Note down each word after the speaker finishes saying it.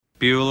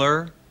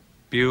Bueller,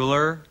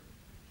 Bueller,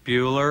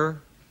 Bueller,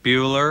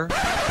 Bueller.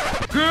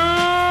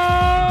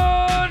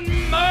 Good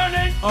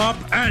morning! Up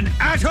and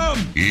at 'em!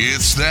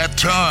 It's that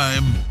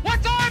time.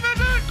 What time is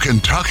it?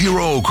 Kentucky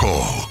Roll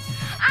Call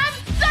I'm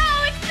so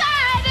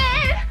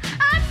excited!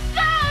 I'm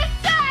so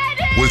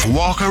excited! with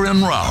Walker and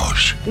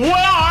Roush. We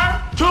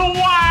are two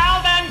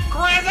wild and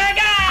crazy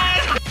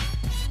guys!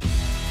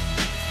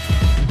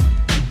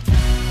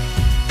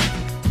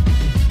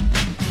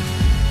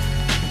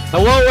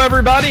 Hello,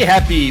 everybody.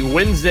 Happy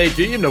Wednesday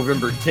to you,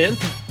 November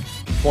 10th,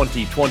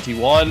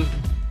 2021.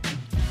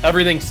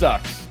 Everything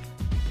sucks.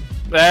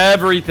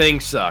 Everything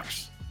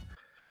sucks.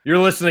 You're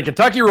listening to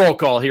Kentucky Roll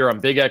Call here on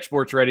Big X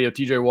Sports Radio.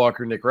 TJ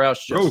Walker, Nick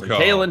Roush, Justin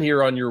Kalen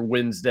here on your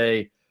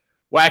Wednesday,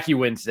 Wacky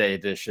Wednesday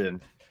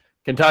edition.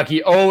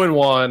 Kentucky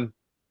 0-1.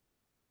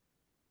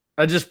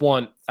 I just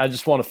want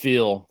to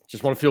feel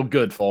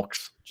good,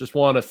 folks. Just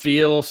want to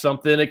feel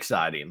something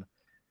exciting.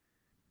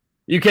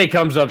 UK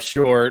comes up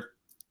short.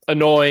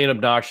 Annoying,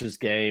 obnoxious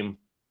game.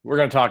 We're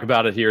going to talk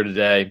about it here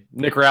today.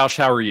 Nick Roush,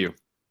 how are you?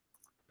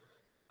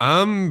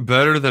 I'm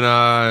better than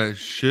I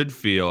should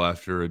feel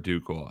after a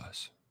Duke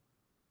loss.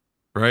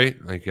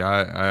 Right? Like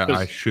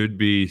I should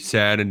be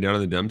sad and down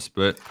in the dumps,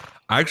 but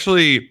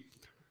actually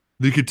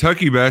the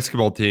Kentucky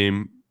basketball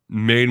team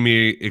made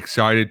me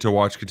excited to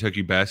watch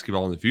Kentucky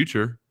basketball in the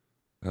future.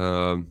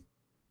 Yeah.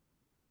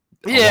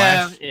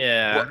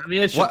 I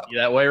mean, it should be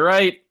that way,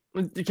 right?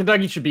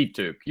 Kentucky should beat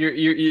Duke.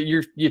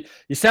 You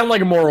sound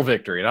like a moral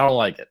victory, and I don't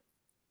like it.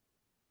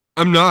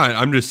 I'm not.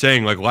 I'm just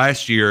saying, like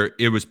last year,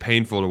 it was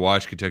painful to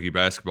watch Kentucky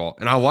basketball,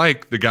 and I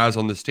like the guys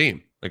on this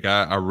team. Like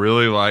I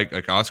really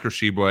like Oscar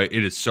Tshiebwe.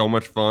 It is so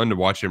much fun to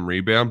watch him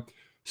rebound.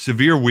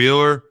 Sahvir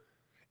Wheeler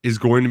is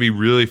going to be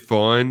really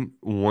fun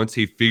once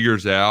he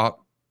figures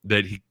out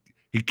that he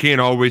can't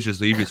always just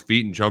leave his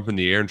feet and jump in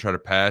the air and try to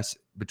pass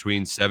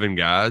between seven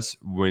guys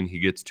when he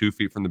gets 2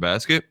 feet from the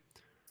basket.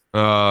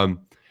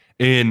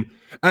 And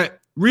I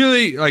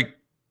really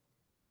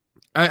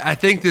I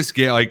think this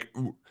game,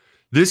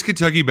 this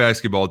Kentucky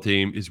basketball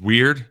team is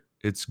weird.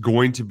 It's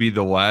going to be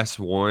the last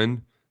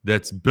one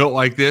that's built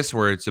like this,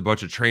 where it's a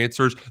bunch of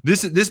transfers.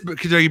 This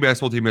Kentucky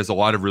basketball team has a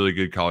lot of really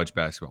good college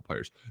basketball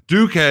players.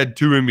 Duke had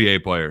 2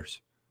 NBA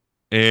players,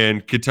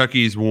 and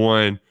Kentucky's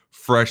one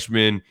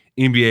freshman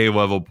NBA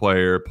level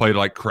player played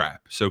like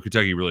crap. So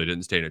Kentucky really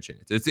didn't stand a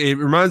chance. It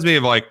reminds me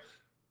of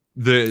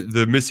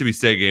the Mississippi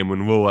State game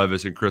when Will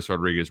Levis and Chris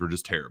Rodriguez were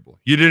just terrible.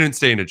 You didn't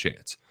stand a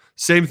chance.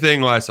 Same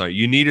thing last night.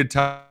 You needed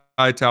Ty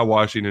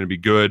Washington to be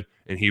good,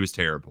 and he was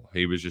terrible.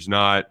 He was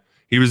not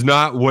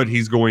what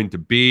he's going to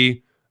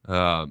be.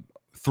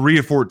 3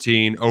 of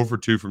 14, 0 for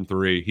 2 from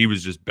 3. He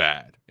was just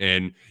bad.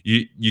 And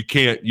you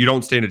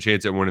don't stand a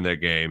chance at winning that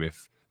game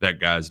if that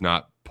guy's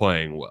not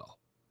playing well.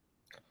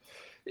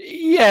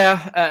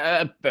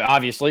 Yeah,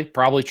 obviously,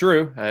 probably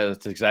true.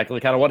 That's exactly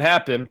kind of what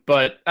happened.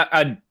 But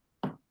I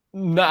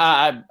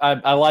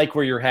like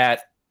where you're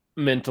at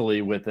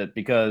mentally with it,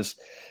 because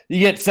you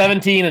get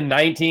 17 and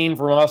 19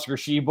 from Oscar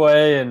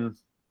Tshiebwe, and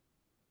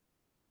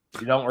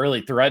you don't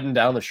really threaten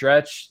down the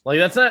stretch. Like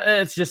that's not.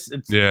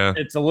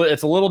 It's a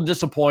little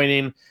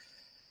disappointing.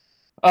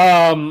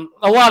 A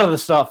lot of the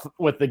stuff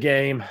with the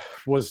game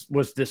was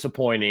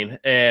disappointing,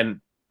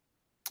 and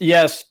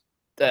yes,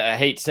 I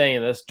hate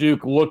saying this,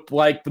 Duke looked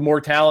like the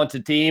more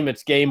talented team.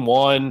 It's game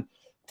one.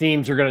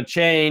 Teams are going to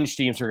change.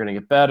 Teams are going to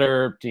get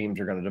better. Teams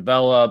are going to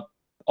develop,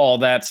 all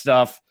that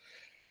stuff.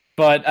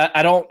 But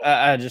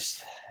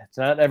it's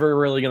not ever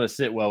really going to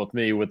sit well with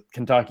me with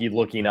Kentucky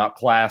looking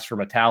outclassed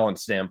from a talent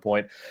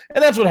standpoint.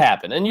 And that's what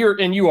happened. And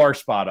you are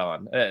spot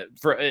on.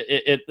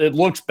 It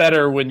looks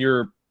better when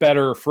you're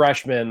better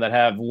freshmen that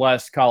have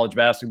less college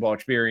basketball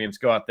experience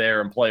go out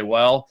there and play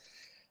well.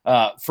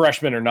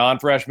 Freshmen or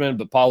non-freshmen,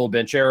 but Paolo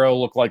Banchero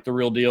looked like the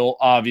real deal,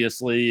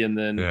 obviously. And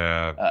then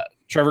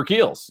Trevor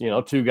Keels,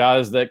 2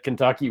 guys that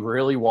Kentucky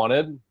really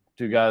wanted,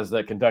 2 guys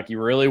that Kentucky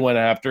really went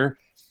after.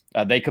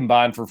 They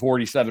combined for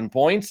 47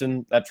 points,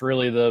 and that's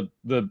really the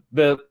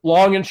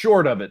long and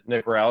short of it,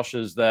 Nick Roush,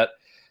 is that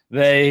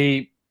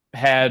they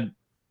had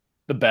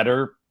the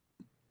better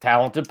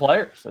talented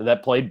players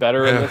that played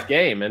better in this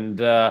game. And,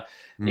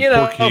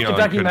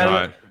 Kentucky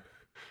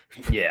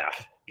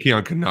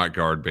Keon could not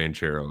guard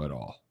Banchero at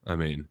all. I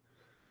mean,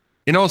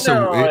 and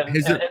also,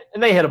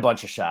 and they hit a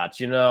bunch of shots,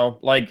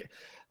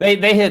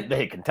 They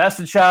hit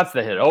contested shots.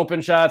 They hit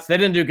open shots. They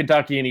didn't do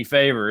Kentucky any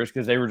favors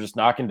because they were just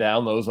knocking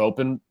down those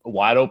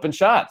wide open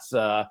shots,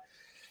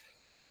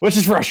 which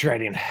is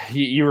frustrating.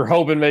 You were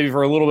hoping maybe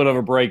for a little bit of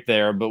a break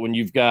there, but when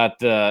you've got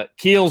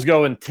Keels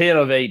going 10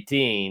 of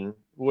 18,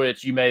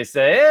 which you may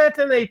say,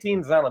 10 of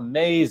 18 is not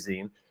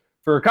amazing.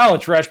 For a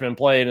college freshman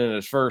playing in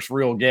his first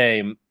real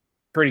game,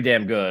 pretty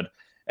damn good.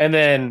 And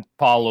then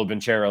Paolo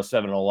Banchero,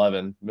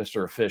 7-11,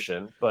 Mr.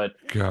 Efficient. But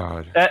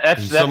God,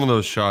 that's some of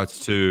those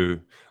shots too.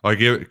 Like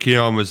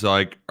Keon was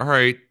like, "All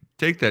right,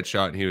 take that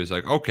shot," and he was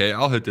like, "Okay,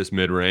 I'll hit this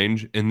mid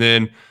range." And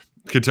then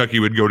Kentucky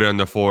would go down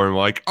the floor and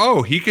like,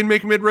 "Oh, he can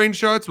make mid range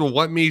shots. Well,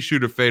 let me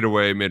shoot a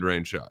fadeaway mid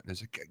range shot." And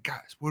it's like,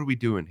 guys, what are we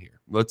doing here?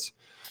 Let's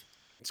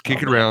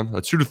kick it around.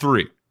 Let's shoot a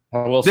 3.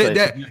 I will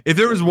say, If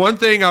there was one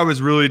thing I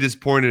was really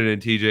disappointed in,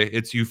 TJ,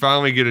 it's you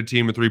finally get a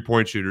team of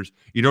 3-point shooters.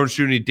 You don't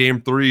shoot any damn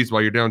threes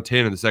while you're down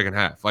 10 in the second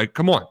half. Like,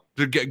 come on,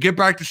 get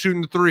back to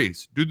shooting the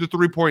threes. Do the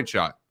 3-point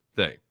shot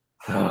thing.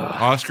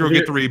 Oscar will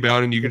get the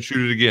rebound and you can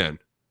shoot it again.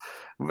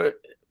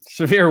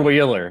 Severe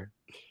Wheeler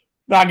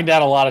knocking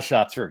down a lot of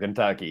shots for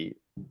Kentucky.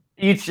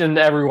 Each and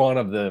every one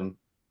of them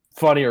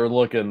funnier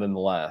looking than the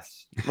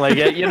last. Like,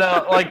 you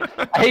know, like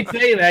I hate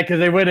saying that because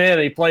they went in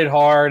and he played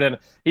hard, and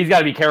he's got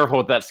to be careful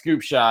with that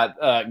scoop shot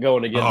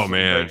going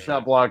against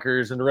shot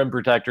blockers and rim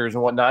protectors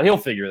and whatnot. He'll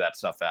figure that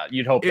stuff out.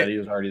 You'd hope that he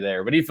was already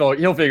there, but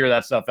he'll figure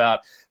that stuff out.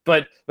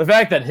 But the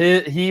fact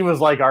that he was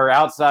like our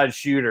outside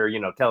shooter, you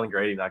know, Kellen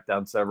Grady knocked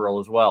down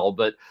several as well,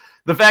 but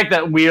the fact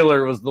that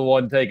Wheeler was the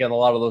one taking a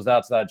lot of those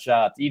outside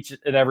shots, each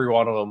and every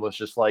one of them was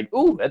just like,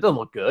 ooh, that doesn't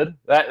look good.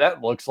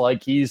 That looks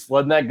like he's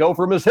letting that go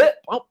from his hip.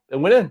 Oh, it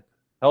went in.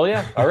 Hell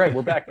yeah. All right,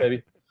 we're back,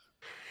 baby.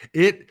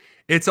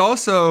 It's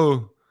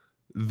also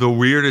the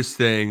weirdest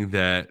thing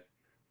that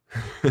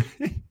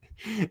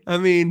I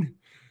mean,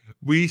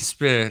 we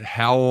spent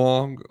how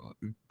long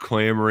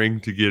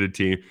clamoring to get a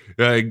team.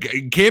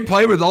 Can't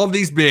play with all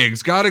these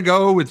bigs. Got to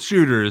go with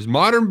shooters.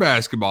 Modern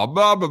basketball.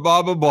 Blah, blah,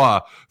 blah, blah,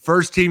 blah.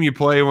 First team you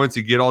play once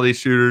you get all these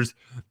shooters,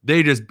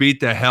 they just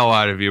beat the hell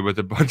out of you with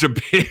a bunch of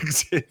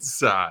bigs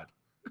inside.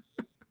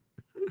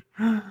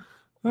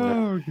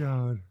 Oh,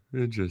 God.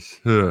 It just...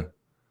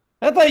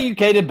 I thought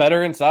UK did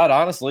better inside,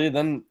 honestly,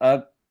 than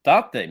I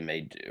thought they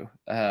may do.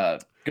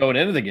 Going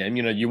into the game,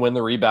 you know, you win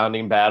the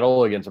rebounding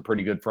battle against a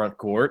pretty good front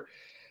court.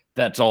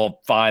 That's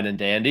all fine and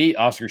dandy.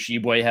 Oscar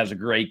Tshiebwe has a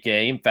great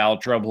game. Foul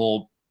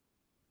trouble,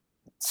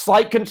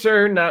 slight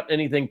concern, not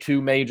anything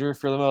too major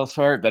for the most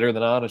part. Better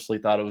than I honestly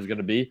thought it was going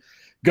to be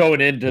going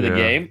into the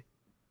game.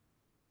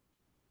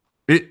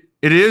 It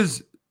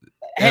is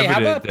hey,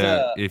 evident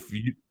how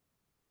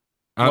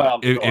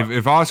about, that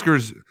if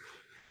Oscar's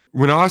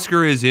when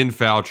Oscar is in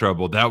foul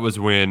trouble, that was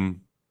when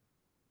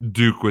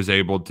Duke was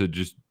able to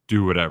just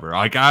do whatever.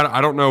 Like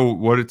I don't know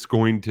what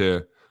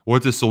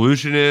the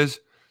solution is,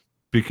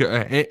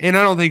 because and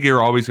I don't think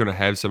you're always going to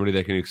have somebody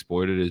that can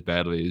exploit it as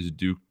badly as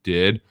Duke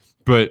did.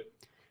 But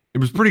it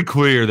was pretty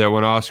clear that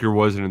when Oscar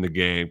wasn't in the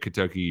game,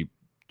 Kentucky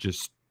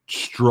just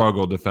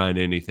struggled to find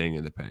anything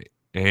in the paint.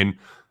 And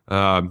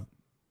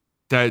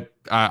that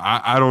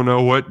I don't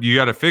know what you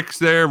got to fix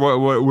there,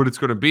 what it's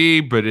going to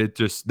be, but it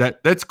just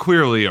that's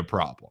clearly a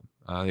problem.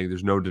 I think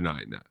there's no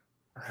denying that.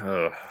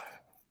 How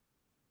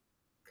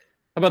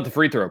about the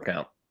free throw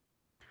count?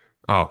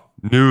 Oh,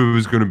 knew it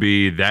was going to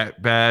be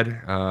that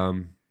bad.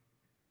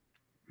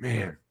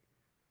 Man,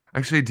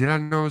 actually, did I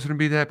know it was going to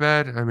be that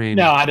bad? I mean,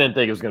 no, I didn't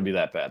think it was going to be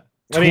that bad.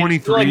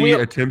 23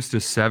 attempts to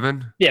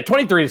 7. Yeah,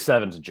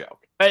 23-7 is a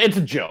joke. It's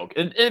a joke.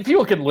 And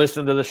people can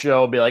listen to the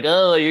show and be like,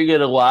 "Oh, you're going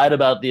to lie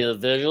about the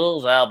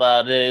officials? How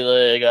about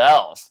anything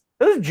else?"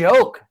 It was a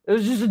joke. It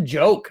was just a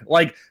joke.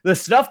 Like the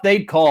stuff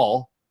they'd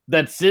call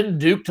that send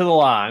Duke to the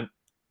line.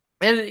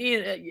 And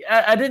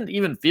I didn't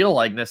even feel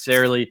like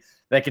necessarily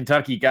that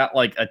Kentucky got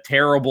like a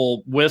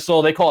terrible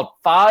whistle. They called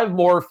 5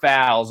 more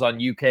fouls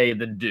on UK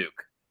than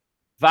Duke.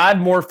 5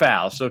 more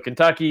fouls. So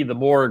Kentucky, the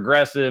more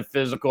aggressive,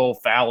 physical,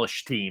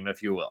 foulish team,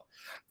 if you will.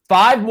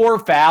 5 more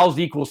fouls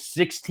equals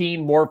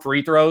 16 more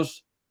free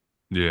throws.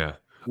 Yeah.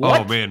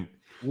 What? Oh, man.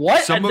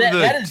 What?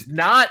 That is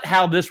not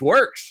how this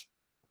works.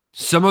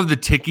 Some of the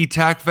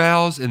ticky-tack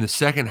fouls in the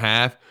second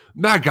half.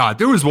 My God,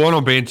 there was one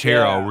on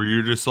Banchero where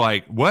you're just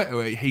like,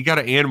 what? He got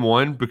an and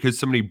one because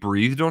somebody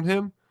breathed on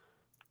him?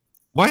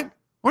 What?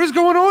 What is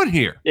going on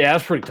here? Yeah,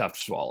 that's pretty tough to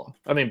swallow.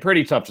 I mean,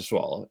 pretty tough to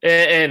swallow.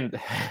 And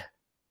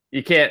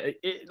you can't,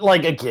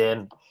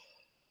 again,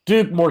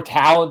 Duke more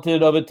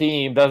talented of a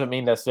team doesn't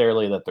mean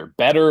necessarily that they're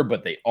better,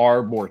 but they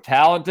are more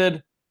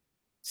talented.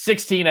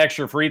 16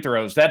 extra free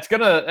throws. That's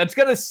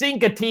gonna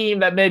sink a team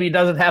that maybe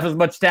doesn't have as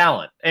much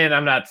talent. And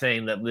I'm not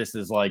saying that this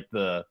is like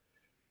the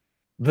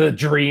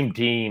dream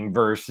team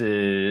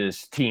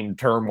versus team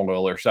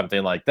turmoil or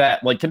something like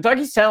that. Like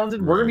Kentucky's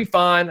talented. We're going to be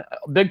fine.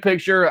 Big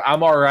picture,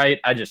 I'm all right.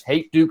 I just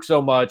hate Duke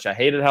so much. I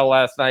hated how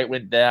last night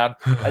went down.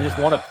 I just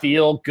want to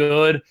feel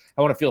good.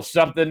 I want to feel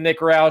something, Nick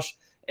Roush.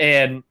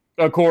 And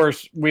of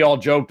course, we all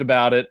joked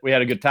about it. We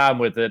had a good time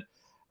with it.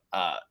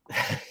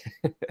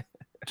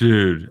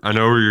 Dude, I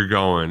know where you're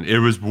going. It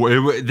was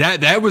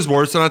that was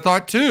worse than I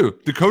thought too.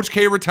 The Coach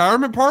K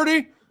retirement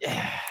party?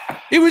 Yeah.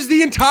 It was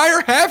the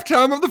entire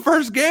halftime of the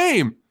first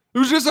game. It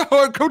was just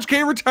a Coach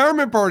K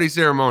retirement party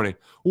ceremony.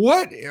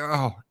 What?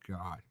 Oh,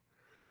 God.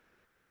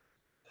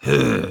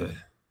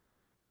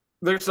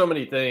 There's so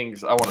many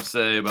things I want to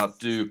say about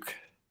Duke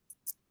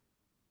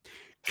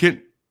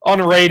Can on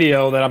the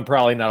radio that I'm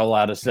probably not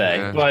allowed to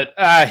say, but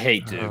I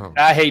hate Duke. Oh.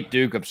 I hate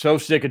Duke. I'm so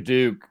sick of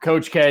Duke.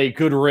 Coach K,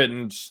 good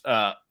riddance.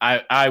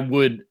 I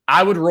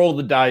would roll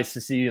the dice to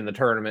see you in the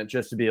tournament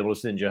just to be able to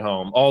send you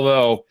home.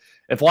 Although,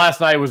 if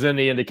last night was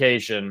any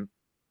indication,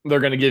 they're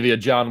going to give you a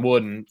John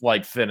Wooden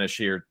like finish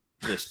here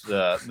this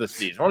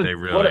season. They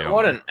really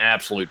what an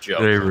absolute joke.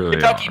 They really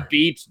Kentucky are.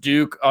 beats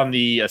Duke on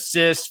the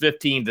assists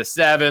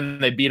 15-7.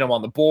 They beat them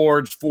on the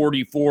boards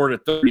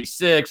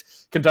 44-36.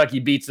 Kentucky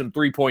beats them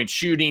 3-point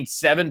shooting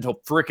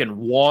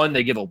 7-1.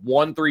 They give a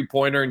 1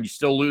 3-pointer and you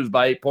still lose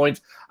by 8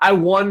 points. I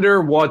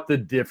wonder what the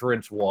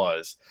difference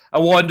was. I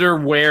wonder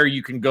where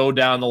you can go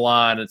down the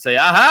line and say,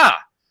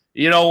 aha,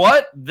 you know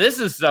what? This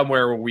is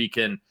somewhere where we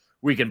can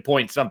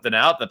point something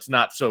out that's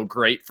not so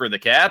great for the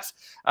Cats.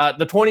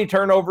 The 20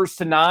 turnovers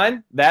to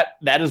 9,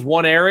 that is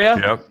one area.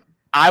 Yep.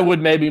 I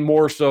would maybe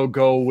more so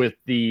go with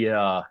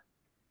the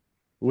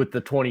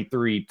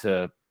 23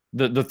 to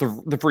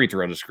the free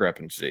throw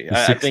discrepancy.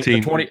 I think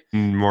the 20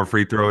 more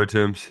free throw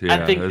attempts. Yeah,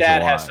 I think that's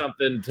that a has lot.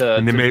 something to.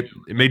 And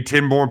it made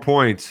 10 more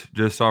points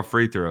just off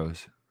free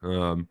throws.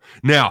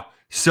 Now,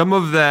 some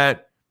of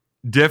that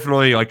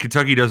definitely, like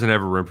Kentucky doesn't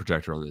have a rim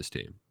protector on this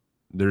team.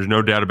 There's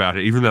no doubt about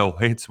it, even though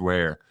Lance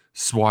Ware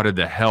swatted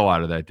the hell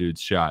out of that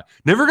dude's shot.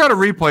 Never got a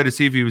replay to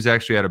see if he was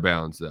actually out of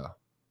bounds, though.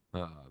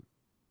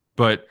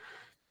 But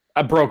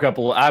I broke up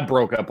a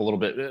little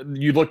bit.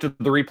 You looked at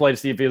the replay to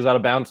see if he was out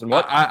of bounds and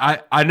what?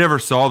 I never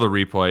saw the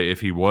replay if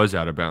he was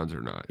out of bounds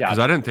or not, because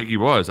Yeah. I didn't think he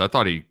was. I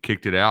thought he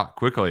kicked it out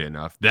quickly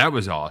enough. That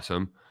was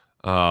awesome.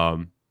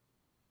 And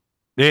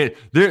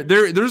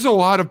there's a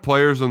lot of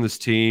players on this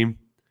team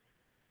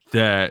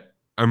that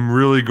I'm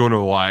really going to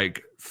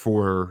like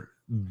for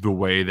the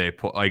way they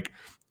play. Like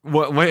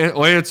what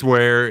Lance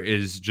Ware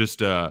is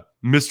just a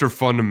Mr.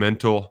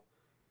 Fundamental,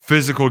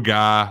 physical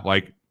guy.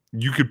 Like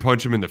you could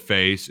punch him in the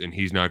face and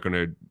he's not going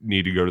to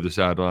need to go to the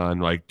sideline.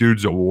 Like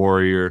dude's a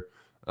warrior.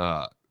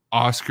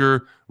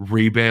 Oscar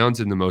rebounds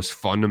in the most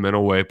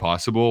fundamental way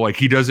possible. Like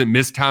he doesn't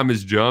mistime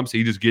his jumps.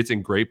 He just gets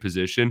in great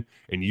position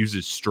and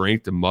uses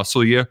strength to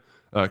muscle you.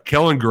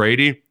 Kellen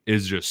Grady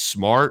is just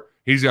smart.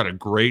 He's got a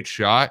great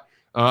shot.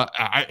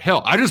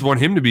 I just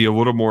want him to be a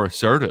little more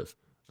assertive.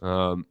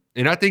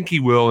 And I think he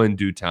will in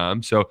due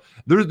time. So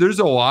there's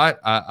a lot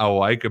I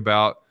like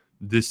about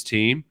this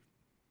team,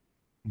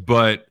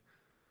 but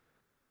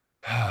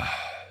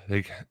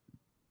they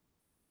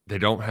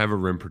don't have a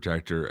rim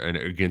protector and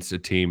against a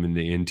team in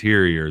the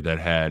interior that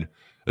had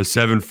a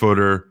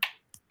 7-footer,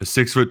 a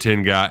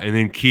 6'10" guy, and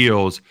then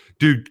Keels.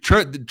 Dude,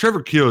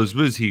 Trevor Keels,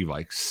 was he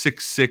like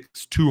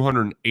 6'6",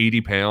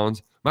 280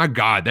 pounds? My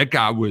God, that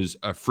guy was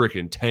a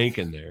freaking tank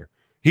in there.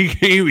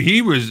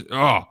 He was,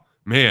 oh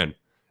man,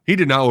 he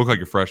did not look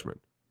like a freshman.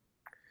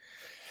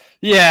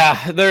 Yeah,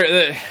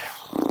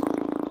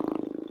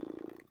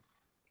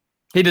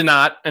 he did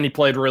not, and he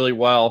played really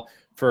well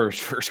for his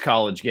first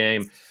college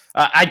game.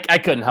 I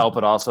couldn't help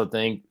but also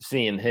think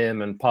seeing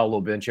him and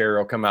Paulo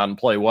Banchero come out and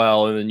play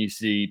well, and then you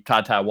see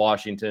Ty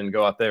Washington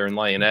go out there and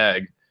lay an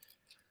egg.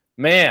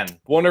 Man,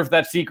 wonder if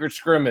that secret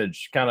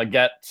scrimmage kind of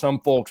got some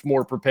folks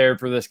more prepared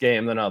for this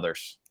game than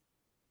others.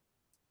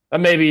 That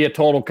may be a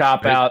total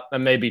cop-out. That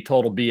may be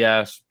total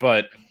BS,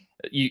 but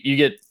you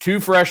get 2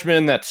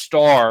 freshmen that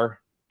star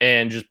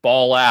and just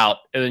ball out,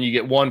 and then you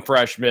get 1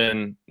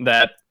 freshman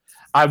that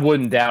I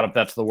wouldn't doubt if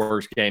that's the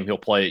worst game he'll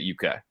play at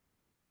UK.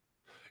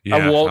 Yeah,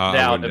 I won't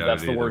doubt wouldn't if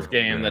that's the it worst either.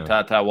 game Yeah.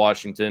 that Ty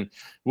Washington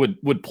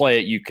would play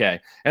at UK.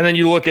 And then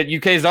you look at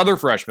UK's other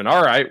freshmen.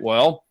 All right,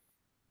 well,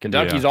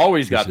 Kentucky's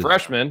always got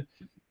freshmen.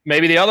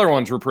 Maybe the other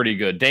ones were pretty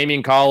good.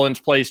 Damian Collins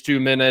plays 2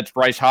 minutes.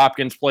 Bryce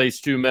Hopkins plays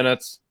 2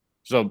 minutes.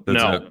 So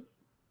That's no. it.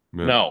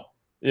 Yeah. No,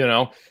 you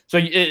know, so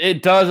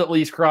it does at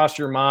least cross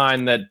your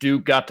mind that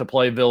Duke got to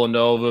play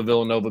Villanova.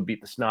 Villanova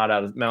beat the snot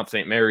out of Mount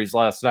St. Mary's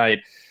last night,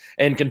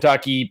 and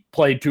Kentucky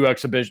played 2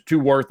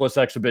 worthless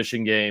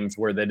exhibition games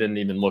where they didn't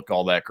even look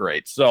all that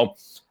great. So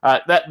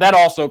that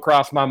also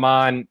crossed my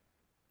mind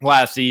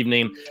last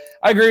evening.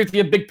 I agree with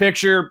you. Big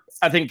picture,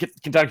 I think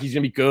Kentucky's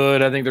going to be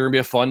good. I think they're going to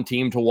be a fun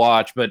team to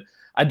watch, but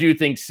I do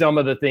think some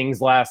of the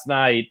things last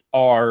night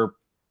are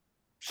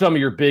some of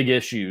your big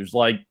issues,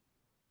 like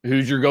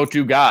who's your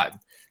go-to guy?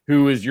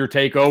 Who is your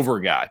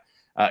takeover guy?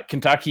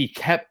 Kentucky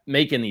kept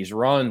making these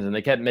runs and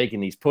they kept making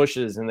these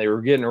pushes and they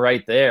were getting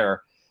right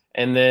there.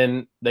 And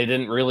then they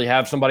didn't really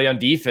have somebody on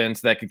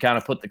defense that could kind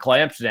of put the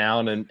clamps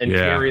down and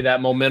carry that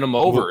momentum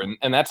over.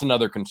 And that's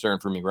another concern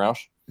for me,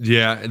 Roush.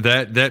 Yeah,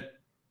 that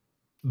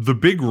the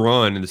big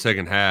run in the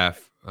second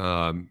half.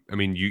 I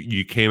mean,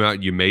 you came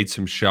out, you made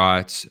some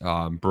shots.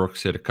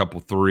 Brooks hit a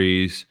couple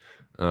threes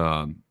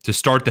to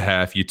start the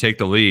half. You take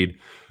the lead.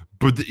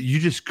 But you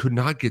just could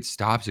not get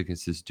stops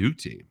against this Duke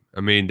team.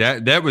 I mean,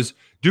 that was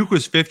Duke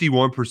was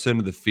 51%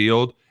 of the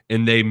field,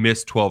 and they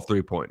missed 12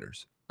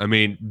 3-pointers. I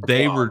mean,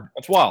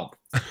 that's wild.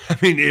 I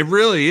mean, it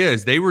really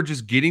is. They were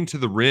just getting to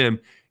the rim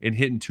and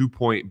hitting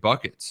 2-point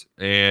buckets,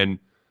 and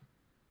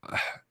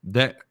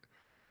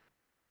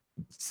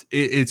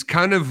it's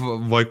kind of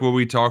like what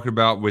we talked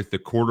about with the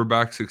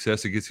quarterback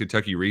success against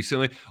Kentucky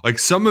recently. Like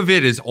some of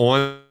it is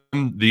on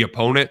the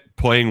opponent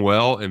playing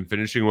well and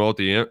finishing well at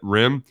the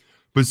rim.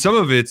 But some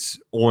of it's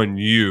on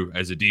you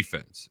as a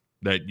defense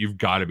that you've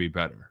got to be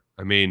better.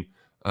 I mean,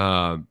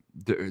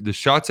 the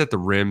shots at the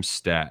rim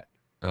stat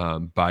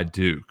by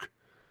Duke,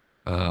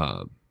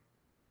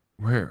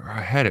 where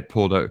I had it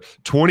pulled up,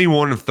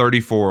 21 of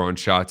 34 on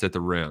shots at the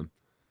rim.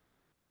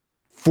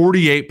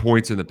 48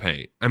 points in the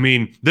paint. I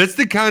mean, that's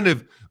the kind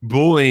of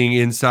bullying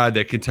inside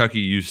that Kentucky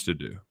used to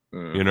do.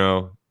 You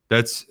know,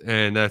 that's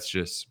the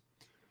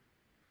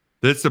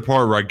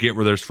part where I get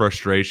where there's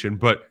frustration.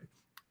 But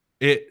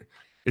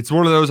it's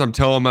one of those I'm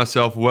telling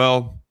myself,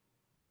 well,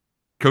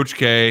 Coach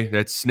K,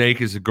 that snake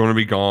is going to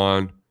be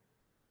gone.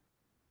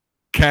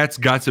 Cat's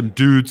got some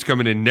dudes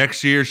coming in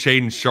next year.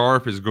 Shaden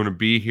Sharp is going to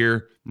be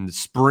here in the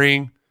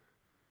spring.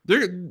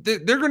 They're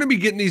going to be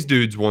getting these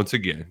dudes once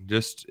again.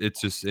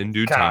 It's just in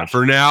due time.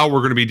 For now,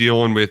 we're going to be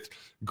dealing with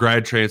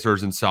grad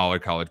transfers and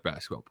solid college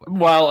basketball players.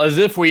 Well, as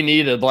if we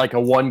needed like a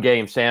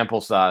 1-game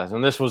sample size.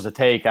 And this was a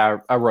take I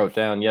wrote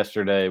down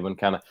yesterday when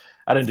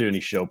I didn't do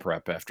any show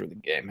prep after the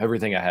game.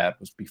 Everything I had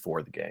was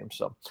before the game.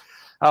 So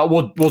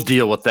we'll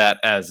deal with that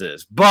as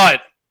is.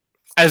 But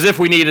as if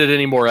we needed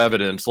any more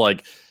evidence,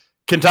 like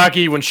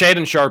Kentucky, when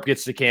Shaden Sharp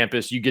gets to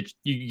campus, you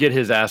get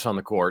his ass on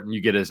the court, and you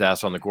get his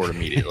ass on the court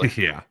immediately.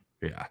 Yeah.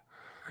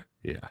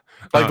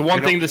 Like the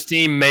one thing this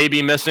team may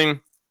be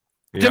missing,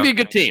 it's going to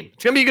be a good team.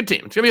 It's going to be a good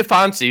team. It's going to be a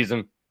fun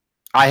season.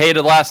 I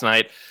hated last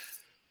night.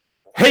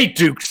 Hate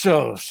Duke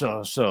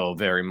so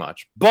very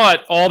much.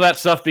 But all that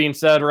stuff being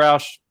said,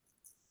 Roush,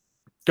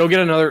 go get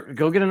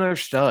another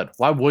stud.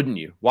 Why wouldn't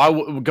you?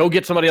 Go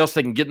get somebody else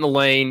that can get in the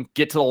lane,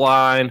 get to the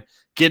line,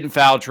 get in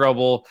foul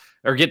trouble,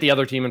 or get the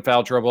other team in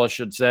foul trouble, I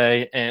should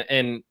say.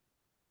 And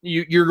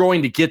you're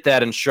going to get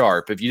that in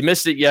Sharp. If you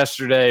missed it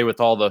yesterday with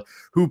all the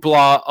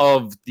hoopla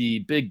of the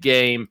big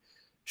game,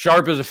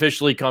 Sharp is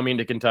officially coming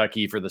to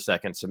Kentucky for the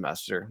second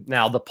semester.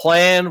 Now, the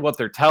plan, what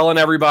they're telling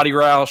everybody,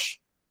 Roush,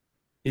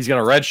 he's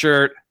going to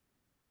redshirt.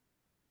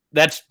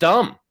 That's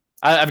dumb.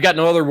 I've got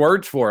no other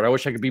words for it. I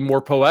wish I could be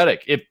more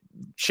poetic. If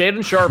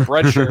Shaden Sharp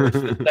redshirts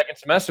for the second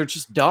semester, it's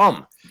just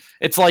dumb.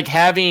 It's like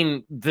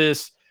having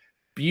this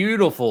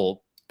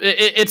beautiful –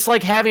 it's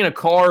like having a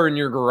car in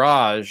your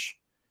garage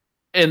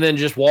and then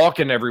just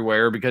walking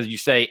everywhere because you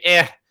say,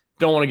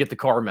 don't want to get the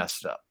car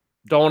messed up.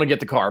 Don't want to get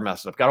the car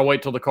messed up. Got to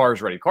wait till the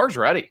car's ready. Car's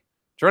ready.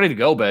 It's ready to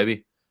go,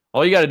 baby.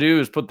 All you got to do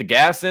is put the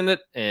gas in it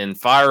and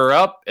fire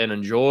up and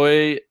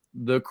enjoy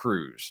the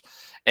cruise.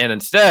 And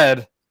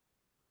instead,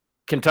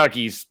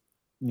 Kentucky's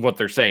what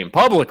they're saying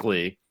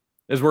publicly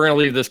is we're going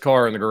to leave this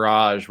car in the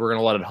garage. We're going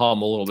to let it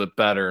hum a little bit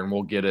better, and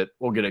we'll get it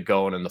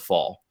going in the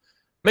fall.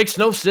 Makes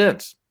no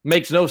sense.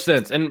 Makes no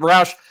sense. And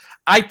Roush,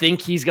 I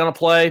think he's going to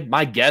play.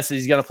 My guess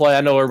is he's going to play.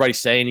 I know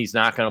everybody's saying he's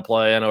not going to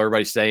play. I know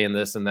everybody's saying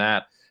this and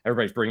that.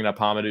 Everybody's bringing up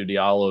Hamidou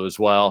Diallo as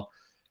well.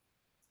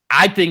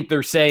 I think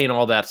they're saying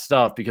all that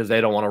stuff because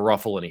they don't want to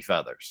ruffle any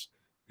feathers.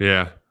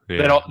 Yeah. They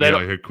don't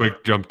like a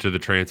quick jump to the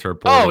transfer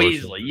portal. Oh,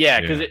 easily.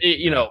 Yeah. Because,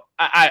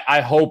 I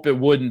hope it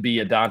wouldn't be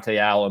a Dante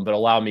Allen, but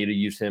allow me to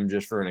use him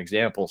just for an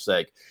example's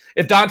sake.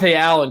 If Dante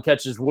Allen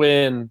catches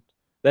wind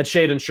that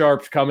Shaden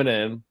Sharp's coming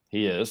in,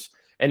 he is,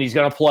 and he's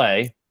going to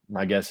play,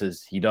 my guess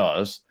is he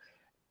does,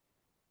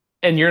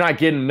 and you're not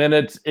getting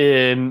minutes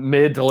in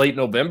mid to late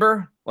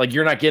November, like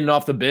you're not getting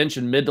off the bench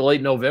in mid to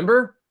late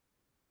November,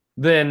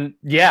 then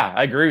yeah,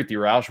 I agree with you,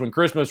 Roush. When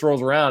Christmas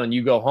rolls around and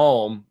you go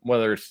home,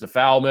 whether it's the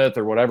Falmouth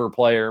or whatever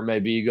player may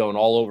be going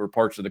all over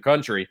parts of the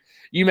country,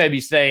 you may be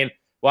saying,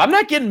 well, I'm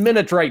not getting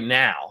minutes right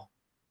now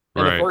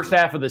in the first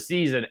half of the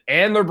season,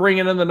 and they're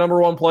bringing in the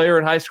number one player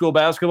in high school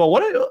basketball.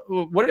 What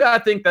do I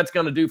think that's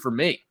going to do for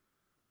me?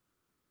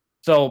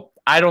 So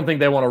I don't think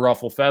they want to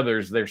ruffle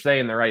feathers. They're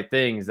saying the right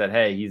things that,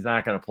 hey, he's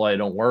not going to play.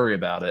 Don't worry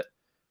about it.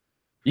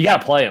 You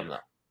got to play him, though.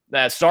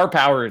 That star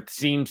power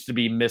seems to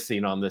be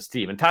missing on this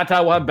team. And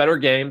Tata will have better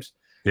games.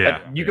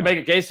 Yeah. You can make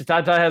a case if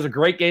Tata has a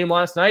great game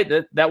last night,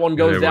 that one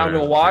goes down to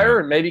a wire,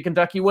 and maybe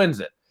Kentucky wins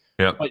it.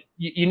 Yeah. But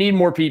you need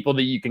more people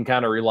that you can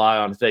kind of rely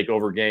on to take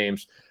over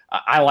games.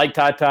 I like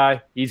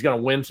Tata. He's going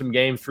to win some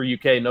games for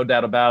UK, no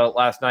doubt about it.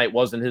 Last night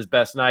wasn't his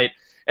best night.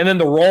 And then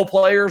the role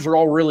players are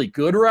all really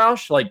good,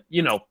 Roush. Like,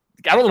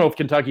 I don't know if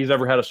Kentucky's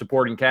ever had a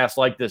supporting cast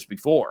like this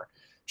before,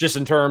 just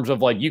in terms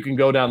of, like, you can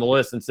go down the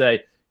list and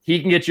say, he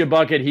can get you a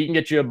bucket, he can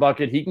get you a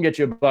bucket, he can get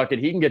you a bucket,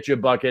 he can get you a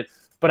bucket.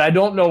 But I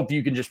don't know if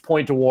you can just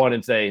point to one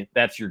and say,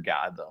 that's your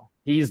guy, though.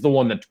 He's the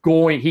one that's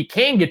he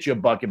can get you a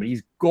bucket, but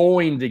he's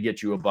going to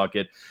get you a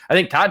bucket. I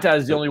think Tata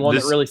is the only one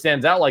that really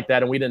stands out like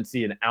that, and we didn't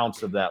see an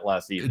ounce of that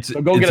last season.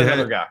 So go get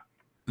another guy.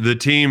 The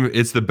team,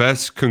 it's the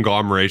best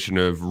conglomeration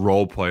of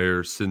role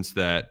players since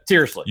that.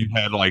 Seriously. You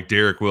had like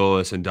Derek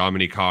Willis and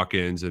Dominique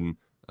Hawkins and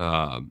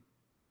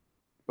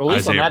at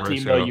least Isaiah on that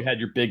team, though, you had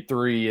your big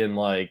three and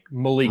like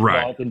Malik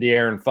Monk and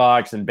De'Aaron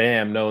Fox and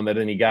Bam, knowing that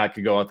any guy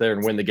could go out there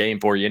and win the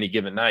game for you any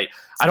given night.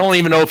 I don't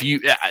even know if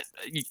you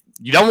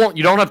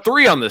don't have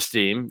three on this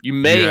team. You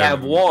may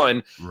have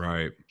one.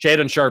 Right.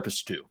 Shaden Sharp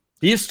is two.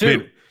 He is two. I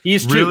mean,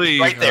 he's two really,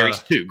 right there. He's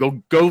two.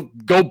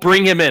 Go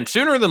bring him in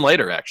sooner than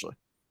later. Actually,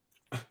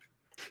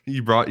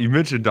 you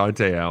mentioned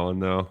Dante Allen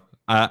though.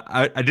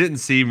 I didn't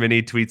see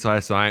many tweets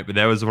last night, but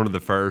that was one of the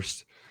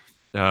first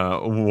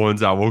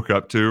ones I woke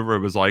up to where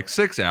it was like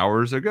 6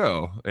 hours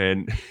ago.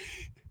 And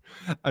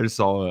I just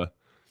saw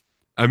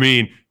I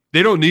mean,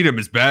 they don't need him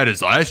as bad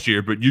as last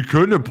year, but you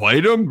couldn't have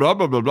played him, blah,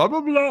 blah, blah, blah,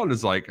 blah, blah. And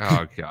it's like,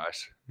 oh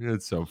gosh,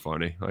 it's so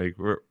funny. Like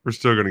we're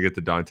still going to get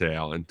the Dante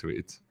Allen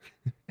tweets.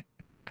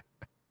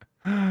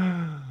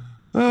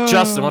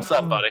 Justin, what's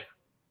up, buddy?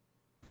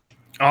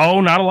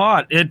 Oh, not a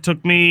lot. It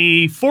took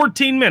me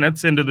 14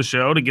 minutes into the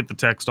show to get the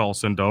text all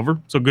sent over.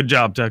 So good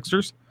job,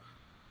 texters.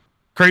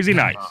 Crazy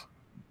night.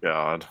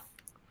 God.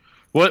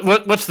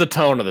 What's the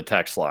tone of the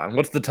text line?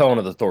 What's the tone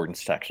of the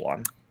Thornton's text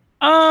line?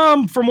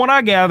 From what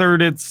I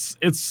gathered, it's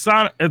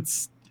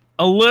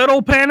a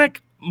little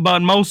panic,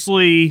 but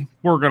mostly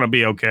we're gonna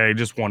be okay.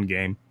 Just one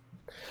game.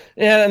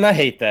 Yeah, and I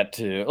hate that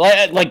too.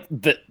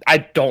 I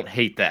don't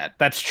hate that.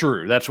 That's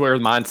true. That's where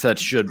the mindset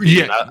should be.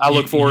 Yeah, I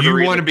look forward to.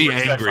 You want to be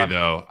angry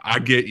though. I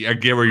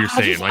get what you're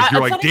saying.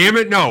 You're like, damn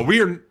it, no,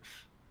 we are.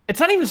 It's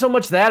not even so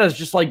much that as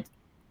just like,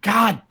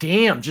 God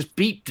damn, just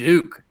beat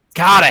Duke.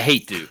 God, I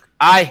hate Duke.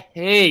 I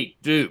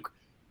hate Duke.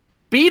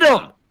 Beat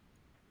them.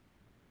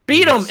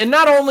 Beat them. And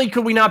not only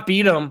could we not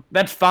beat them,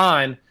 that's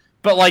fine.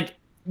 But like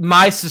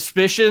my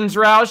suspicions,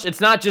 Roush,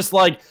 it's not just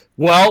like,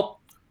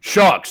 well,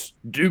 shucks,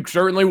 Duke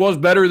certainly was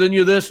better than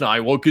you this night.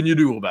 What can you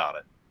do about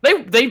it?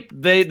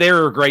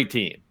 They're a great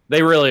team.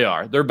 They really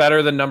are. They're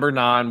better than number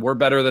 9. We're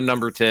better than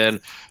number 10.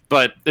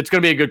 But it's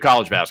going to be a good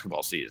college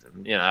basketball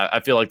season. You know, I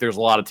feel like there's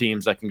a lot of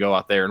teams that can go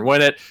out there and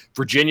win it.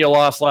 Virginia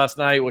lost last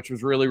night, which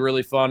was really,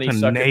 really funny.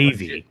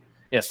 Navy.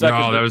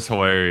 That was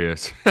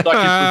hilarious. Stuck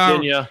in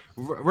Virginia.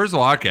 Where's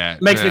Locke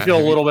at? Makes me feel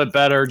a little bit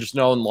better just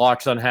knowing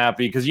Locke's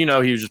unhappy because he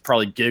was just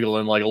probably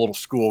giggling like a little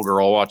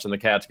schoolgirl watching the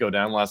Cats go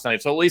down last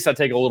night. So at least I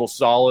take a little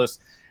solace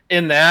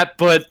in that.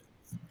 But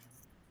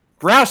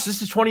Roush,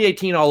 this is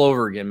 2018 all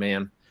over again,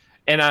 man.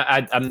 And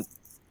I'm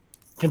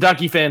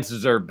Kentucky fans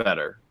deserve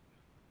better.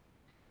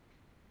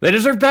 They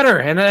deserve better.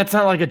 And that's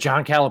not like a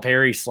John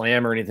Calipari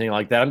slam or anything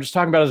like that. I'm just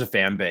talking about as a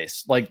fan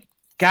base. Like,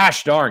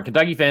 gosh darn,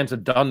 Kentucky fans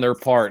have done their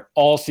part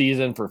all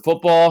season for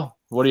football.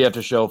 What do you have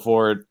to show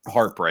for it?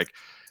 Heartbreak.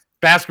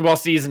 Basketball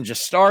season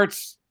just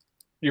starts.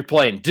 You're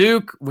playing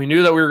Duke. We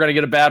knew that we were going to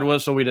get a bad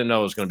whistle. We didn't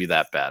know it was going to be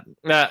that bad.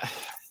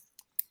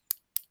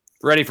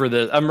 Ready for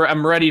this.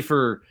 I'm ready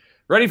for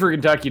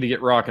Kentucky to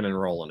get rocking and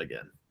rolling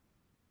again.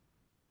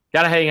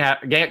 Gotta hang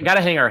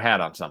our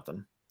hat on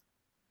something.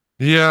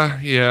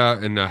 Yeah,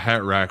 and the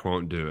hat rack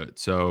won't do it.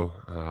 So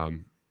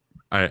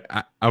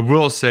I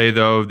will say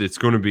though, it's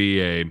going to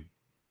be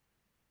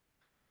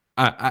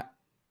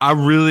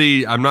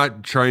I'm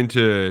not trying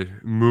to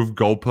move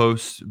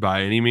goalposts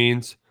by any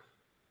means,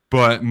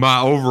 but my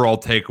overall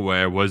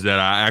takeaway was that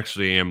I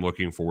actually am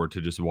looking forward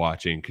to just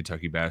watching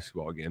Kentucky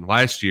basketball again.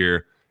 Last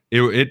year,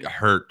 it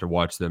hurt to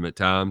watch them at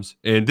times,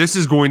 and this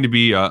is going to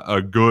be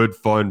a good,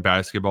 fun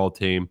basketball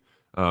team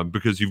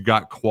because you've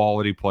got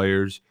quality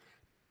players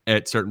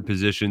at certain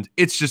positions.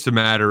 It's just a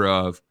matter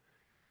of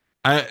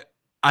I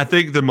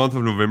think the month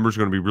of November is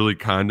going to be really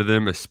kind to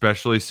them,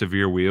 especially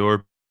Severe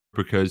Wheeler,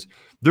 because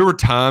there were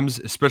times,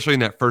 especially in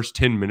that first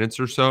 10 minutes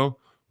or so,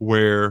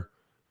 where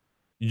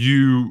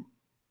they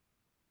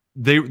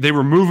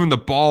were moving the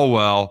ball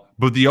well,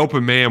 but the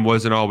open man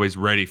wasn't always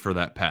ready for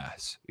that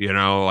pass. You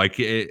know, like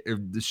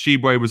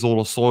Sheboy was a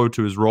little slow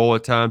to his role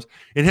at times.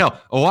 And hell,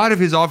 a lot of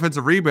his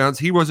offensive rebounds,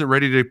 he wasn't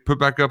ready to put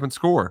back up and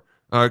score.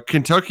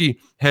 Kentucky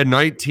had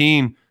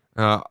 19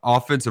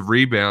 offensive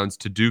rebounds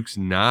to Duke's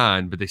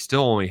 9, but they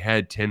still only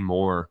had 10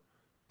 more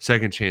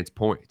second chance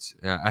points.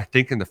 I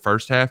think in the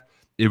first half,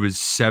 it was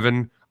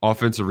 7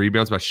 offensive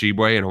rebounds by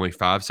Sheboy and only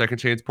 5 second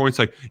chance points.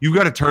 Like, you've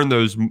got to turn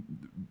those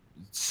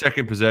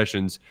second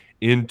possessions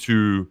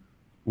into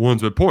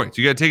ones with points.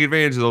 You got to take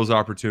advantage of those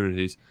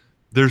opportunities.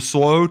 They're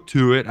slow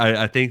to it.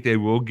 I think they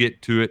will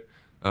get to it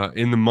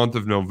in the month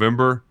of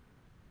November.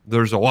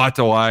 There's a lot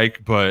to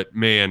like, but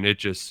man,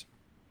 it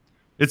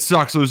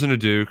sucks losing to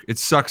Duke. It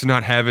sucks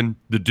not having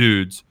the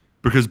dudes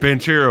because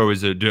Banchero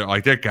is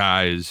like that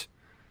guy is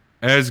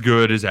as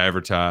good as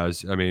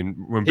advertised. I mean,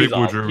 when Big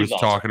Woodrow was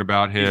talking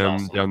about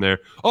him down there.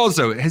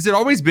 Also, has it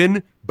always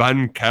been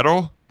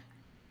Banchero?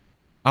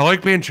 I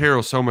like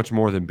Banchero so much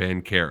more than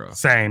Banchero.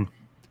 Same.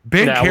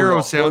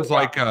 Banchero sounds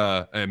like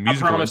a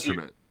musical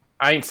instrument.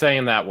 I ain't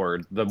saying that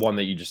word, the one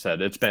that you just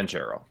said. It's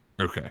Banchero.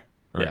 Okay.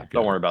 All right,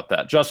 don't worry about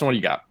that. Justin, what do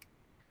you got?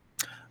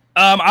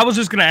 I was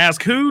just going to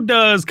ask, who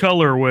does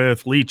color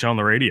with Leach on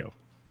the radio?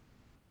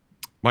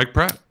 Mike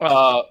Pratt.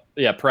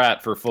 Yeah,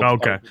 Pratt for football.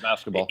 Okay. For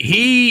basketball.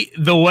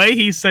 The way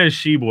he says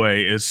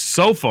Sheboy is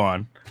so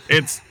fun.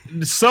 It's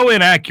so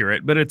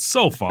inaccurate, but it's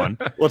so fun.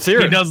 Let's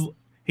hear it.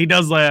 He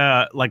does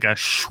like a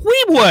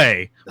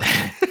Sheboy.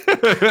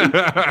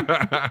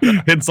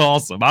 It's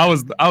awesome. I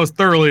was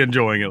thoroughly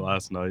enjoying it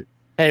last night.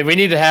 Hey, we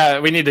need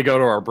to go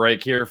to our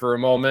break here for a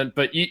moment.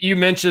 But you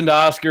mentioned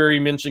Oscar.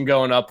 You mentioned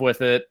going up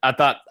with it. I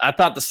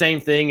thought the same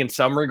thing in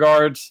some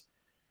regards.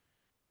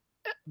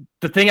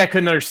 The thing I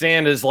couldn't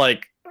understand is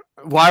like,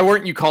 why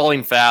weren't you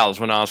calling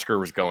fouls when Oscar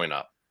was going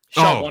up?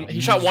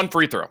 He shot one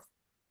free throw.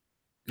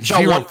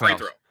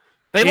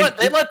 They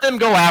let them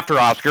go after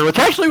Oscar, which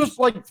actually was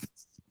like,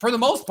 for the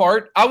most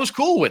part, I was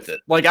cool with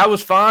it. Like, I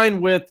was fine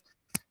with.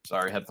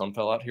 Sorry, headphone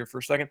fell out here for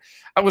a second.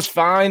 I was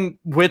fine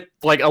with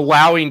like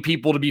allowing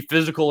people to be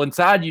physical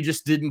inside. You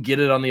just didn't get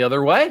it on the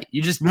other way.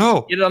 You just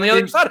get it on the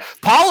other side.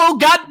 Paulo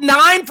got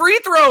 9 free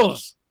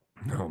throws.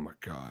 Oh my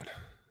God.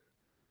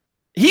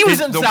 He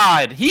was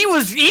inside. He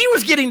was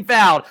getting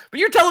fouled. But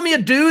you're telling me a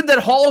dude that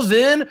hauls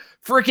in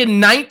freaking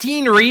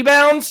 19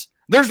 rebounds,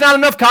 there's not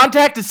enough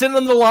contact to send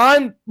them to the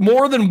line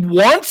more than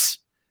once?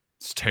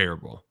 It's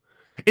terrible.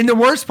 And the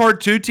worst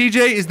part, too,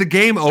 TJ, is the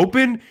game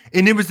opened,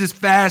 and it was this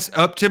fast,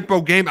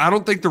 up-tempo game. I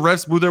don't think the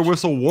refs blew their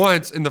whistle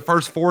once in the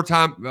first before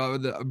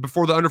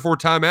the under 4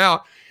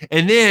 timeout.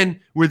 And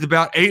then with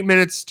about 8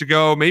 minutes to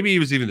go, maybe it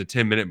was even the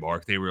 10-minute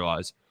mark, they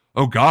realized,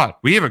 oh, God,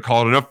 we haven't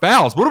called enough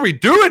fouls. What are we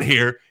doing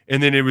here?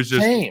 And then it was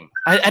just... Same.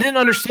 I didn't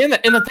understand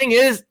that. And the thing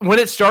is, when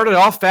it started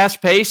off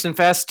fast-paced and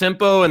fast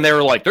tempo, and they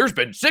were like, there's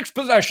been 6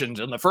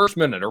 possessions in the first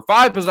minute or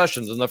 5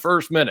 possessions in the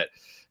first minute,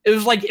 it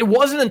was like it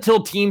wasn't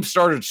until teams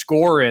started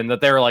scoring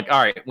that they were like,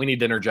 all right, we need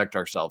to interject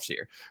ourselves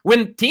here.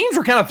 When teams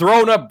were kind of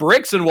throwing up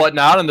bricks and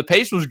whatnot and the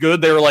pace was good,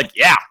 they were like,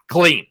 yeah,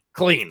 clean,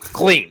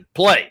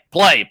 play.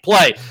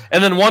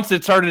 And then once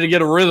it started to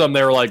get a rhythm,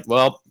 they were like,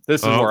 well,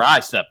 this is where I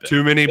step in.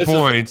 Too many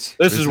points.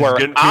 This is where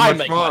I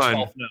make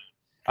myself known.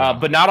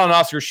 But not on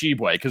Oscar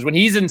Tshiebwe, because when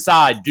he's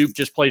inside, Duke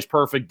just plays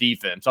perfect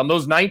defense. On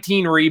those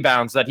 19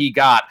 rebounds that he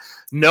got,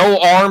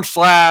 no arm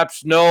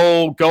slaps,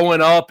 no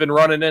going up and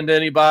running into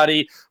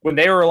anybody. When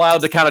they were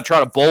allowed to kind of try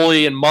to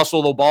bully and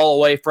muscle the ball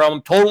away from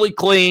him, totally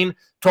clean,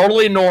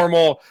 totally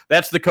normal.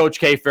 That's the Coach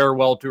K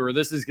farewell tour.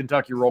 This is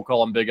Kentucky Roll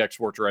Call on Big X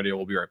Sports Radio.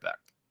 We'll be right back.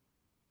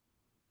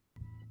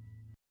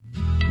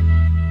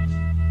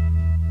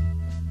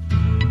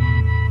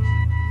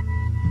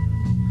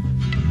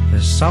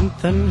 There's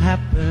something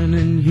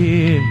happening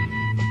here,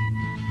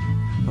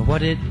 but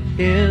what it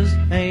is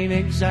ain't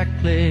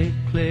exactly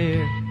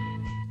clear.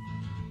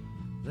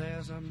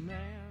 There's a man.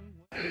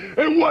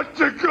 And what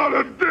you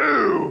gonna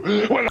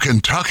do when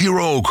Kentucky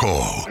Roll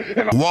Call,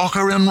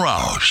 Walker and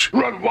Roush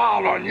Run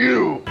wild on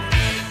you.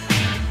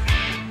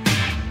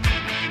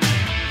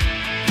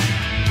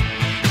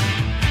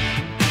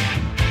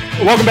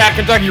 Welcome back,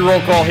 Kentucky Roll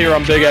Call here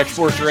on Big X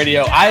Sports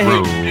Radio. I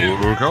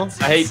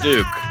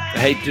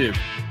hate Duke.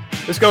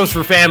 This goes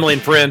for family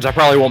and friends. I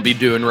probably won't be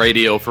doing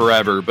radio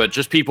forever, but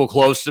just people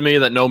close to me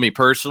that know me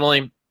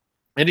personally.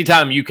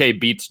 Anytime UK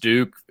beats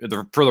Duke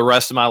for the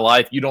rest of my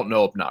life, you don't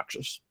know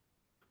obnoxious.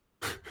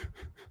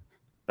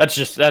 That's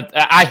just that.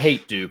 I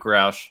hate Duke,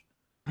 Roush.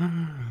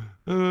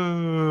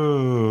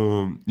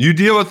 You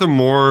deal with them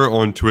more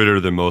on Twitter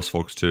than most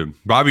folks too.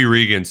 Bobby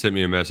Regan sent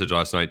me a message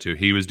last night too.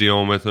 He was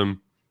dealing with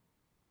them.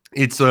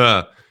 It's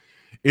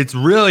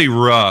really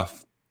rough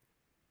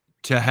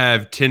to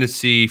have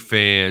Tennessee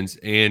fans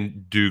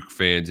and Duke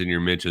fans in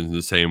your mentions in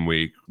the same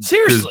week.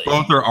 Seriously.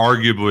 Both are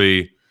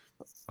arguably,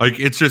 like,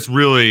 it's just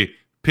really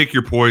pick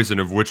your poison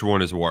of which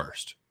one is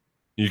worst.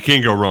 You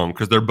can't go wrong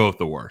because they're both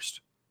the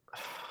worst.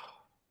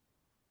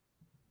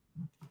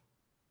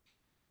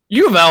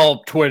 U of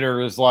L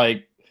Twitter is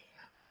like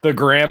the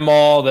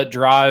grandma that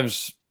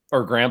drives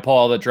or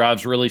grandpa that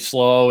drives really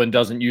slow and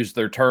doesn't use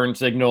their turn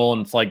signal.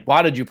 And it's like,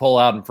 why did you pull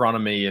out in front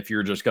of me if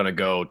you're just going to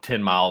go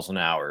 10 miles an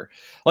hour?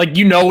 Like,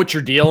 you know what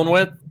you're dealing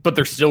with, but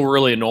they're still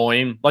really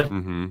annoying. Like,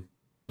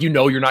 you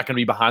know you're not going to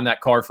be behind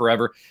that car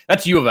forever.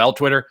 That's U of L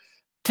Twitter.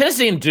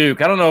 Tennessee and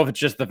Duke, I don't know if it's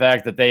just the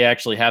fact that they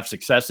actually have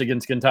success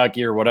against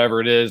Kentucky or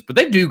whatever it is, but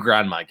they do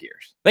grind my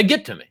gears. They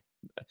get to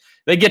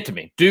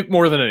me. Duke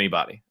more than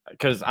anybody,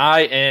 because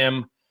I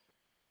am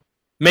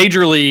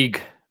major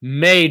league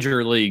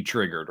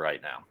triggered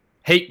right now.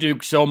 Hate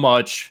Duke so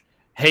much.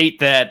 Hate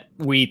that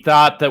we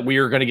thought that we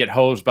were going to get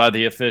hosed by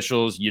the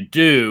officials. You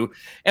do.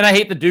 And I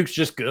hate that Duke's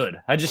just good.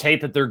 I just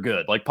hate that they're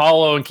good. Like,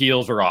 Paulo and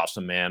Keels are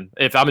awesome, man.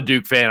 If I'm a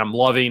Duke fan, I'm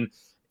loving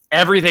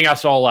everything I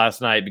saw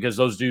last night because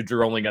those dudes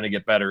are only going to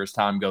get better as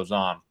time goes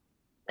on.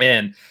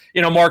 And,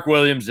 you know, Mark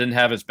Williams didn't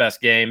have his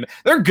best game.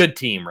 They're a good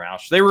team,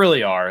 Roush. They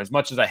really are. As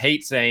much as I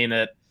hate saying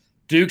it,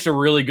 Duke's a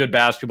really good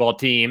basketball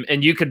team,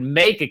 and you could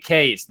make a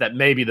case that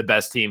maybe the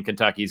best team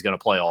Kentucky's going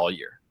to play all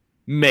year.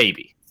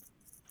 Maybe.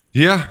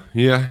 Yeah.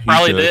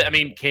 Probably did. I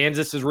mean,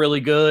 Kansas is really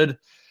good.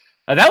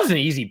 That was an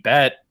easy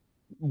bet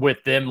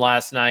with them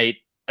last night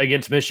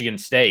against Michigan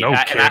State.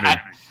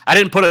 I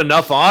didn't put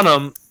enough on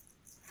them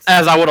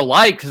as I would have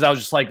liked because I was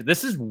just like,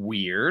 this is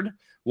weird.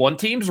 One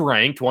team's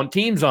ranked, one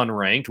team's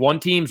unranked, one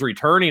team's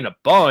returning a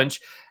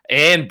bunch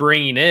and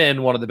bringing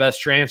in one of the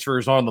best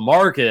transfers on the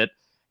market,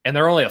 and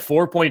they're only a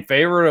 4-point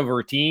favorite over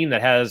a team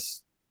that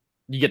has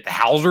 – you get the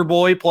Hauser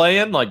boy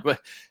playing? Like,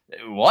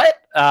 what?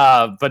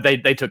 But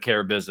they took care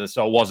of business,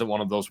 so it wasn't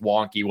one of those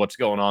wonky what's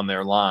going on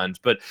there lines.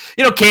 But,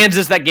 you know,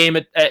 Kansas, that game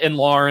in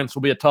Lawrence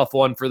will be a tough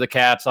one for the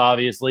Cats,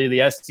 obviously.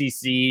 The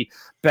SEC,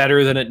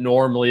 better than it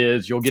normally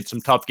is. You'll get some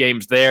tough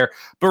games there.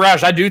 But,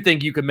 Roush, I do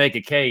think you could make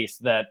a case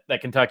that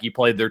Kentucky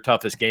played their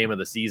toughest game of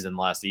the season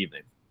last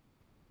evening.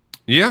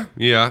 Yeah,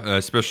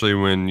 especially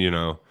when, you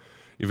know,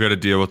 you've got to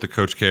deal with the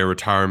Coach K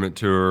retirement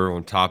tour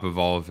on top of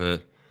all of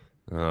it.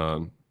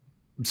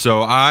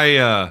 So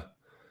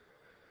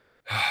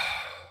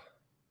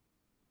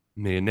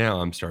man,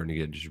 now I'm starting to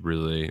get just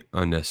really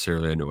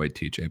unnecessarily annoyed,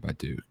 TJ, by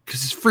Duke.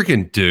 Because it's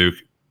freaking Duke.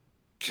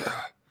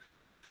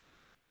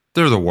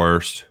 They're the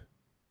worst.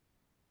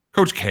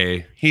 Coach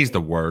K, he's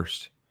the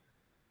worst.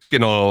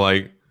 Getting all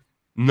like,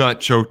 not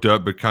choked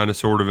up, but kind of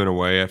sort of in a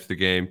way after the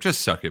game.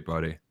 Just suck it,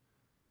 buddy.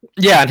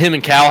 Yeah, and him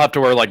and Cal have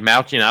to wear like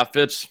matching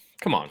outfits.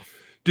 Come on.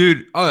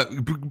 Dude,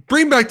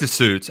 bring back the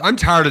suits. I'm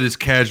tired of this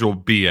casual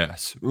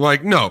BS.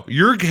 Like, no,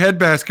 you're a head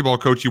basketball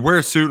coach. You wear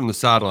a suit on the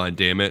sideline,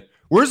 damn it.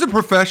 Where's the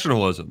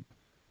professionalism?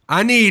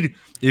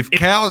 If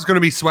Cal is going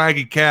to be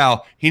swaggy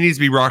Cal, he needs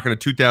to be rocking a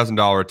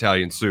 $2,000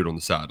 Italian suit on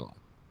the sideline.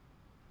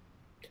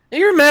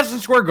 You're in Madison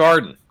Square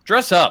Garden.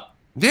 Dress up.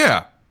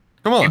 Yeah.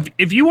 Come on.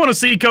 If you want to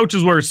see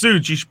coaches wear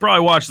suits, you should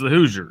probably watch the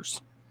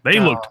Hoosiers. They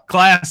looked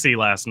classy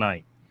last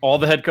night. All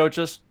the head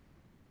coaches?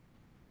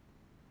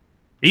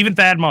 Even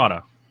Thad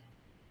Matta.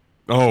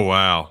 Oh,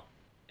 wow.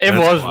 It That's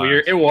was class.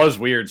 weird. It was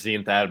weird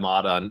seeing Thad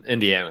Matta on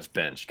Indiana's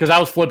bench because I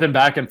was flipping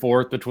back and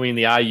forth between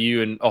the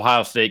IU and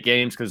Ohio State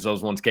games because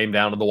those ones came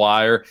down to the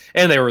wire,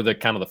 and they were the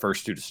kind of the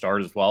first two to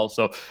start as well.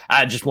 So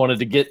I just wanted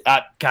to get,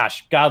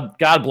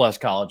 God bless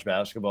college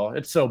basketball.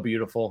 It's so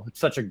beautiful. It's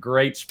such a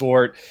great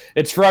sport.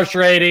 It's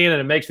frustrating, and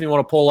it makes me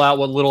want to pull out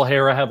what little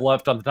hair I have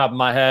left on the top of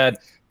my head.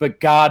 But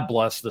God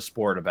bless the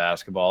sport of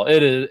basketball.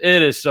 It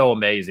is so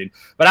amazing.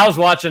 But I was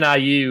watching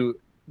IU,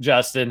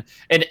 Justin,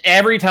 and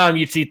every time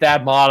you'd see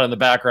Thad Matta in the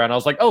background, I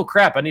was like, oh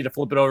crap, I need to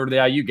flip it over to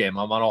the IU game.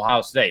 I'm on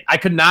Ohio State. I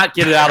could not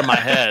get it out of my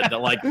head that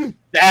like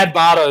Thad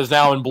Matta is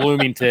now in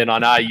Bloomington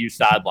on IU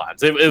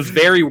sidelines. It was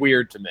very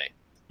weird to me.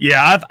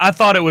 Yeah, I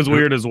thought it was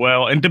weird as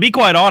well. And to be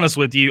quite honest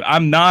with you,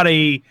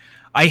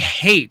 I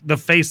hate the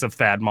face of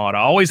Thad Matta.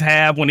 I always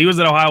have. When he was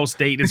at Ohio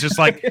State, it's just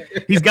like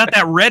he's got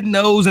that red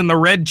nose and the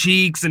red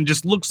cheeks and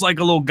just looks like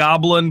a little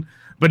goblin.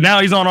 But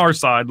now he's on our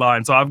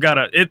sideline, so I've got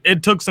to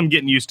it took some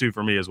getting used to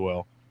for me as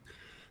well.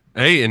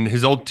 Hey, and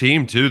his old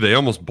team, too, they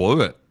almost blew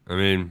it. I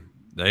mean,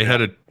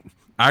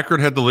 Akron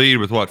had the lead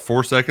with,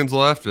 4 seconds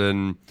left?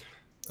 And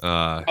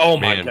oh,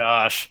 my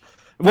gosh.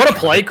 What a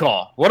play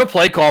call. What a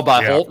play call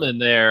by Holtman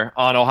there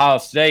on Ohio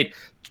State.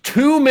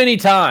 Too many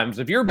times,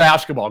 if you're a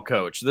basketball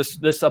coach,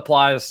 this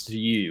applies to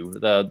you,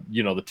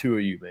 the two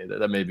of you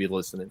that may be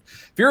listening.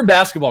 If you're a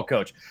basketball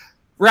coach,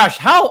 Roush,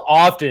 how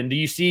often do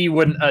you see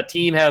when a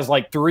team has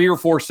like 3 or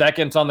 4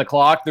 seconds on the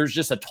clock, there's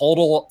just a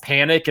total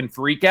panic and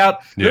freak out?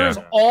 Yeah. There's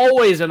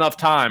always enough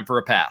time for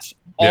a pass.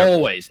 Yeah.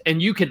 Always.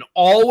 And you can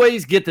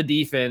always get the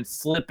defense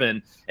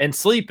slipping and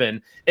sleeping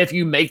if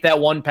you make that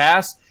one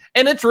pass.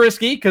 And it's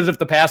risky because if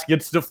the pass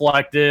gets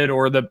deflected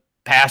or the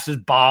pass is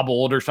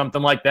bobbled or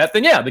something like that,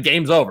 then yeah, the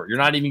game's over. You're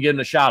not even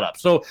getting a shot up.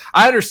 So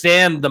I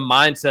understand the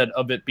mindset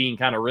of it being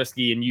kind of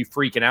risky and you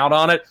freaking out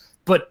on it.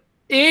 But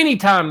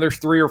anytime there's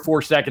 3 or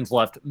 4 seconds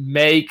left,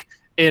 make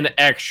an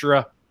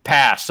extra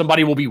pass.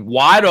 Somebody will be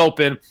wide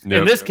open. Yep.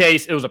 In this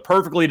case, it was a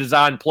perfectly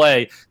designed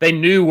play. They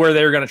knew where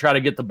they were going to try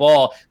to get the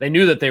ball. They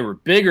knew that they were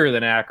bigger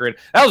than Akron.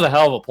 That was a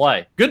hell of a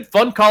play. Good,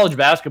 fun college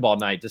basketball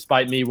night,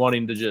 despite me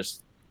wanting to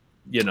just,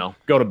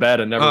 go to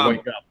bed and never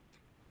wake up.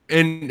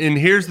 And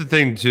here's the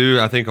thing, too.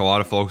 I think a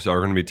lot of folks are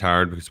going to be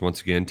tired because,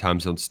 once again,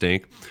 times don't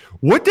stink.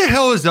 What the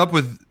hell is up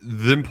with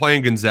them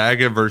playing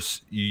Gonzaga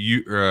versus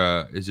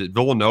is it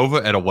Villanova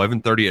at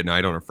 11:30 at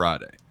night on a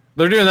Friday?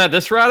 They're doing that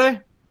this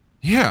Friday?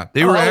 Yeah,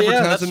 they were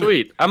advertising. Yeah, that's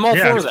sweet. I'm all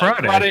for it's that.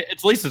 Friday.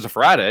 At least it's a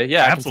Friday.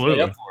 Yeah,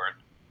 Absolutely. I can stay up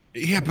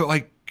for it. Yeah, but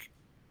like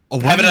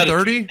Have it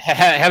 11:30.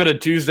 Have it a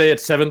Tuesday at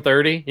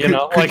 7:30.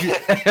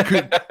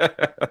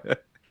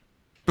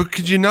 But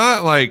could you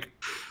not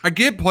I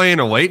get playing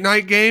a late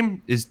night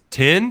game is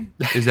 10.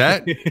 Is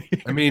that?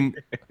 I mean,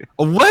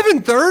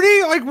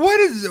 11:30. Like, what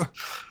is?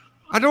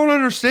 I don't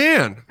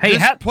understand. Hey,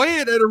 just play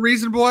it at a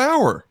reasonable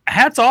hour.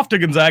 Hats off to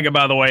Gonzaga,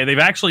 by the way. They've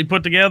actually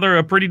put together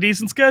a pretty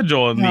decent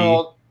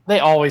schedule. They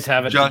always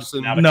have it.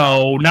 Justin,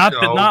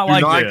 Not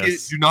like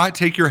this. Do not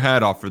take your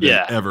hat off for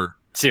them ever.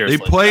 Seriously,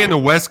 they play in the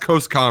West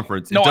Coast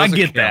Conference. It No, I doesn't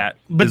get count that,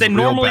 but as they real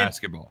normally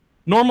basketball.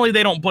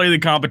 they don't play the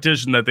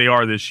competition that they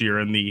are this year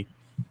in the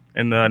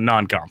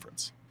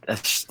non-conference.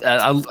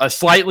 I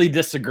slightly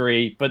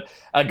disagree, but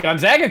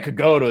Gonzaga could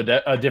go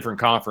to a different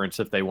conference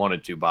if they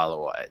wanted to. By the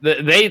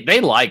way,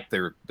 they like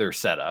their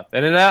setup,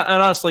 and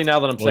honestly, now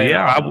that I'm saying,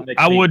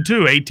 I would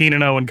too.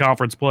 18-0 in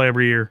conference play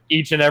every year.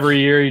 Each and every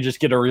year, you just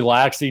get a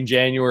relaxing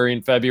January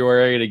and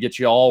February to get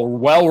you all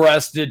well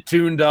rested,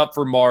 tuned up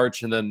for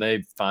March, and then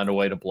they find a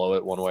way to blow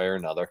it one way or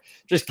another.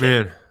 Just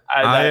kidding.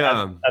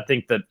 Man, I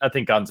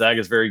think Gonzaga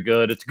is very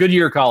good. It's a good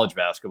year of college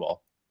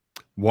basketball.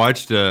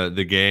 Watched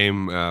the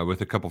game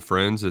with a couple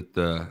friends at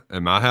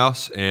my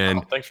house,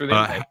 and thanks for the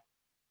invite.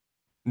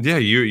 Yeah,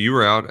 you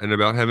were out and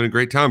about having a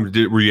great time.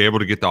 Were you able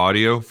to get the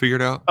audio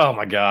figured out? Oh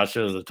my gosh,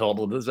 it was a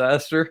total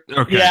disaster.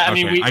 Okay, yeah,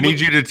 okay. I need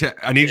you to tell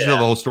the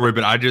whole story,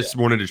 but I just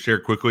wanted to share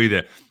quickly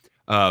that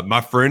my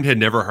friend had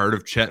never heard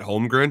of Chet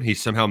Holmgren. He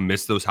somehow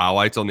missed those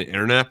highlights on the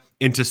internet,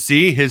 and to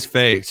see his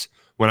face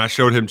when I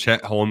showed him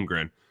Chet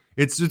Holmgren,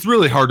 it's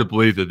really hard to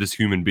believe that this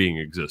human being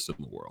exists in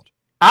the world.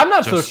 I'm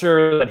not so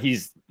sure that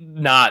he's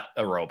not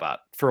a robot,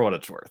 for what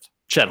it's worth.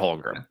 Chet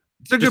Holmgren.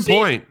 It's a good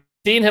point.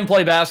 Seeing him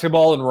play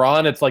basketball and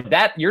run, it's like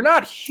that. You're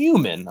not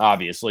human,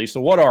 obviously. So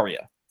what are you?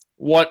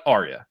 What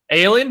are you?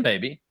 Alien,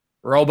 maybe.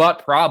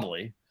 Robot,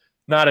 probably.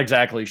 Not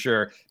exactly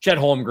sure. Chet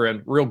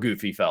Holmgren, real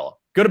goofy fella.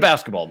 Good at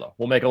basketball, though.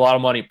 We'll make a lot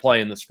of money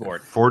playing the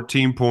sport.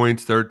 14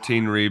 points,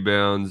 13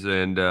 rebounds,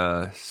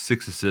 and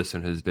 6 assists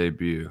in his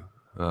debut.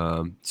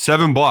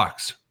 7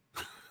 blocks.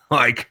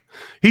 Like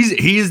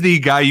he's the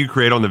guy you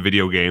create on the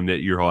video game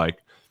that you're like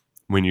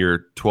when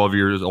you're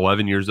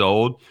 11 years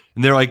old,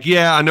 and they're like,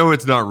 yeah, I know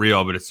it's not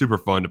real, but it's super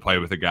fun to play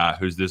with a guy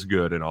who's this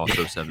good and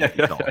also 7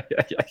 feet tall.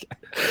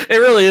 It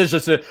really is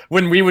just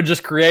when we would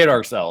just create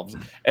ourselves,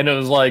 and it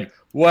was like,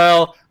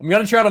 well, I'm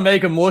gonna try to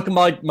make him look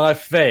like my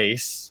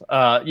face.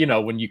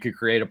 When you could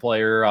create a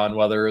player on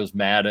whether it was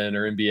Madden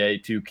or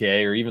NBA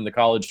 2K or even the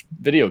college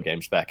video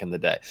games back in the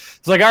day.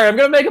 It's like, all right, I'm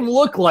gonna make him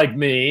look like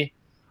me.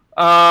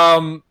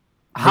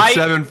 Height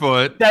 7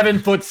 foot,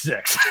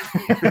 7'6".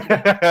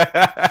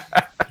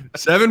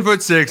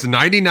 7'6",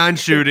 99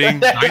 shooting.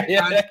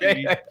 99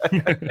 speed.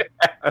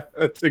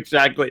 That's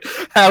exactly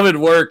how it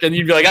worked. And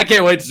you'd be like, I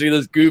can't wait to see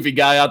this goofy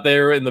guy out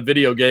there in the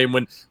video game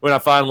when I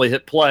finally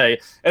hit play.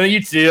 And then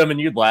you'd see him and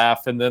you'd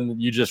laugh, and then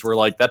you just were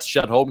like, that's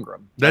Chet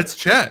Holmgren. That's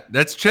Chet.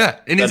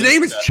 And his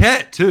name is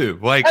Chet too.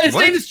 Like his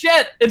name is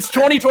Chet. It's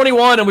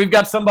 2021, and we've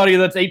got somebody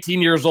that's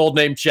 18 years old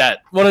named Chet.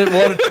 What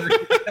a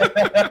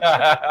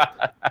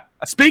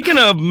Speaking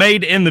of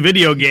made in the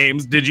video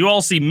games, did you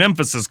all see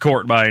Memphis's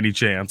court by any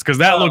chance? Because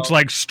that looks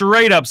like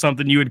straight up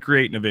something you would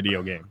create in a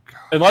video game.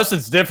 Unless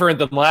it's different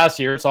than last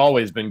year, it's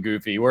always been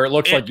goofy, where it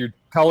looks like your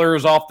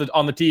colors on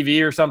the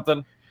TV or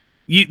something.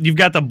 You've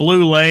got the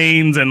blue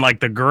lanes and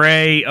like the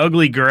gray,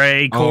 ugly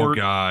gray court.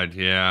 Oh God,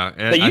 yeah.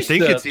 And I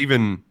think it's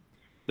even.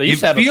 They used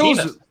to have a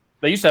penis.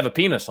 They used to have a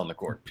penis on the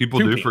court. People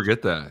do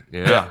forget that.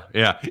 Yeah.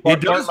 Well,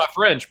 It does. My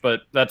French,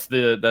 but that's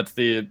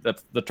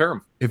the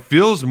term. It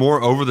feels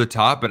more over the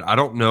top, but I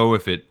don't know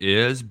if it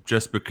is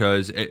just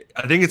because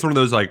I think it's one of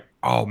those like,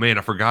 oh man,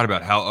 I forgot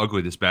about how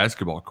ugly this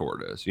basketball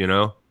court is. You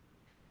know.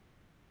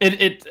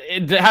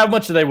 How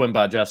much do they win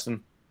by,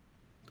 Justin?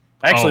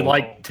 I actually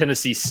like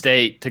Tennessee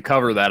State to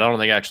cover that. I don't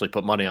think I actually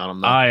put money on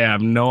them, though. I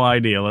have no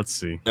idea. Let's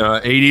see.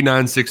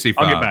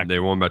 89-65. They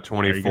won by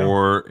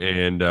 24.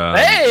 And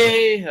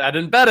hey, I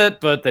didn't bet it,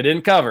 but they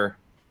didn't cover.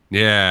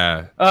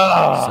 Yeah.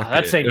 Oh,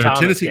 that's St. Thomas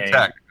Tennessee game.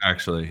 Tech,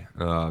 actually.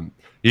 But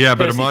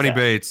Amani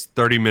Bates,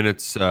 30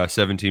 minutes,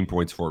 17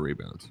 points, 4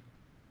 rebounds.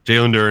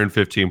 Jalen Duren,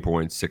 15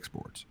 points, 6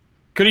 boards.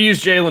 Could have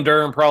used Jalen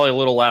Duren probably a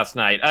little last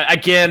night.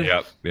 Again,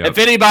 Yep. If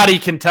anybody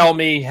can tell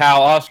me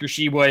how Oscar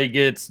Tshiebwe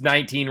gets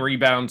 19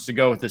 rebounds to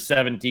go with the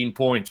 17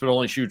 points, but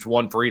only shoots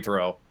 1 free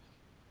throw,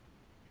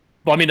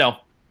 let me know.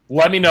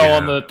 Let me know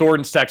on the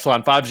Thornton's text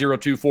line,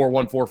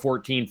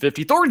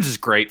 502-414-1450. Thornton's is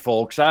great,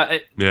 folks.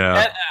 I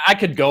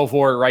could go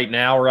for it right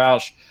now,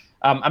 Roush.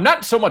 I'm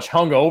not so much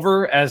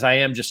hungover as I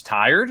am just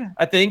tired,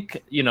 I think.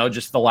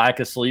 Just the lack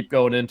of sleep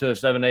going into a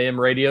 7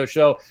 a.m. radio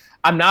show.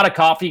 I'm not a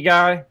coffee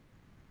guy,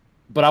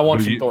 but I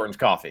want some Thornton's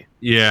coffee.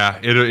 Yeah,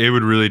 it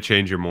would really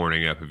change your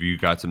morning up if you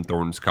got some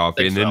Thornton's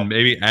coffee and then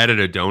maybe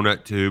added a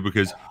donut too,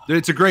 because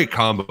it's a great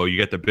combo. You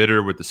get the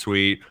bitter with the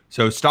sweet.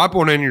 So stop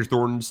on in your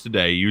Thornton's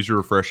today, use your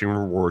refreshing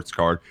rewards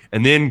card,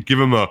 and then give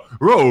them a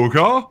roll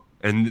call,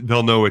 and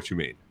they'll know what you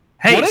mean.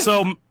 Hey,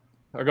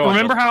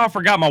 remember how I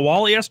forgot my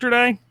wallet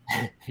yesterday?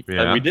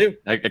 Yeah, we do.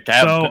 I've been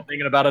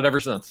thinking about it ever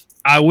since.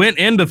 I went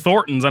into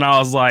Thornton's and I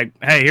was like,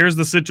 hey, here's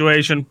the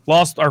situation.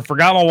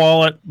 Forgot my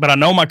wallet, but I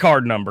know my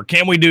card number.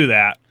 Can we do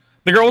that?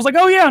 The girl was like,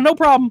 oh, yeah, no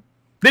problem.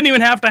 Didn't even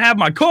have to have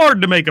my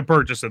card to make a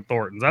purchase at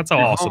Thornton's. That's how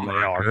awesome they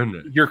are.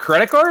 Goodness. Your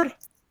credit card?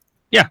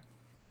 Yeah.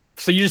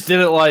 So you just did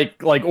it like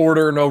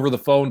ordering over the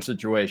phone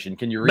situation.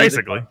 Can you read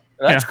Basically. it?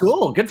 That's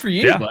cool. Good for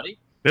you, buddy.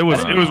 It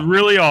was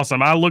really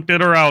awesome. I looked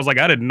at her. I was like,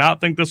 I did not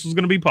think this was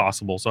going to be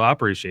possible. So I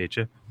appreciate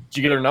you. Did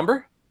you get her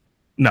number?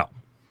 No.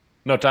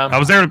 No time. I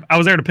was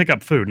there to pick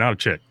up food, not a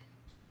chick.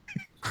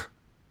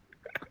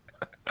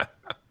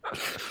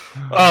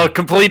 Oh,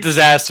 complete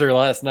disaster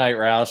last night,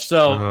 Roush.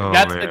 So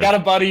got a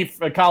buddy,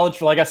 college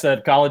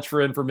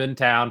friend from in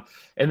town,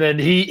 and then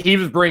he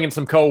was bringing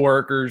some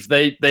coworkers.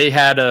 They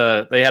had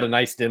a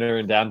nice dinner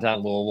in downtown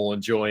Louisville,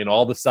 enjoying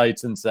all the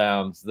sights and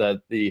sounds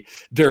that the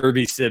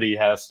Derby City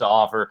has to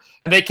offer.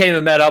 And they came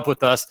and met up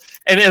with us,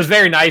 and it was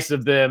very nice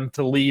of them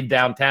to leave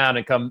downtown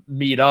and come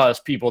meet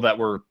us, people that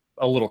were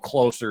a little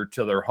closer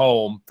to their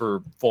home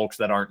for folks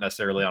that aren't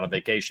necessarily on a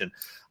vacation.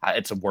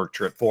 It's a work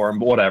trip for them,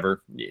 but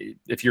whatever.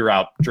 If you're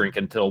out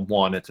drinking till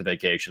 1, it's a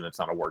vacation. It's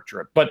not a work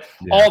trip. But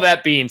all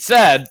that being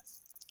said,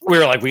 we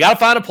were like, we got to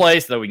find a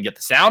place that we can get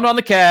the sound on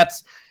the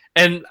cats,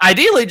 and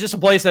ideally just a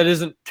place that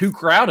isn't too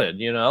crowded,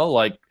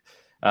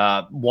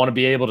 want to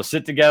be able to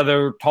sit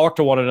together, talk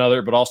to one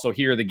another, but also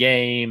hear the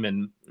game.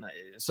 And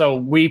so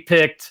we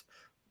picked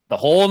the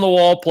Hole in the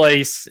Wall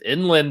place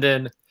in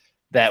Linden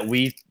that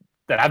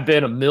I've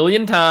been a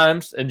million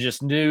times and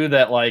just knew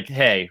that, like,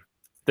 hey,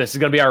 this is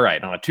going to be all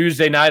right. On a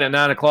Tuesday night at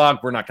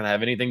 9:00, we're not going to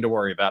have anything to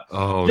worry about.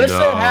 Oh, Just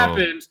so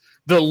happens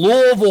the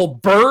Louisville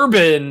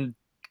Bourbon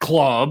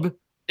Club,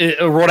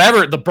 or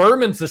whatever, the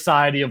Bourbon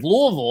Society of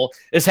Louisville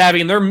is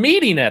having their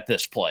meeting at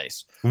this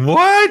place.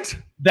 What?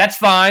 That's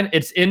fine.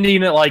 It's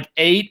ending at like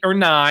 8 or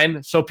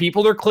 9, so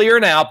people are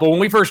clearing out. But when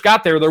we first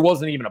got there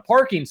wasn't even a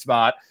parking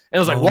spot. And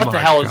I was like, what the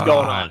hell is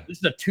going on? This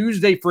is a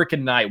Tuesday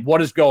freaking night.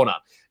 What is going on?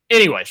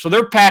 Anyway, so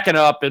they're packing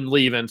up and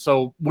leaving,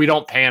 so we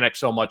don't panic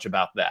so much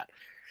about that.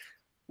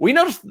 We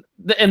noticed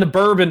in the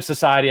Bourbon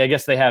Society, I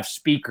guess they have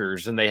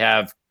speakers and they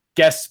have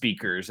guest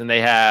speakers and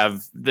they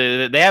have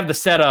the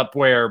setup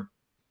where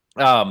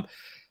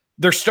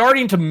they're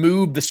starting to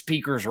move the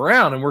speakers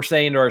around, and we're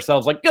saying to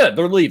ourselves, like, good,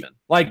 they're leaving.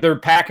 Like, they're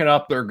packing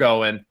up, they're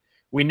going.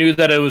 We knew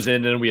that it was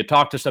ending. We had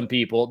talked to some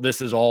people.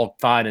 This is all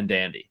fine and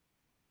dandy.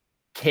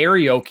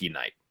 Karaoke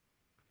night.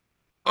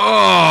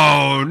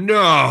 Oh,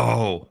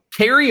 no.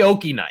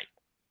 Karaoke night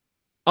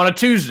on a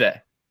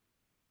Tuesday.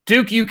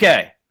 Duke,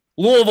 UK.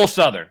 Louisville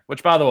Southern,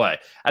 which, by the way,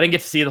 I didn't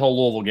get to see the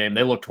whole Louisville game.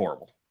 They looked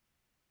horrible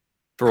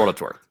for what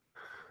it's worth.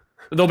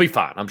 They'll be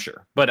fine, I'm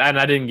sure. But I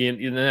didn't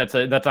get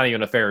that's not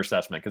even a fair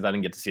assessment because I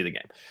didn't get to see the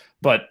game.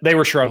 But they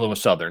were struggling with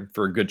Southern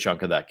for a good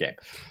chunk of that game,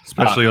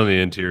 especially on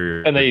the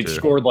interior. And they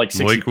scored like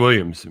 60. Malik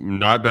Williams,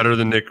 not better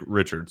than Nick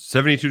Richards,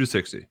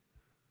 72-60.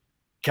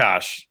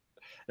 Gosh,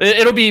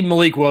 it'll be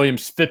Malik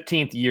Williams'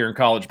 15th year in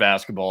college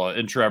basketball,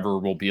 and Trevor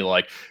will be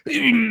like,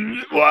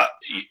 "What?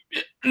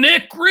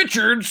 Nick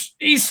Richards?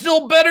 He's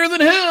still better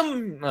than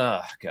him."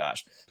 Oh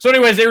gosh. So,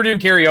 anyways, they were doing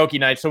karaoke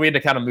night, so we had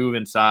to kind of move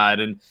inside,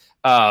 and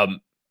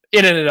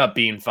it ended up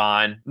being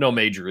fine. No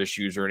major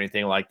issues or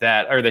anything like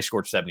that. Or they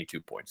scored 72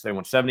 points. They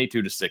went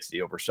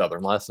 72-60 over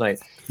Southern last night.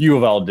 U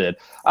of L did.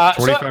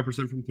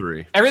 25% from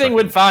three. Everything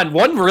went fine.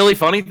 One really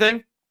funny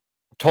thing,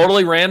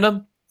 totally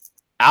random,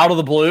 out of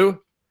the blue.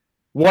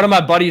 One of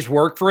my buddy's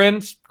work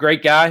friends,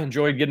 great guy,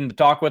 enjoyed getting to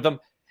talk with him.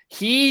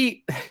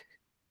 He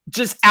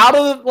just out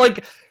of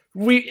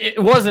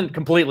it wasn't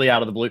completely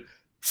out of the blue,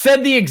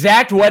 said the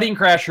exact Wedding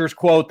Crashers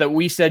quote that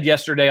we said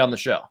yesterday on the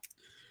show.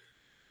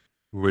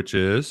 Which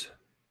is?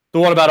 The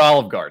one about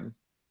Olive Garden,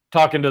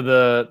 talking to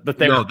the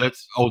thing. No,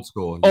 that's old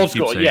school. Old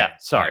school, yeah.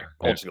 Sorry,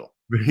 old school.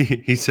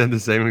 He said the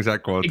same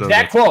exact quote.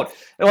 Exact quote.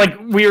 Like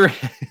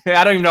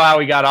I don't even know how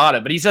he got on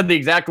it, but he said the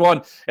exact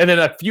one. And then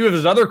a few of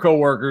his other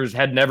coworkers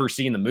had never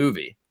seen the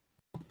movie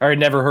or had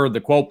never heard the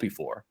quote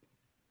before.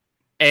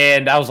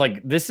 And I was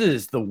like, this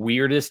is the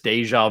weirdest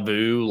deja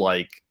vu.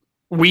 Like,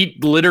 we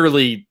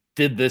literally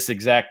did this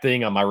exact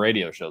thing on my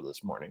radio show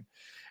this morning.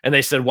 And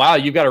they said, wow,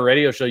 you got a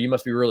radio show. You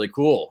must be really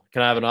cool.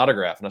 Can I have an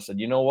autograph? And I said,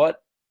 you know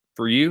what?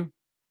 For you,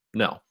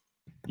 no,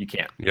 you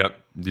can't. Yep.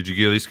 Did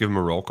you at least give him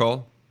a roll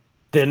call?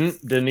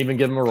 Didn't even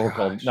give him a roll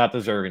call. Not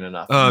deserving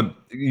enough.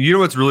 You know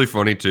what's really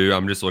funny, too?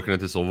 I'm just looking at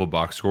this Louisville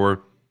box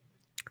score.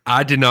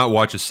 I did not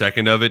watch a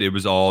second of it. It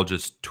was all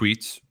just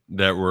tweets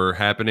that were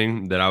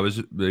happening. That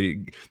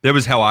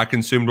was how I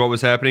consumed what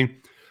was happening.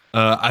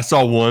 I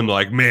saw one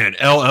like, man,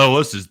 L.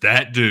 Ellis is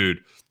that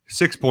dude.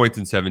 6 points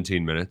in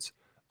 17 minutes.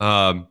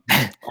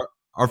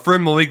 Our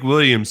friend Malik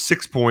Williams,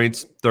 6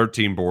 points,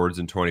 13 boards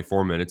in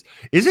 24 minutes.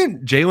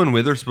 Isn't Jalen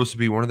Withers supposed to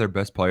be one of their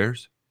best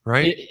players?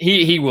 Right?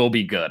 He will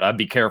be good. I'd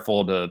be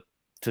careful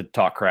to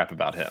talk crap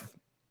about him.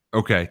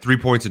 Okay, 3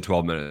 points in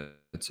 12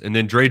 minutes. And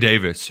then Dre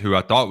Davis, who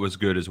I thought was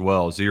good as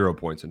well, 0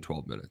 points in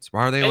 12 minutes.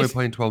 Why are they only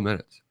playing 12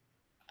 minutes?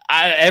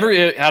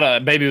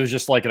 Maybe it was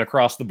just like an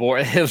across the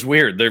board. It was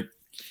weird.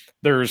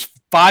 There's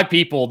 5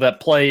 people that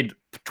played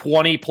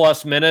 20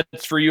 plus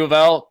minutes for U of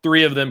L.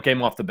 3 of them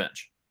came off the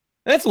bench.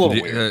 That's a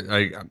little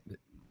weird.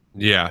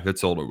 Yeah,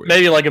 that's a little weird.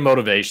 Maybe like a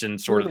motivation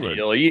sort of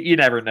deal. You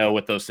never know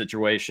with those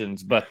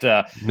situations, but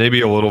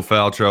maybe a little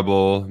foul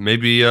trouble.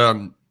 Maybe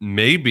the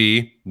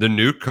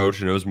new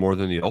coach knows more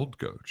than the old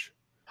coach.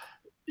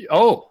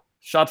 Oh,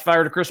 shots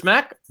fired to Chris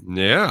Mack?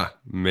 Yeah,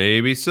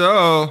 maybe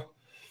so.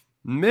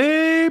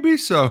 Maybe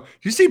so. Did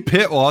you see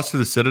Pitt lost to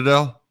the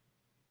Citadel?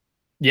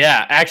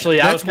 Yeah, actually,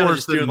 That's I was kind of worse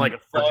just doing than like a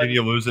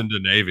Virginia losing to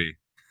Navy.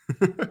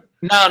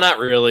 No, not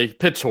really.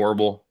 Pitt's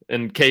horrible,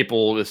 and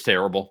Capel is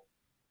terrible.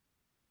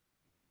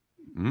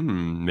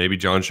 Maybe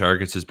John Shire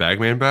gets his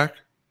bagman back.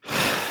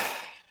 I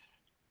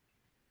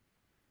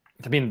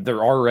mean,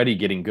 they're already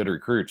getting good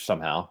recruits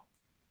somehow.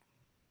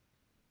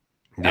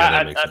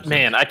 Yeah,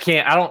 man, I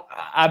can't. I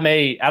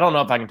don't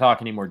know if I can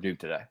talk any more Duke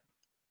today.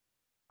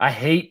 I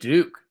hate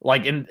Duke.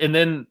 Like, and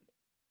then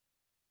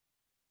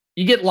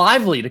you get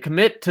Lively to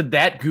commit to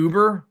that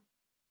goober.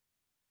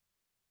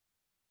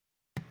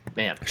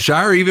 Man,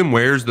 Shire even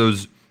wears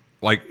those,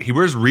 like, he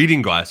wears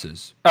reading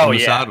glasses on the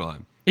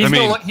sideline. He's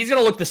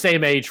gonna look the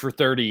same age for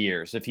 30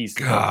 years if he's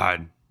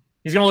God.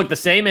 He's gonna look the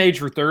same age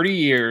for 30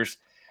 years.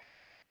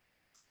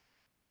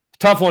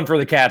 Tough one for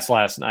the Cats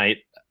last night.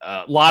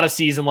 A lot of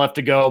season left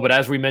to go, but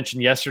as we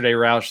mentioned yesterday,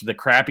 Roush, the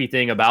crappy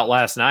thing about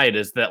last night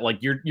is that, like,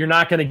 you're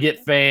not going to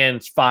get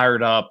fans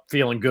fired up,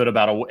 feeling good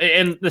about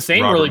and the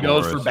same Robert really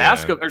goes Morris, for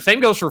basketball, or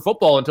same goes for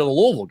football until the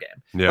Louisville game.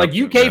 Yep, like,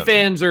 UK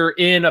fans are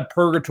in a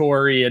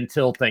purgatory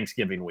until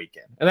Thanksgiving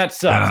weekend, and that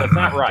sucks. That's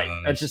not right.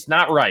 That's just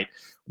not right.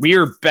 We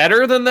are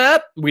better than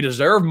that. We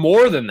deserve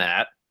more than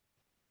that,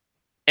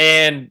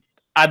 and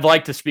I'd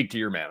like to speak to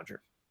your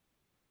manager.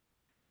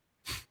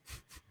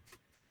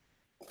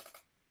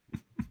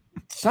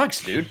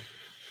 Sucks, dude.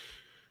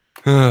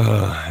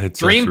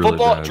 Dream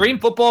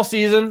football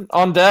season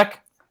on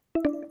deck.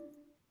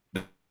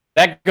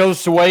 That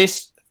goes to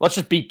waste. Let's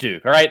just beat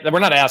Duke. All right, we're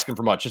not asking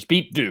for much. Just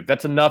beat Duke.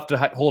 That's enough to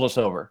hold us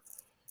over.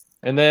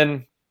 And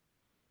then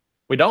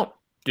we don't.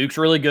 Duke's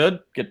really good.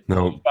 Get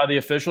No. by the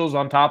officials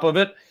on top of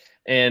it.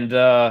 And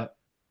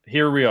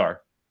here we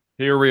are.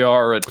 Here we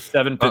are at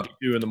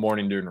 7:52 in the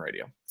morning doing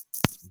radio.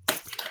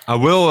 I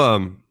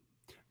will.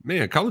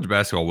 Man, college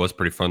basketball was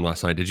pretty fun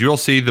last night. Did you all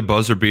see the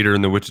buzzer beater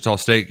in the Wichita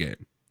State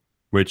game?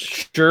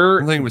 Which Sure. I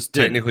don't think it was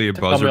technically a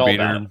Tell me buzzer all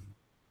beater about it.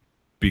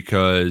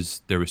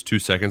 because there was 2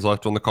 seconds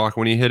left on the clock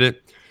when he hit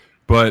it.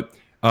 But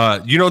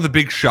you know the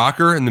big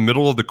shocker in the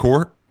middle of the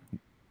court?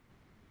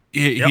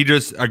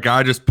 A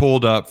guy just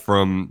pulled up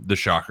from the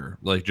shocker,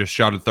 like just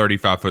shot a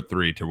 35-foot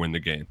three to win the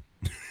game.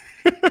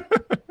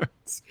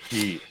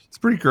 It's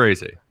pretty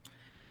crazy.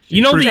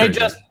 You know, Hey,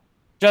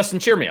 Justin,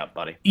 cheer me up,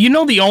 buddy. You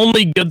know the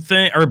only good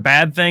thing or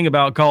bad thing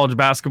about college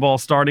basketball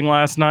starting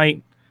last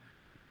night?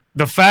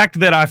 The fact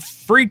that I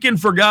freaking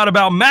forgot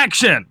about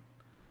Maction.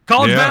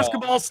 College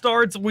basketball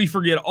starts, we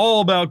forget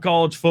all about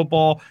college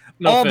football.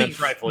 No offense,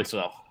 rightfully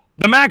so.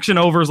 The Maction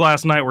overs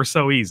last night were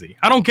so easy.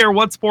 I don't care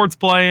what sport's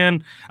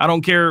playing. I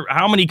don't care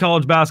how many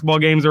college basketball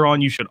games are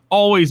on. You should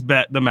always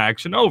bet the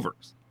Maction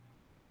overs.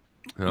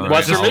 All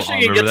Western I'll Michigan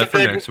remember gets that a for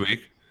big- next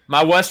week.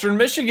 My Western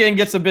Michigan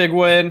gets a big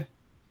win.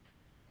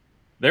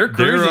 They're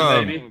cruising,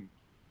 baby.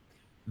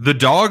 The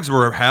dogs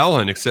were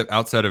howling, except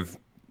outside of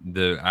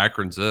the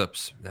Akron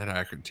Zips. That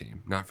Akron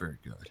team, not very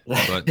good.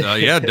 But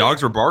yeah,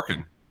 dogs were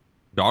barking.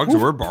 Dogs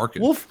were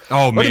barking. Woof.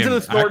 Oh Look man, into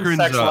the Thornton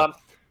sex line.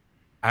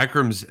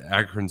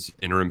 Akron's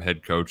interim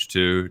head coach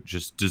too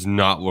just does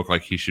not look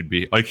like he should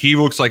be. Like he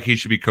looks like he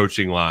should be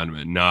coaching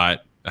linemen, not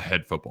a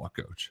head football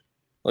coach.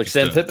 Like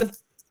Sam Pittman?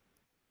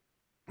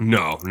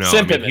 No.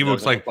 Sam Pittman he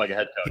looks doesn't like a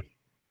head coach.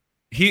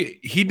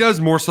 he does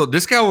more so.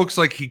 This guy looks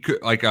like he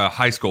could like a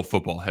high school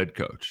football head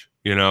coach.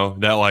 You know,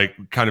 that like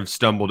kind of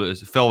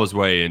fell his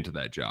way into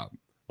that job.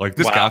 Like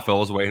this guy fell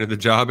his way into the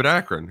job at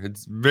Akron.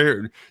 It's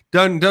very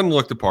doesn't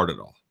look the part at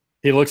all.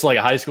 He looks like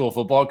a high school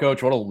football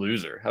coach. What a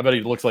loser. I bet he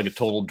looks like a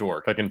total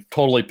dork. I can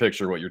totally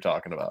picture what you're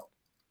talking about.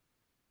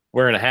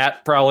 Wearing a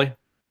hat, probably.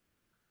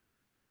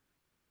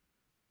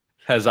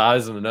 Has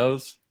eyes and a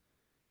nose.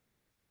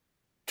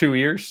 2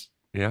 ears.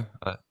 Yeah.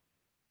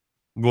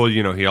 Well,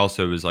 you know, he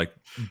also is like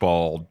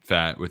bald,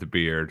 fat with a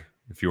beard.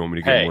 If you want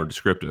me to get more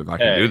descriptive, I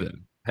can do that.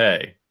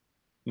 Hey,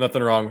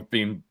 nothing wrong with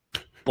being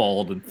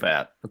bald and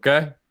fat,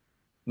 okay?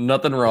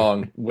 Nothing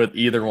wrong with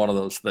either one of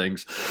those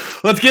things.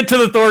 Let's get to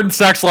the Thornton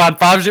sex line,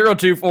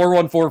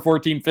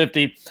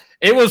 502-414-1450.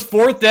 It was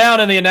 4th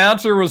down, and the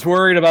announcer was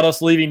worried about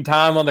us leaving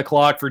time on the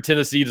clock for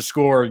Tennessee to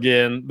score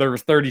again. There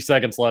was 30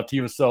 seconds left. He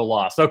was so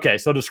lost. Okay,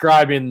 so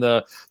describing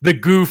the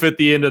goof at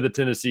the end of the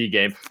Tennessee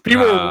game.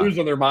 People were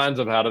losing their minds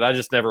about it. I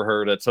just never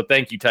heard it. So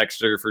thank you,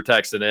 Texter, for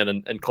texting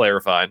in and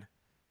clarifying.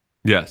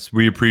 Yes,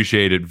 we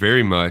appreciate it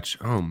very much.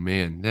 Oh,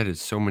 man, that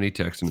is so many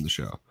texts into the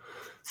show.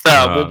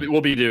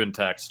 We'll be doing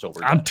text till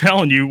we're done. I'm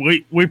telling you,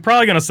 we're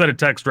probably going to set a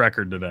text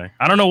record today.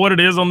 I don't know what it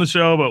is on the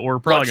show, but we're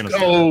probably going to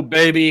set it. Oh,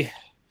 baby.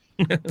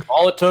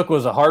 All it took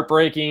was a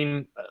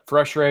heartbreaking,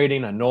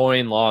 frustrating,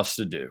 annoying loss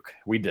to Duke.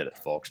 We did it,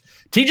 folks.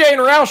 TJ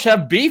and Roush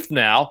have beef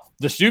now.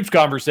 The Stoops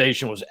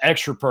conversation was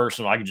extra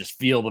personal. I could just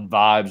feel the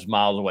vibes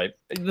miles away.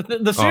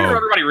 The sooner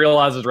everybody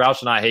realizes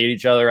Roush and I hate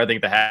each other, I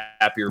think the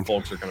happier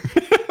folks are going to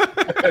be.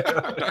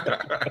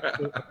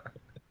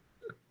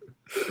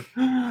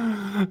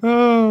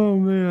 Oh,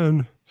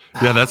 man.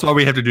 Yeah, that's why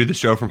we have to do the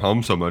show from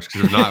home so much,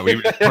 because if not, we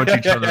would just punch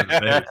each other in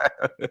the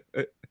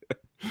face.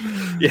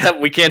 Yeah,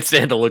 we can't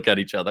stand to look at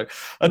each other.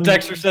 A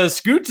texter says,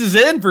 Scoots is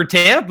in for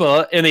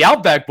Tampa in the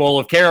Outback Bowl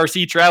if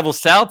KRC travels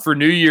south for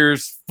New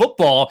Year's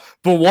football,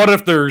 but what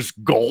if there's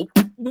girls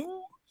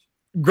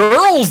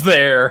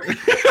there?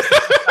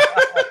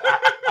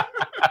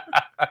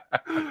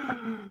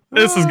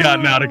 This has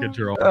gotten out of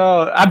control.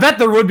 I bet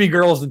there would be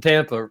girls in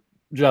Tampa,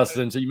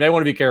 Justin, so you may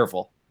want to be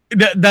careful.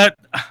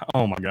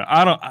 Oh my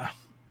God.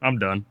 I'm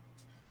done.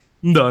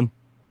 I'm done.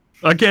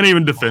 I can't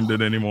even defend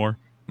it anymore.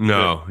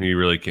 No, you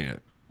really can't.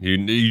 You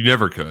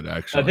never could,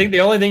 actually. I think the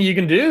only thing you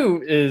can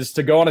do is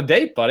to go on a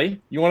date, buddy.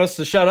 You want us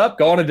to shut up?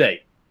 Go on a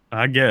date.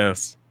 I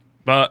guess.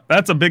 But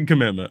that's a big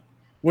commitment.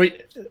 We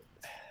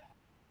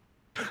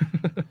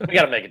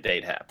got to make a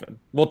date happen.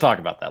 We'll talk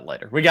about that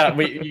later. You got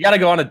to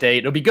go on a date.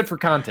 It'll be good for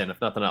content, if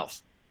nothing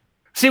else.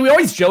 See, we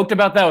always joked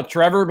about that with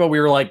Trevor, but we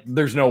were like,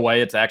 there's no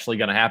way it's actually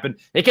going to happen.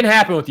 It can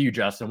happen with you,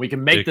 Justin. We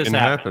can make this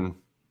happen.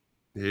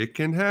 It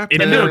can happen.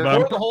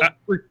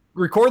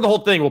 Record the whole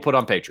thing. We'll put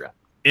on Patreon.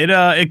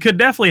 It could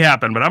definitely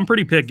happen, but I'm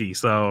pretty picky,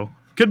 so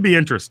could be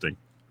interesting.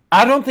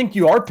 I don't think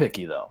you are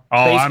picky, though.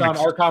 Oh, based on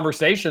our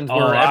conversations,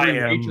 where every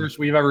I am. waitress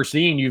we've ever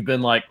seen, you've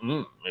been like,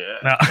 yeah.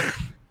 Now,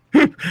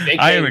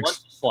 I am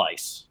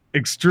slice.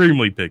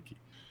 Extremely picky.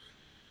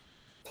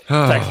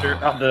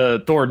 Texter on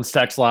the Thornton's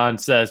text line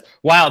says,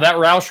 wow, that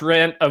Roush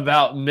rant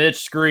about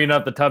Mitch screwing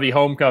up the Tubby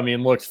homecoming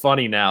looks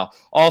funny now.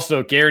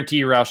 Also,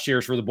 guarantee Roush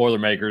cheers for the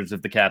Boilermakers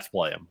if the Cats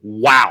play him.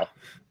 Wow.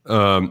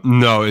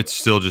 No, it's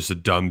still just a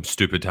dumb,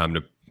 stupid time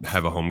to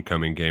have a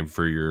homecoming game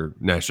for your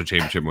national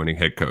championship winning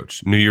head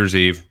coach. New Year's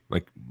Eve,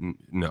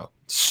 no.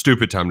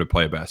 Stupid time to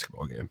play a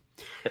basketball game.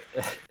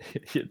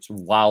 It's a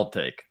wild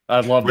take.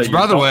 I love Which, that.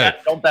 by the way,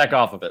 don't back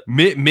off of it.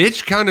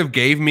 Mitch kind of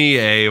gave me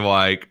a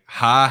like,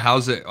 hi,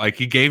 how's it? Like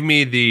he gave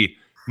me the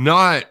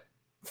not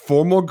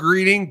formal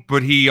greeting,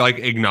 but he like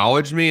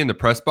acknowledged me in the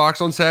press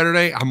box on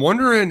Saturday. I'm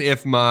wondering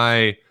if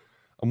my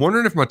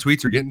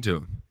tweets are getting to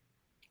him.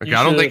 Like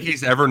I don't think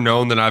he's ever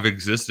known that I've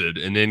existed,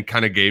 and then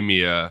kind of gave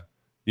me a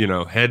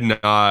head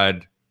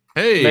nod.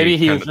 Hey, maybe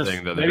he was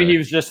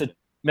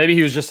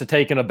just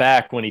taken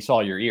aback when he saw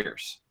your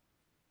ears.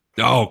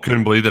 Oh,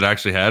 couldn't believe that I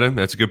actually had him.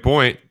 That's a good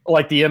point.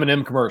 Like the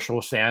M&M commercial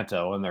with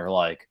Santo, and they're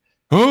like,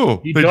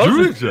 "Oh, he they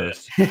do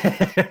exist."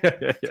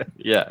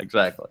 Yeah,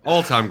 exactly.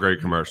 All-time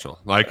great commercial.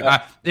 Like,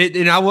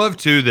 and I love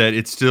too that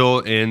it's still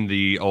in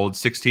the old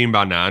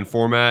 16:9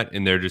 format,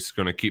 and they're just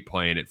going to keep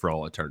playing it for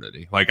all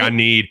eternity. Like, I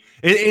need,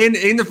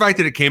 and the fact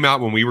that it came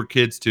out when we were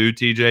kids too,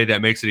 TJ,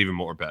 that makes it even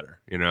more better.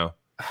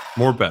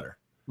 More better.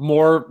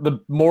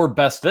 More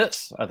best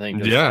this, I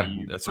think. Yeah,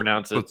 that's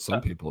pronounce what it.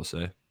 some people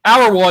say.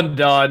 Hour 1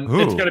 done. Ooh.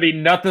 It's going to be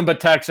nothing but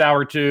text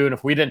hour 2. And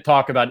if we didn't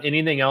talk about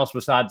anything else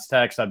besides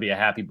text, I'd be a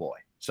happy boy.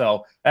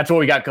 So that's what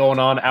we got going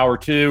on. Hour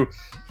 2.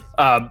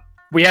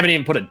 We haven't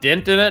even put a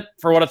dent in it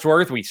for what it's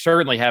worth. We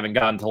certainly haven't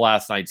gotten to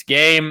last night's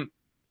game.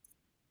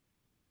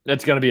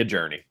 It's going to be a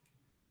journey.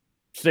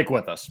 Stick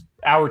with us.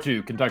 Hour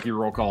 2, Kentucky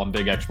Roll Call on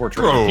Big X Sports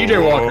Radio.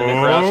 TJ Walker, Nick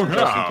Roush, and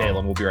Justin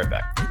Kalen. We'll be right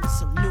back.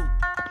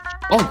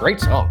 Oh,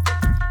 great song.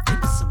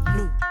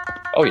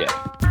 Oh, yeah.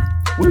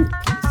 Woo.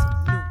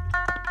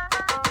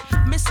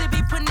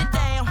 Mississippi putting it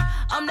down.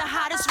 I'm the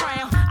hottest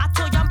round. I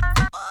told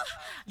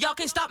y'all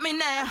can't stop me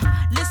now.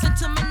 Listen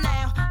to me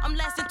now. I'm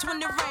lasting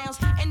 20 rounds.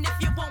 And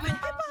if you want me,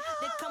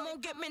 then come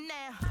on get me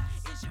now.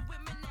 Is you with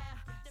me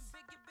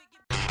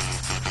now?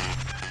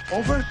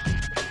 Over?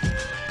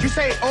 You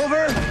say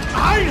over?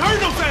 I ain't heard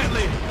no fat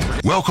lady.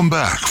 Welcome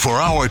back for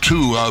hour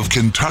 2 of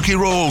Kentucky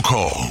Roll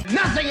Call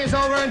Nothing is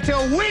over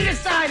until we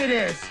decide it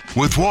is.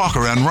 with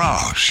Walker and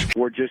Roush.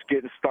 We're just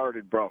getting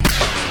started, bro.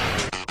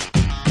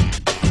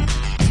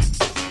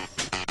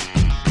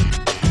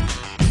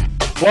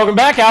 Welcome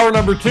back. Hour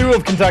number 2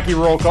 of Kentucky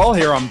Roll Call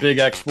here on Big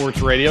X Sports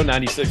Radio,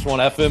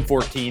 96.1 FM,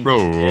 14.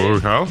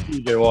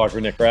 TJ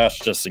Walker, Nick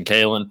Roush, Justin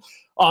Kalen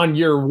on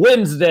your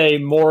Wednesday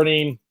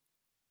morning.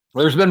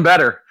 There's been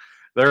better.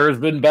 There's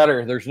been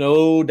better. There's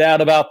no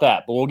doubt about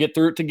that. But we'll get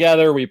through it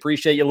together. We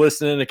appreciate you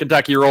listening to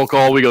Kentucky Roll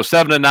Call. We go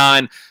 7 to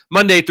 9,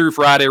 Monday through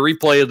Friday.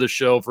 Replay of the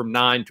show from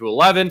 9 to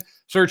 11.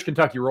 Search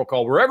Kentucky Roll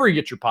Call wherever you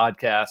get your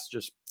podcasts.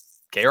 Just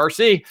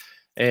KRC.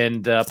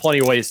 And plenty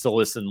of ways to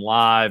listen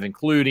live,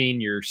 including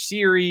your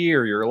Siri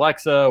or your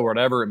Alexa or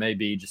whatever it may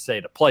be. Just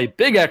say to play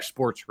Big X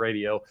Sports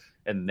Radio,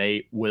 and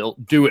they will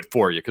do it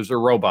for you because they're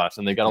robots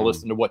and they got to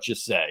listen to what you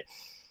say.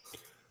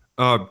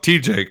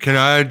 TJ, can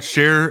I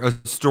share a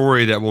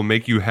story that will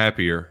make you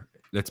happier?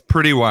 That's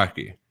pretty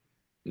wacky.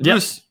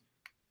 Yes.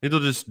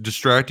 It'll just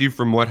distract you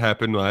from what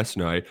happened last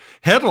night.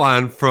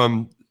 Headline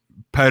from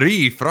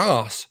Paris,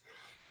 France.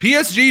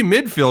 PSG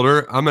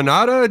midfielder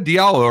Aminata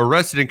Diallo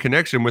arrested in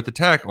connection with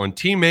attack on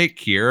teammate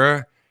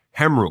Kiera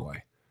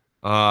Hemroy.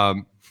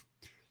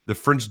 The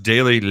French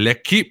daily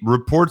L'Equipe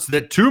reports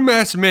that 2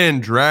 masked men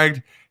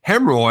dragged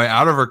Hemroy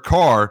out of her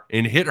car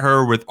and hit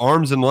her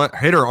arms and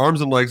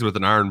legs with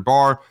an iron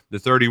bar. The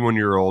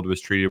 31-year-old was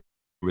treated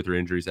with her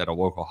injuries at a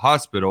local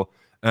hospital.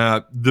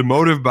 The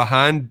motive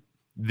behind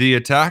the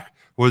attack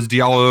was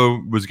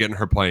Diallo was getting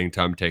her playing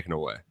time taken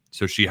away,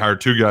 so she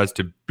hired 2 guys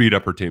to beat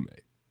up her teammate.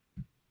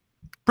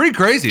 Pretty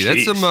crazy.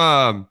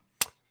 Jeez.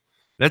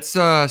 That's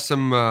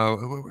some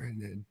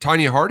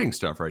Tanya Harding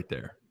stuff right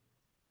there.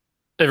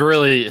 It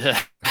really,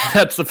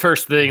 that's the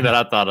first thing that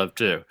I thought of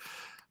too.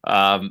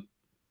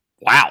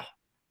 Wow.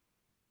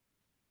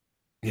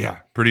 Yeah,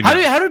 pretty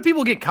nice. How do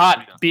people get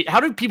caught?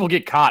 How do people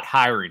get caught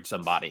hiring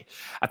somebody?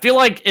 I feel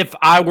like if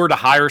I were to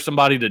hire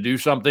somebody to do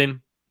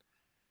something,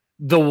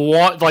 the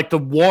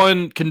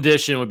one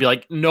condition would be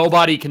like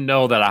nobody can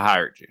know that I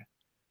hired you.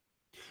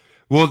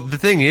 Well, the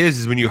thing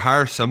is when you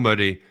hire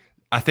somebody,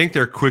 I think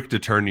they're quick to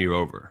turn you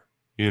over.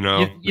 You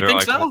think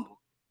like, so? Well,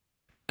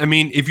 I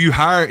mean, if you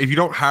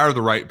don't hire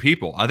the right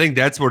people, I think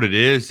that's what it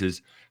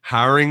is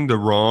hiring the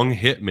wrong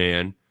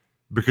hitman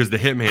because the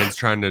hitman's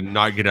trying to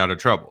not get out of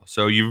trouble.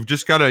 So you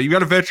got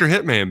to vet your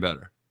hitman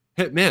better.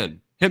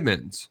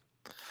 Hitmans.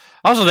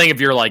 I also think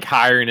if you're like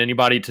hiring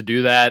anybody to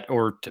do that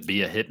or to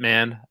be a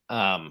hitman,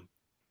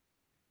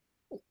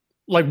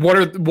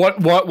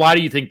 why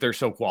do you think they're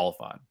so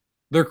qualified?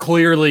 They're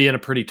clearly in a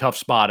pretty tough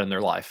spot in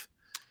their life,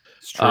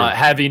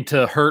 having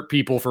to hurt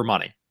people for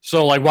money.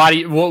 So, like, why do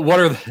you? What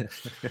are?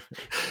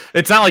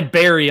 It's not like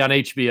Barry on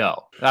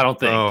HBO. I don't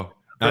think. Oh,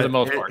 for the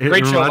most part,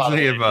 great show. It reminds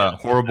me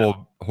of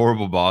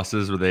horrible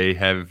bosses where they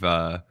have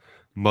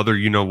Mother,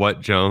 you know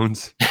what,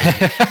 Jones.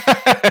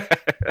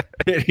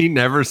 He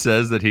never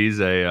says that he's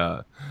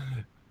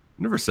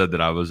never said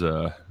that I was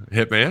a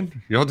hitman.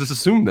 Y'all just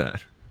assume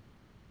that.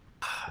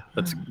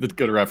 That's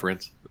good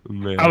reference.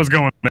 Man. I was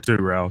going to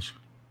Roush.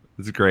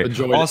 It's great.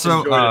 Enjoyed it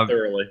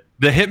thoroughly.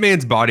 The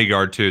Hitman's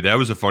Bodyguard 2, that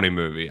was a funny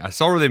movie. I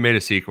saw where they made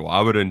a sequel.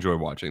 I would enjoy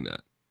watching that.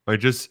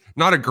 Like, just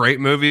not a great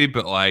movie,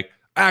 but like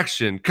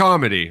action,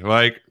 comedy.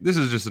 Like, this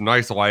is just a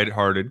nice,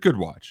 lighthearted, good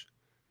watch.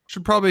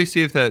 Should probably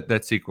see if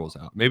that sequel's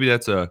out. Maybe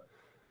that's I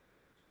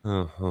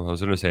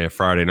was going to say a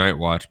Friday night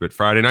watch, but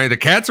Friday night, the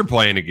Cats are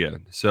playing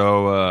again.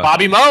 So,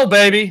 Bobby Moe,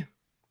 baby.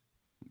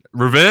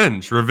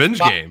 Revenge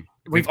game.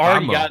 We've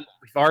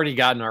already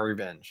gotten our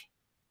revenge.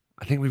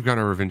 I think we've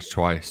gotten our revenge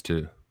twice,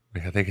 too.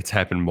 Like, I think it's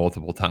happened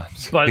multiple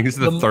times. But I think it's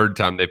the third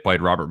time they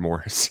played Robert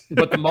Morris.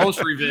 But the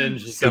most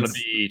revenge is going to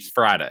be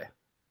Friday.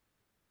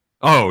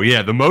 Oh,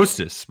 yeah, the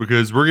mostest,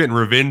 because we're getting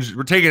revenge.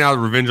 We're taking out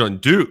revenge on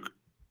Duke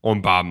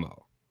on Bob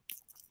Moe.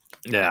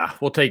 Yeah,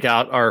 we'll take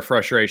out our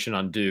frustration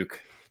on Duke.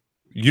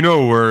 You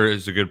know where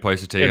is a good place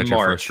to take In out your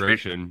March.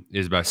 frustration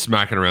is by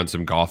smacking around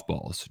some golf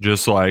balls.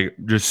 Just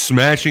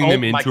smashing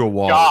them into a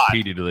wall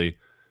repeatedly.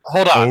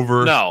 Hold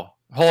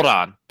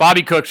on.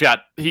 Bobby Cook's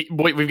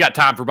we've got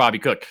time for Bobby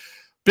Cook.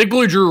 Big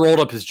Blue Drew rolled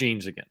up his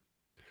jeans again.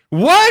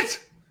 What?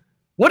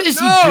 What is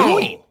he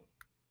doing?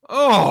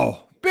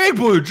 Oh, Big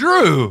Blue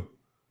Drew.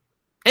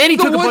 And he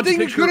the took a one bunch thing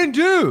of you pictures. couldn't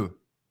do.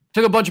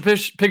 Took a bunch of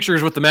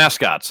pictures with the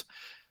mascots.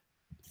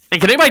 And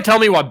can anybody tell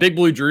me why Big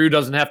Blue Drew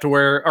doesn't have to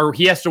wear, or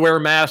he has to wear a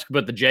mask,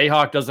 but the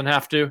Jayhawk doesn't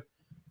have to?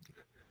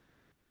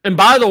 And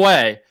by the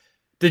way,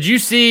 did you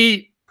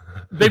see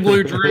Big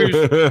Blue Drew's?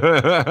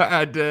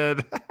 I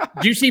did.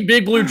 Did you see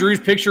Big Blue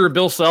Drew's picture of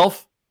Bill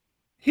Self?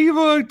 He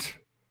looked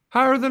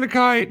higher than a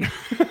kite.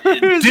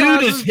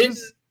 Dude is hitting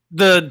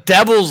the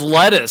devil's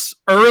lettuce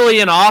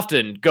early and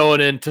often going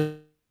into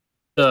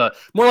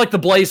more like the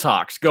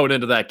Blazehawks going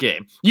into that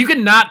game. You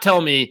cannot tell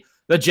me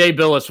that Jay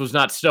Billis was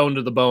not stoned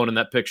to the bone in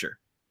that picture.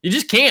 You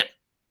just can't.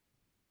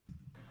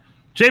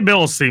 Jay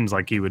Billis seems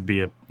like he would be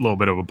a little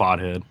bit of a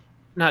bothead.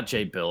 Not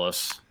Jay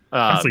Billis.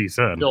 That's what you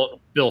said.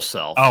 Bill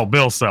Self. Oh,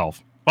 Bill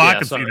Self. Well, Yeah, I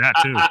could sorry. see that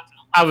too.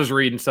 I was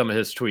reading some of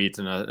his tweets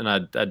and I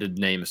did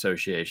name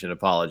association.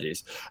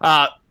 Apologies.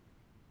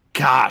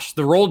 Gosh,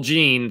 the rolled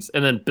jeans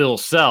and then Bill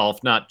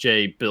Self, not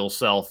Jay Bill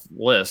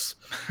Self-less.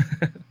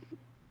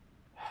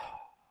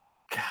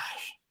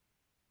 Gosh.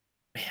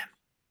 Man.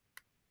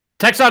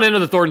 Text on into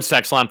the Thornton's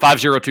text line,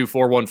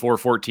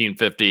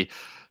 502-414-1450.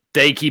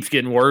 Day keeps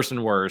getting worse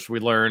and worse. We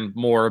learn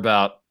more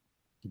about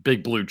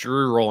Big Blue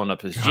Drew rolling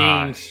up his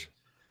jeans.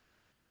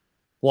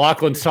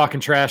 Lachlan's talking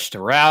trash to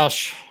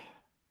Roush.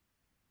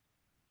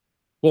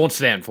 Won't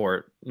stand for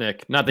it,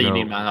 Nick. Not that you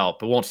need my help,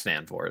 but won't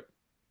stand for it.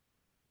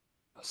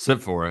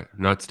 Sit for it,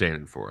 not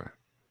standing for it.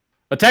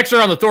 A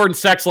texter on the Thornton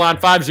sex line,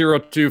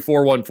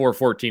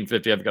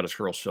 502-414-1450. I've got to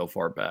scroll so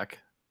far back.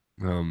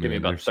 Oh, man, Give me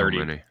about there's 30.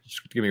 So many.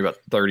 Just give me about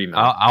 30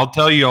 minutes. I'll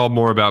tell you all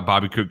more about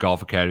Bobby Cook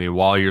Golf Academy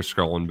while you're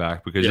scrolling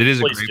back, because it is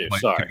a great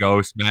place to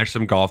go smash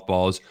some golf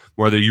balls,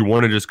 whether you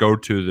want to just go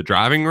to the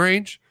driving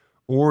range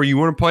or you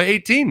want to play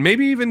 18,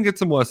 maybe even get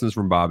some lessons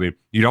from Bobby.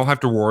 You don't have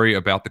to worry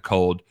about the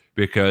cold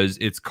because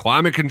it's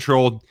climate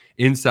controlled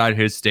inside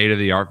his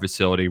state-of-the-art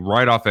facility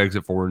right off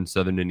exit 4 in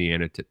Southern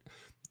Indiana.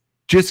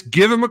 Just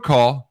give him a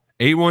call,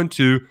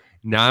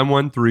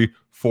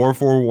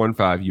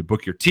 812-913-4415. You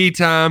book your tee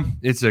time.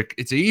 It's an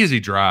easy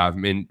drive, I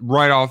mean,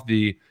 right off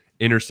the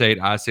interstate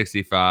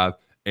I-65,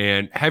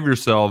 and have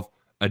yourself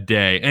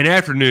an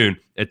afternoon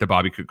at the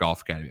Bobby Cook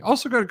Golf Academy.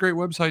 Also got a great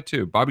website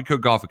too,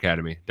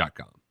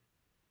 BobbyCookGolfAcademy.com.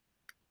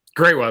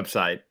 Great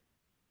website.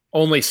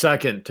 Only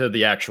second to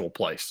the actual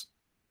place.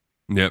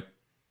 Yep,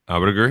 I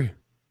would agree.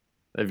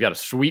 They've got a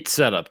sweet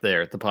setup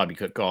there at the Bobby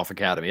Cook Golf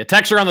Academy. A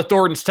texter on the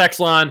Thornton's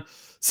text line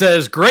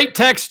says, "Great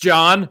text,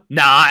 John."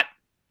 Not.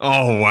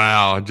 Oh,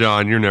 wow.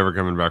 John, you're never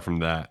coming back from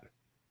that.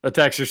 A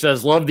texter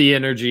says, "Love the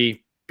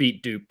energy.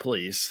 Beat Duke,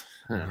 please."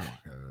 Oh,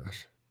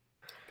 gosh.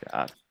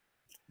 God.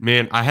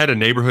 Man, I had a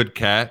neighborhood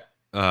cat.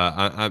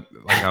 I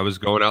was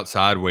going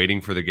outside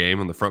waiting for the game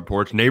on the front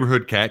porch.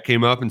 Neighborhood cat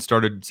came up and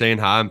started saying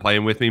hi and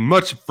playing with me.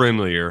 Much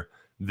friendlier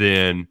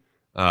than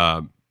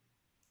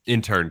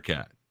intern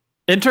cat.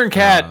 Intern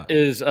cat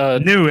is a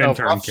new a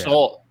intern rough cat.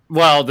 soul.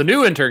 Well, the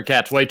new intern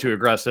cat's way too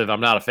aggressive.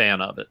 I'm not a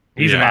fan of it.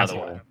 He's an by the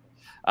asshole. way.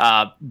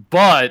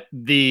 But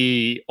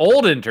the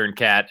old intern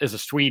cat is a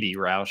sweetie,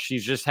 Roush.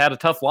 She's just had a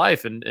tough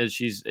life, and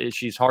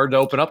she's hard to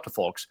open up to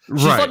folks.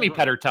 She's Right. let me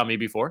pet her tummy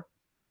before.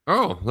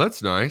 Oh,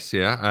 that's nice.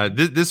 Yeah.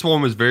 This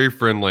one was very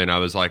friendly, and I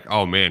was like,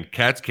 oh, man,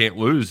 cats can't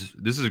lose.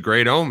 This is a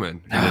great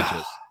omen. And it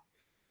just...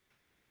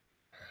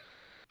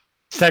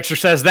 Texter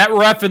says that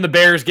ref in the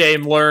Bears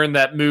game learned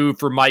that move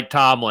for Mike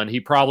Tomlin.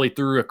 He probably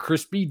threw a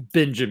crispy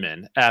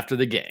Benjamin after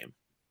the game.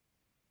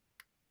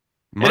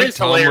 Mike is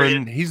hilarious.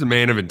 Tomlin, he's a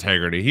man of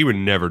integrity. He would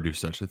never do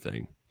such a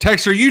thing.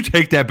 Texter, you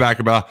take that back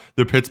about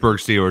the Pittsburgh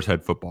Steelers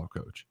head football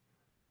coach.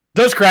 It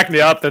does crack me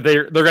up that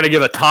they're going to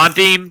give a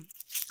taunting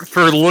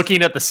for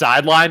looking at the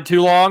sideline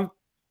too long.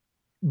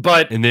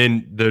 But And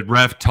then the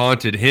ref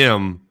taunted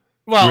him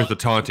with a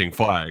taunting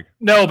flag.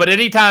 No, but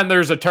anytime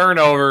there's a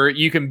turnover,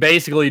 you can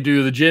basically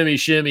do the Jimmy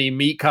Shimmy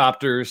meat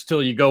copters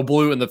till you go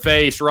blue in the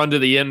face, run to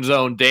the end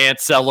zone,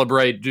 dance,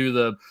 celebrate,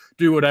 do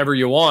whatever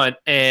you want,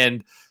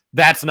 and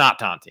that's not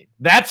taunting.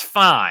 That's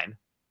fine.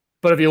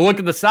 But if you look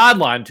at the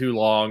sideline too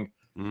long,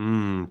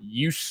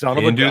 you son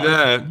of a Can't do gun.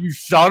 that. You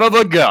son of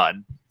a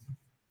gun.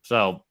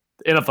 So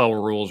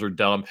NFL rules are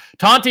dumb.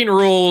 Taunting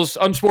rules,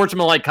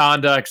 unsportsmanlike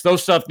conducts,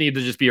 those stuff need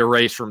to just be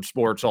erased from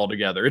sports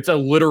altogether. It's a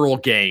literal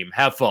game.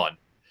 Have fun.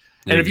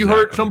 And if you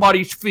hurt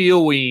somebody's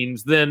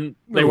feelings, then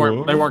they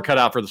weren't cut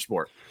out for the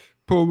sport.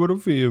 Poor little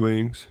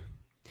feelings.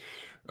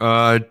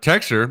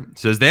 Texter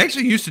says they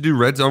actually used to do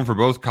red zone for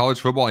both college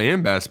football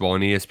and basketball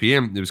on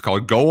ESPN. It was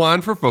called Goal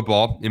Line for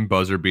football and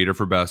Buzzer Beater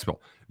for basketball.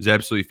 It was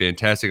absolutely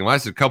fantastic. It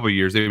lasted a couple of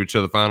years. They would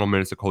show the final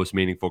minutes of close,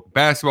 meaningful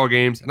basketball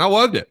games, and I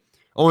loved it.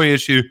 Only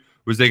issue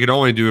was they could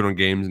only do it on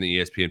games in the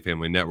ESPN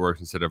Family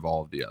Network instead of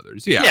all of the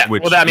others. Yeah,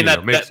 which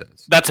makes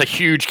sense. That's a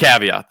huge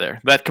caveat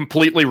there. That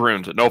completely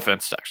ruins it. No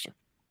offense, Texter.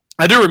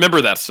 I do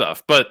remember that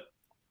stuff, but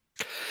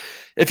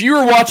if you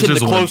were watching the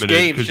close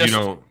games, if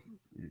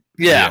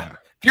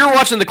you were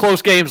watching the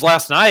close games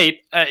last night,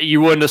 you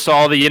wouldn't have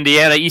saw the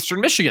Indiana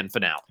Eastern Michigan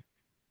finale.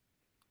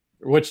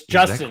 Which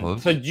Justin?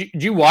 So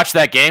did you watch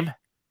that game?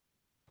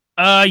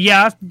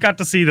 Yeah, I got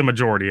to see the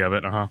majority of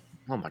it. Oh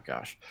my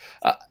gosh,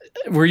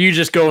 were you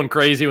just going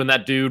crazy when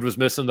that dude was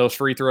missing those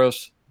free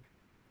throws?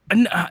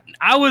 And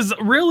I was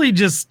really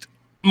just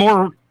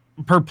more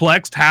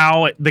perplexed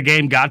how the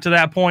game got to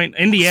that point.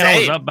 Indiana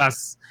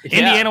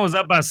was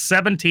up by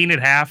 17 at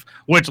half,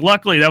 which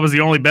luckily that was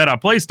the only bet I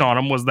placed on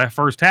them was that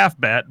first half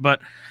bet.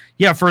 But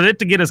yeah, for it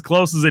to get as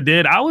close as it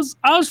did, I was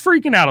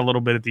freaking out a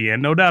little bit at the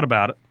end, no doubt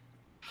about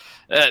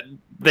it.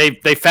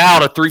 They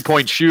fouled a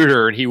 3-point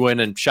shooter and he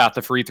went and shot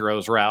the free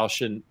throws,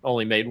 Roush, and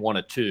only made 1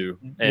 of 2.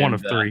 And, 1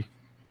 of 3.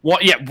 1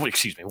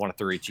 of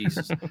 3.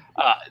 Jesus,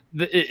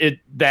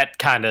 that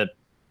kind of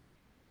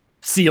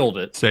sealed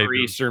it for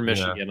Eastern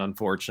Michigan. Yeah.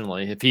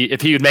 Unfortunately, if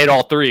he had made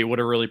all 3, it would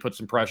have really put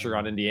some pressure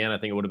on Indiana. I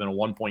think it would have been a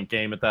 1-point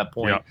game at that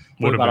point. Yeah,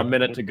 with about a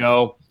minute to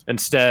go.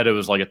 Instead, it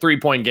was like a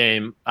 3-point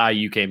game.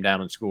 IU came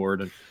down and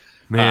scored, and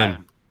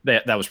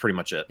that was pretty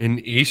much it. And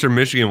Eastern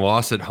Michigan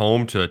lost at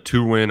home to a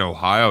 2-win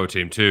Ohio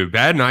team too.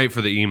 Bad night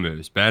for the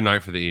Emus.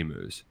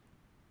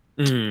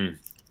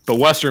 But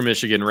Western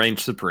Michigan reigned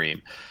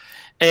supreme.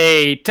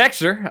 A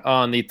texter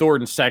on the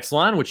Thornton's text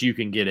line, which you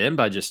can get in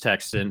by just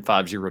texting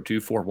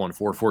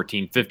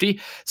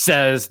 502-414-1450,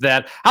 says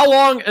that how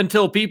long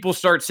until people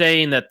start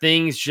saying that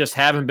things just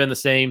haven't been the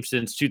same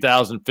since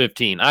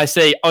 2015? I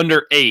say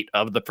under 8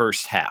 of the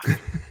first half.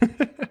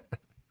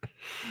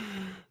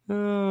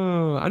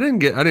 I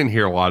didn't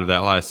hear a lot of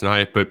that last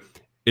night, but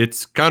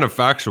it's kind of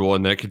factual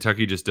in that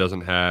Kentucky just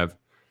doesn't have,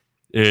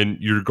 and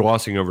you're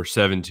glossing over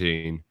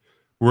 17,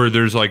 where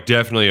there's like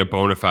definitely a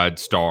bona fide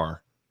star.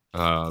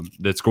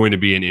 That's going to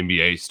be an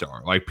NBA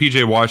star. Like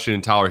PJ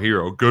Washington, Tyler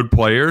Hero, good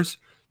players.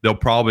 They'll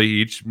probably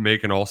each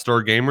make an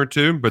all-star game or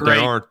two, but they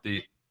aren't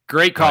the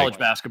great college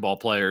basketball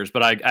players.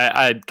 But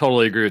I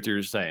totally agree with what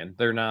you're saying.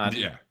 They're not.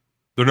 Yeah,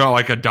 they're not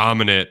like a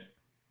dominant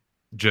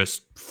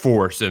just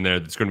force in there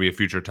that's going to be a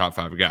future top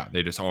 5 guy.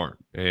 They just aren't.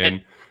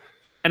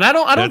 And I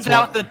don't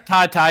doubt that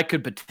Ty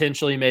could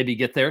potentially maybe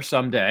get there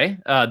someday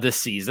this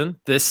season.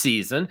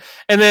 And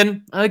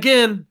then,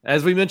 again,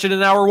 as we mentioned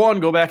in hour 1,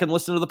 go back and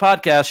listen to the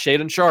podcast,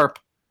 Shaden Sharp,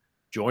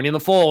 joining the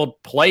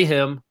fold, play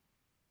him.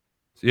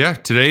 Yeah,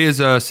 today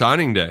is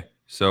signing day.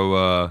 So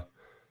a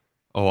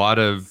lot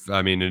of,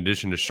 in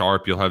addition to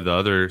Sharp, you'll have the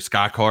other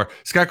Sky Clark.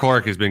 Sky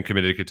Clark has been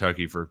committed to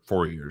Kentucky for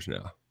 4 years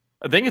now.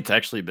 I think it's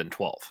actually been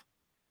 12.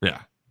 Yeah,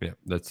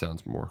 that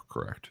sounds more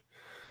correct.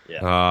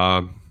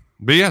 Yeah.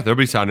 But yeah, they'll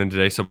be signing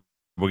today, so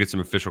we'll get some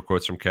official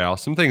quotes from Cal.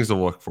 Some things to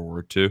look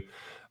forward to.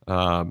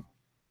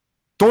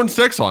 Thornton's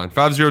text line,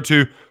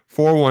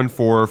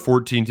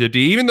 502-414-1450.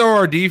 Even though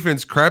our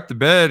defense crapped the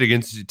bed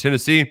against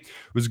Tennessee, it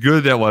was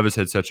good that Levis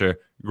had such a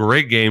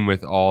great game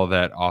with all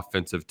that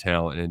offensive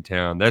talent in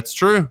town. That's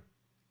true.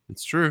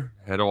 It's true.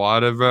 Had a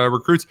lot of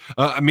recruits.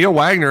 Emil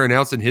Wagner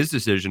announcing his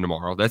decision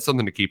tomorrow. That's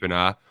something to keep an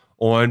eye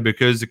on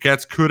because the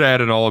Cats could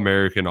add an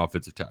All-American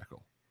offensive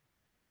tackle.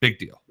 Big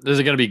deal. This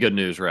is going to be good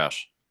news,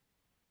 Roush.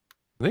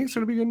 I think it's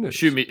going to be good news.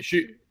 Shoot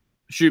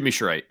me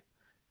straight.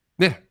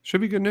 Yeah,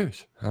 should be good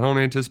news. I don't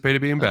anticipate it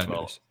being bad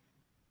news.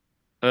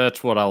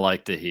 That's what I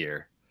like to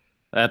hear.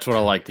 Oh,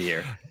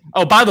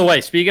 by the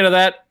way, speaking of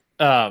that,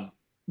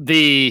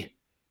 the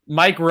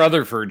Mike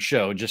Rutherford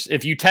show, just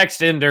if you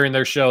text in during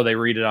their show, they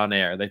read it on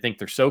air. They think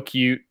they're so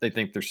cute. They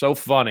think they're so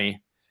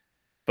funny.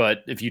 But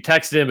if you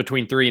text in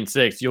between 3 and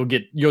 6,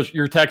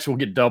 your text will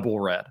get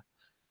double read.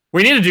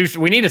 We need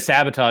to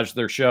sabotage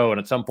their show and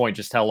at some point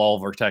just tell all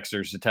of our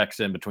texters to text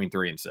in between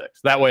 3 and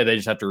 6. That way they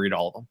just have to read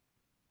all of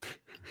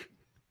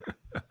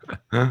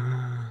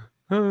them.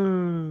 Oh,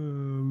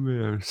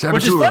 man.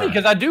 Which is funny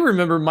because I do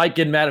remember Mike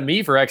getting mad at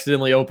me for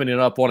accidentally opening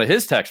up one of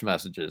his text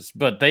messages,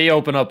 but they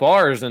open up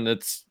ours and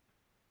it's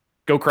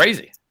go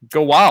crazy,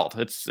 go wild.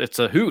 It's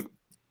a hoot.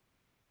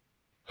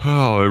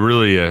 Oh, it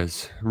really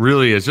is.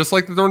 Really is. Just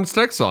like the Thornton's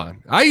text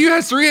line. IU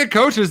has 3 head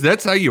coaches.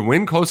 That's how you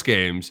win close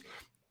games.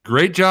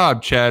 Great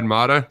job, Chad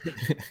Mata.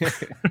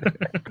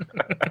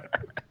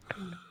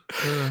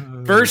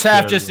 First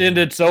half just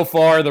ended so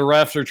far. The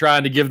refs are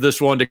trying to give this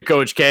one to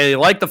Coach K. They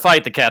like the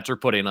fight the Cats are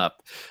putting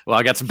up. Well,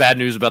 I got some bad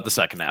news about the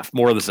second half.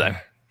 More of the same.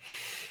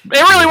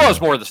 It really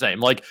was more of the same.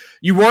 Like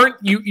you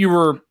liked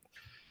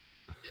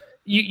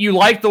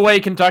the way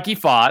Kentucky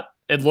fought,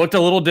 It looked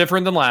a little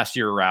different than last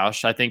year,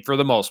 Roush, I think, for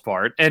the most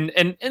part. And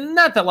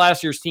not that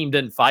last year's team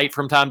didn't fight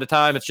from time to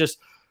time. It's just,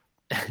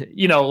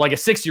 like a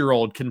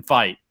 6-year-old can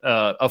fight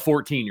a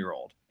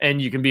 14-year-old. And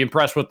you can be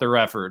impressed with their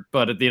effort.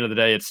 But at the end of the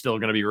day, it's still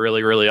going to be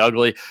really, really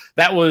ugly.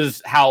 That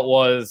was how it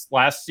was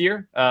last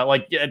year.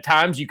 At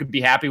times you could be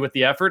happy with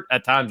the effort.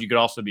 At times you could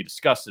also be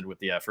disgusted with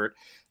the effort.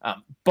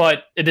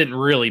 But it didn't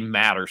really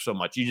matter so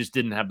much. You just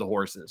didn't have the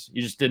horses.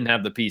 You just didn't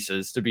have the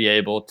pieces to be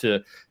able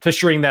to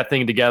string that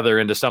thing together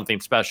into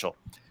something special.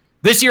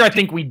 This year, I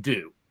think we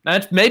do.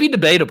 That's maybe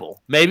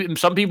debatable. Maybe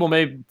some people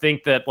may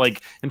think that,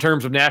 in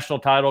terms of national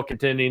title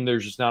contending,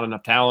 there's just not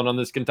enough talent on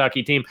this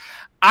Kentucky team.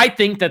 I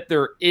think that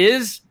there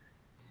is.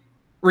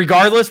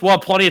 Regardless, we'll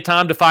have plenty of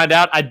time to find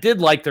out. I did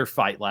like their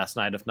fight last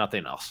night, if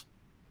nothing else.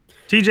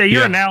 TJ,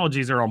 your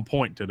analogies are on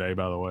point today,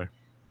 by the way.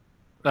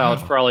 No,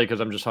 it's probably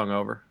because I'm just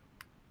hungover.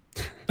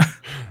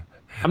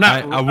 I'm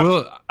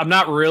not. I'm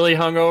not really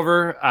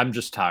hungover. I'm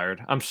just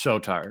tired. I'm so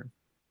tired.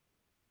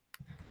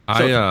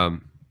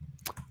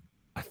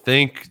 I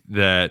think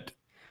that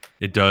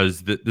it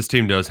does. This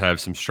team does have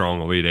some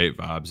strong Elite Eight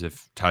vibes.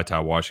 If Ty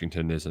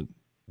Washington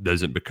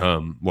doesn't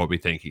become what we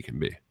think he can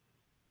be,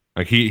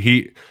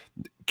 key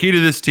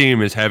to this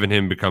team is having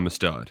him become a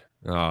stud.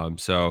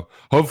 So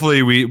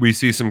hopefully we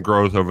see some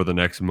growth over the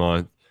next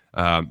month.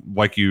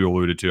 Like you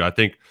alluded to, I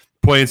think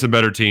playing some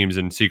better teams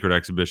in secret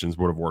exhibitions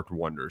would have worked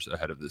wonders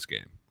ahead of this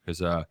game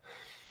because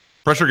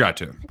pressure got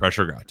to him.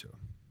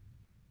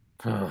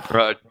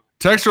 Right.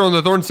 Texter on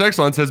the Thorn Sex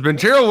line says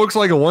Banchero looks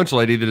like a lunch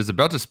lady that is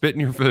about to spit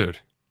in your food.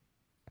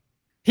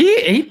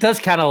 He does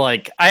kind of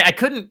I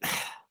couldn't.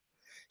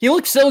 He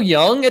looks so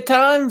young at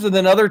times, and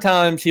then other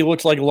times he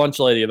looks like a lunch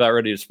lady about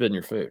ready to spit in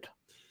your food.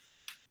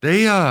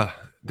 They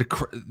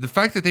the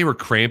fact that they were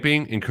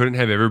cramping and couldn't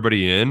have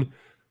everybody in,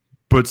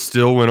 but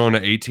still went on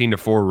an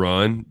 18-4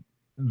 run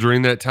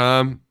during that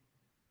time,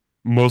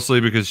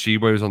 mostly because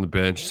Sheboy was on the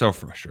bench. So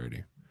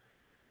frustrating.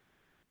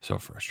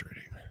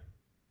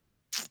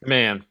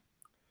 Man.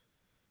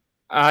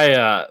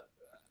 I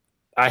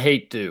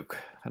hate Duke.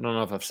 I don't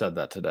know if I've said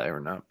that today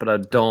or not,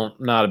 but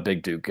not a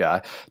big Duke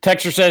guy.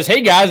 Texter says, hey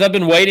guys, I've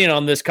been waiting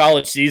on this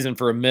college season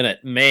for a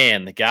minute.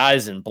 Man, the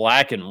guys in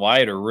black and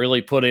white are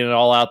really putting it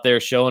all out there,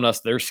 showing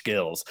us their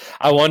skills.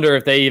 I wonder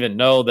if they even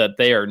know that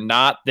they are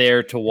not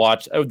there to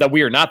watch, that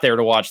we are not there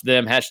to watch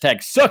them.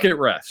 Hashtag suck it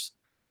refs.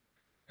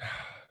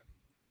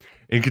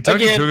 And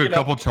Kentucky took a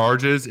couple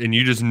charges, and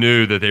you just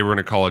knew that they were going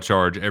to call a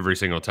charge every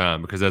single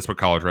time because that's what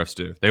college refs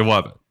do. They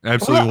love it.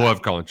 Absolutely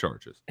love calling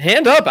charges.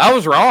 Hand up. I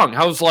was wrong.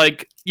 I was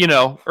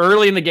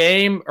early in the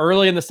game,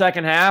 early in the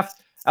second half,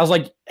 I was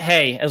like,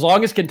 hey, as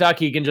long as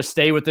Kentucky can just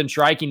stay within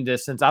striking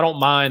distance, I don't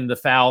mind the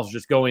fouls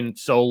just going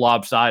so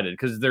lopsided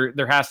because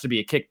there has to be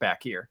a kickback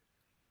here.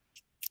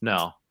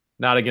 No,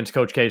 not against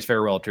Coach K's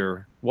farewell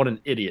tour. What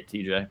an idiot,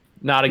 TJ.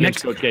 Not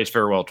against Coach K's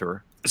farewell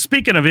tour.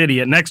 Speaking of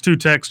idiot, next two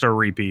texts are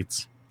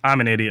repeats. I'm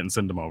an idiot and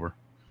send them over.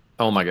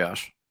 Oh, my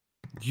gosh.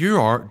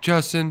 You are,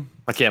 Justin.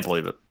 I can't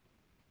believe it.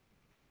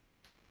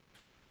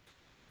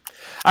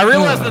 I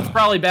realize that's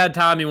probably bad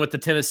timing with the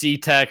Tennessee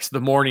text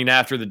the morning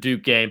after the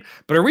Duke game,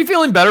 but are we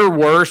feeling better,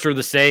 worse, or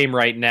the same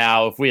right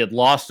now if we had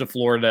lost to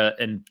Florida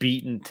and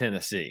beaten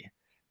Tennessee?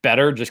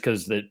 Better just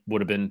because it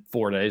would have been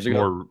 4 days ago?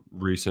 More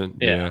recent.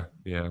 Yeah.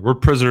 We're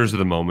prisoners of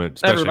the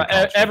moment.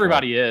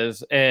 Everybody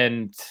is,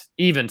 and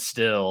even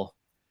still,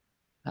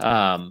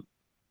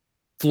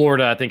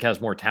 Florida, I think,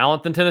 has more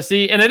talent than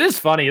Tennessee. And it is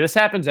funny. This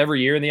happens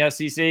every year in the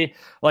SEC.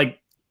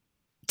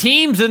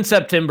 Teams in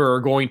September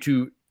are going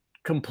to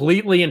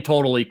completely and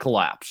totally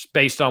collapse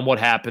based on what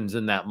happens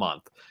in that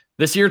month.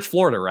 This year it's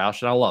Florida,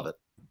 Roush, and I love it.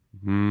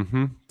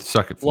 Mm-hmm.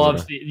 Suck it,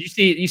 Florida. You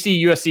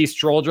see USC's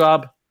troll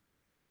job?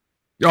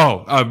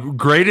 Oh,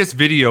 greatest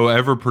video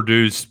ever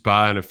produced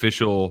by an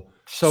official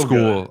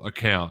school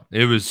account.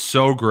 It was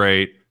so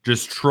great.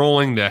 Just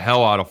trolling the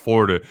hell out of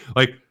Florida.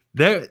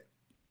 That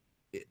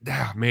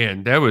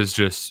was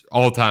just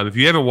all time. If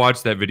you haven't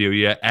watched that video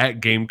yet, at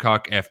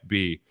Gamecock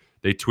FB,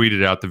 they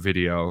tweeted out the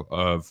video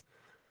of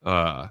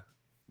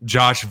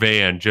Josh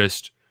Van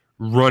just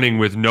running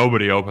with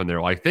nobody open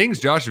there. Things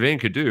Josh Van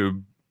could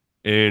do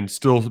and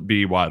still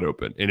be wide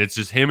open. And it's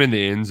just him in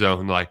the end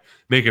zone,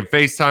 making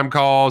FaceTime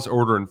calls,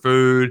 ordering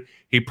food.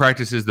 He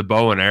practices the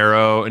bow and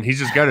arrow, and he's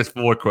just got his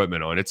full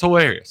equipment on. It's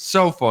hilarious.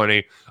 So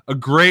funny. A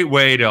great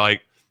way to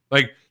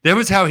that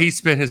was how he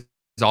spent his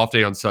off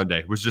day on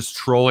Sunday, was just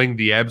trolling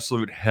the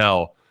absolute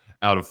hell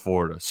out of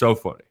Florida. So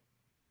funny.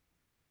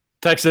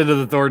 Text into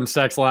the Thornton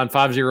Sex line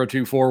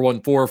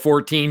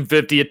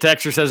 502-414-1450. A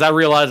texter says, I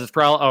realize it's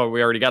probably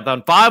we already got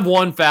that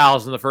 5-1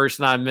 fouls in the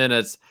first 9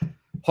 minutes.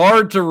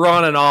 Hard to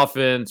run an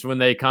offense when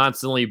they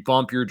constantly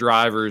bump your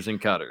drivers and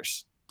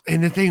cutters.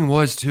 And the thing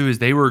was too is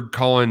they were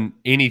calling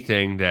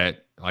anything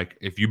that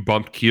if you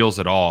bumped keels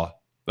at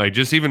all,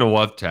 just even a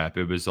love tap,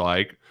 it was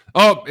a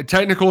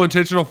technical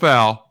intentional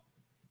foul.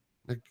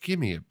 Give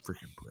me a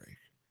freaking break.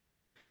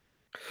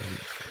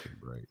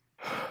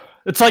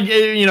 It's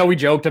we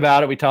joked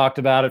about it. We talked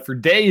about it for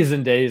days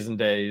and days and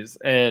days,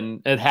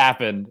 and it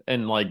happened.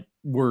 And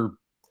we're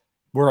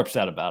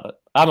upset about it.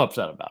 I'm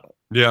upset about it.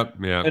 Yep.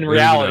 Yeah. In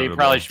reality,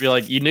 probably should be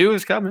like, you knew it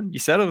was coming. You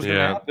said it was going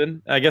to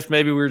happen. I guess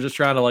maybe we were just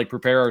trying to like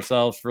prepare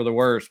ourselves for the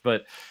worst.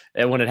 But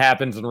when it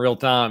happens in real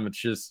time,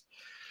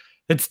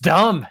 it's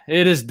dumb.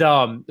 It is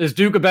dumb. Is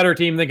Duke a better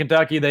team than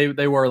Kentucky?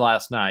 They were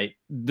last night.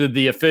 Did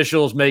the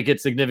officials make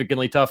it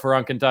significantly tougher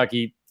on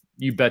Kentucky?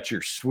 You bet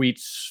your sweet,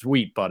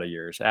 sweet butt of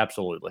yours.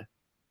 Absolutely.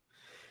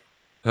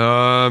 A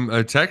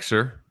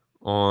texter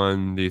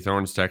on the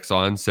Thorns text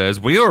line says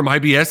Wheeler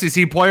might be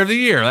SEC Player of the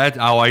Year.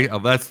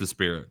 That's the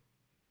spirit.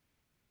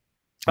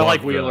 I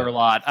like Wheeler a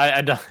lot.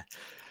 I don't.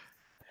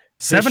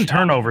 7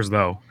 turnovers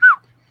though.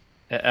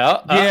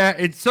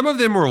 Yeah, some of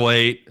them were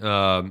late.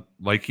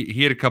 Like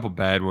he had a couple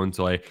bad ones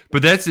late,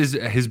 but that's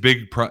his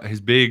big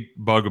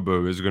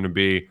bugaboo is going to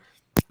be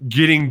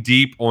getting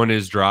deep on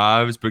his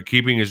drives, but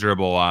keeping his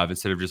dribble alive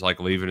instead of just like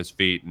leaving his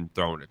feet and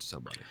throwing it to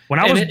somebody.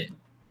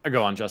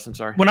 Go on, Justin.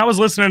 Sorry. When I was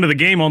listening to the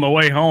game on the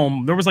way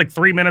home, there was like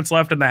 3 minutes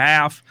left in the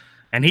half,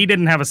 and he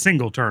didn't have a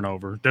single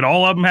turnover. Did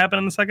all of them happen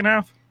in the second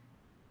half?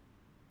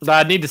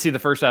 I'd need to see the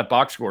first half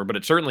box score, but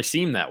it certainly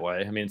seemed that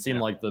way. I mean, it seemed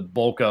like the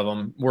bulk of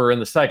them were in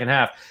the second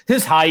half.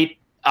 His height,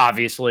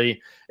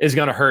 obviously, is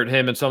going to hurt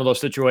him in some of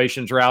those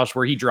situations, Roush,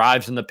 where he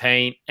drives in the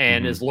paint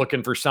and is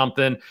looking for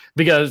something,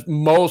 because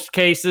most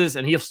cases,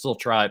 and he'll still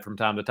try it from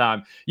time to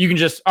time, you can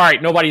just, all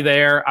right, nobody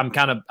there.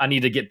 I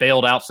need to get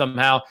bailed out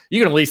somehow. You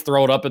can at least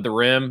throw it up at the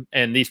rim.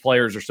 And these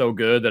players are so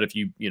good that if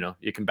you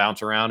can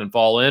bounce around and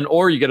fall in,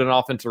 or you get an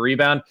offensive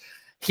rebound,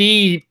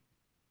 he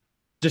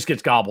just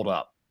gets gobbled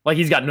up. Like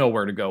he's got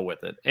nowhere to go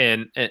with it.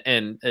 And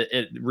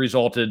it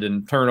resulted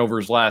in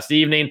turnovers last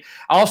evening.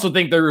 I also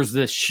think there was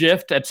this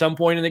shift at some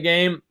point in the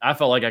game. I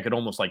felt like I could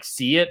almost like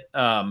see it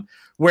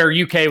where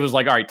UK was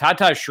like, all right,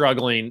 Ty's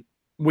struggling.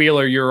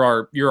 Wheeler, you're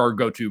our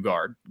go-to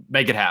guard.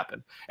 Make it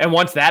happen. And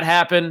once that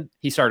happened,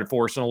 he started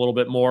forcing a little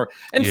bit more.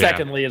 And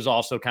secondly is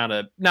also kind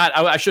of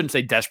I shouldn't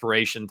say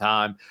desperation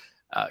time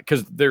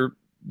because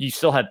you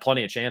still had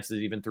plenty of chances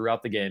even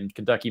throughout the game.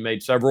 Kentucky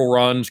made several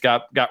runs,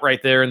 got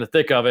right there in the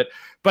thick of it.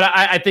 But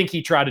I think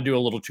he tried to do a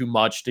little too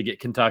much to get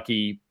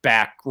Kentucky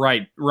back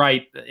right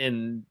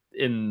in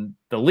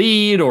the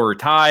lead or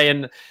tie,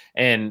 and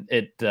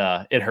it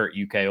hurt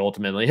UK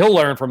ultimately. He'll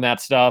learn from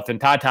that stuff,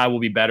 and Ty will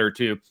be better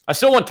too. I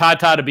still want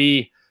Ty to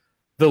be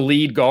the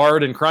lead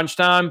guard in crunch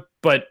time,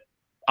 but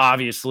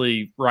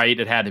obviously,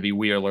 it had to be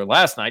Wheeler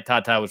last night.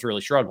 Ty was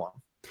really struggling.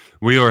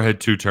 Wheeler had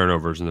 2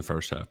 turnovers in the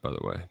first half, by the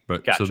way.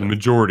 But gotcha. So the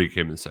majority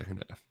came in the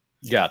second half.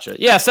 Gotcha.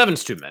 Yeah,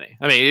 7's too many.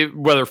 I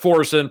mean, whether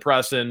forcing,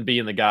 pressing,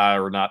 being the guy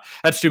or not,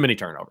 that's too many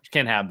turnovers.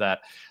 Can't have that.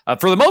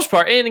 For the most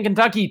part, and in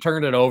Kentucky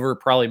turned it over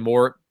probably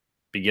more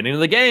beginning of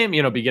the game,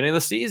 beginning of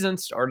the season,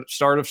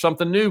 start of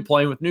something new,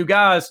 playing with new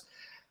guys.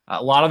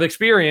 A lot of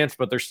experience,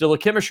 but there's still a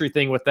chemistry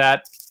thing with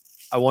that.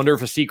 I wonder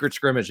if a secret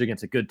scrimmage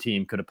against a good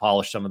team could have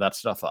polished some of that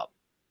stuff up.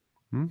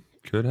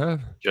 Could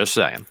have. Just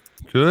saying.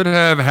 Could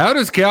have. How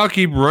does Cal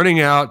keep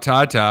running out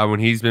Ty when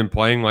he's been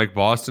playing like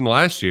Boston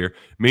last year?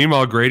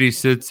 Meanwhile, Grady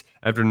sits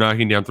after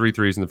knocking down 3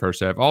 threes in the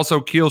first half. Also,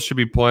 Keel should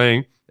be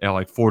playing at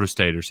like Florida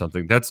State or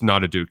something. That's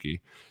not a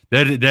Dookie.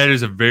 That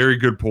is a very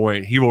good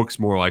point. He looks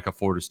more like a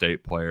Florida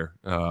State player.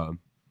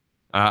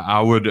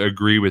 I would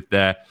agree with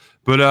that.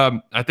 But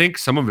I think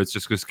some of it's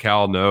just because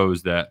Cal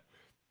knows that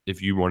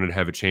if you wanted to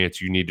have a chance,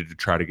 you needed to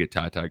try to get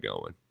Ty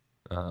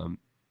going.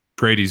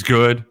 Grady's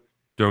good.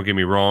 Don't get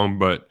me wrong,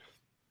 but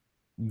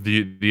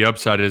the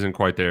upside isn't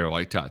quite there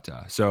like Ty.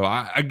 So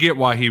I get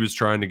why he was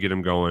trying to get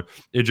him going.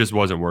 It just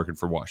wasn't working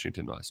for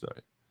Washington last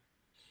night.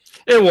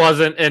 It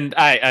wasn't, and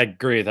I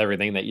agree with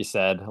everything that you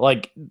said.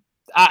 Like,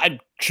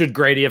 should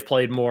Grady have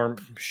played more?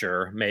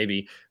 Sure,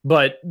 maybe.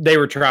 But they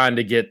were trying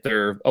to get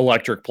their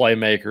electric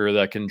playmaker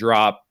that can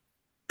drop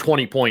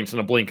 20 points in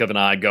a blink of an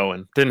eye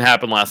going. Didn't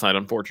happen last night,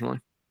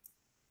 unfortunately.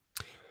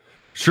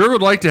 Sure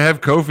would like to have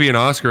Kofi and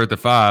Oscar at the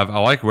 5. I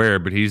like Ware,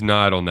 but he's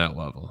not on that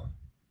level.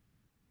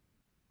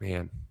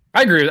 Man.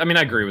 I agree. I mean,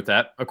 I agree with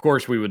that. Of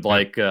course, we would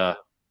like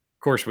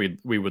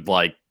we would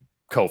like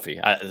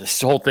Kofi.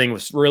 This whole thing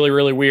was really,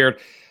 really weird.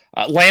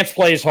 Lance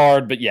plays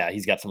hard, but yeah,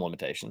 he's got some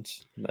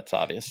limitations. That's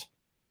obvious.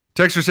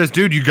 Texter says,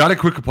 dude, you got to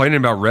quit complaining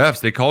about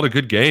refs. They called a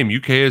good game.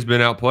 UK has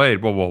been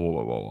outplayed.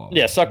 Whoa.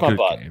 Yeah, suck my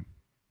butt. Game.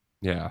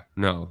 Yeah,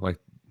 no, like,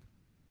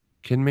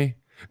 kidding me?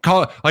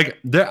 Call it like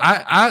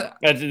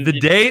the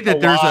day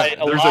that there's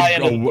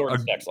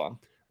a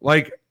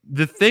like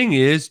the thing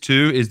is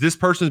this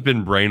person's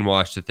been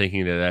brainwashed to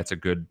thinking that that's a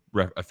good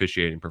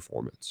officiating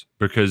performance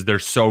because they're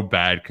so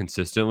bad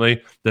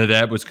consistently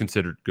that was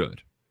considered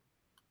good.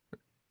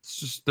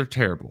 It's just they're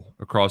terrible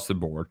across the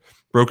board.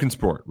 Broken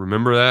sport.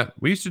 Remember that?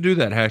 We used to do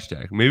that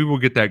hashtag. Maybe we'll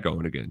get that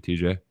going again,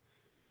 TJ.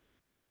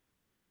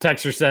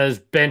 Texter says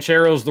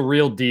Banchero's the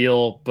real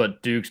deal,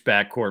 but Duke's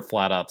backcourt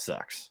flat out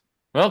sucks.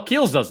 Well,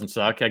 Keels doesn't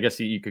suck. I guess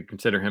you could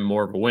consider him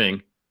more of a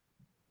wing.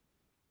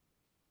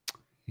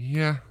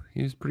 Yeah,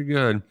 he's pretty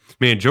good.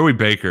 Man, Joey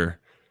Baker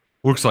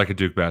looks like a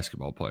Duke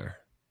basketball player.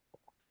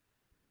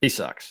 He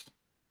sucks.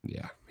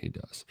 Yeah, he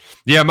does.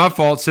 Yeah, my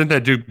fault. Sent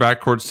that Duke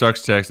backcourt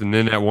sucks text, and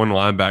then that one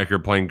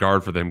linebacker playing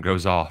guard for them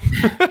goes off.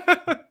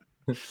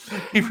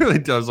 He really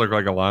does look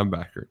like a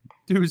linebacker.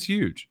 Dude was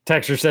huge.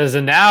 Texter says,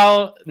 and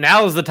now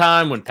is the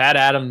time when Pat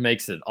Adams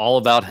makes it all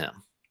about him.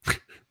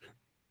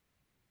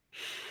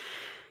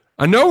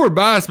 I know we're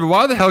biased, but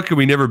why the hell could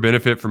we never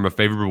benefit from a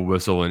favorable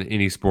whistle in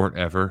any sport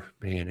ever?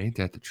 Man, ain't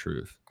that the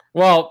truth?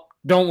 Well,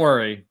 don't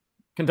worry.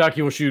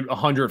 Kentucky will shoot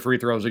 100 free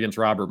throws against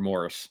Robert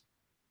Morris.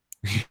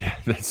 Yeah,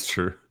 that's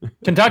true.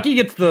 Kentucky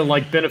gets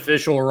the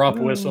beneficial rough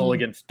whistle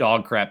against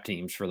dog crap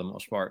teams for the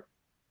most part.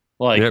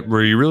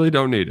 Where you really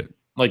don't need it.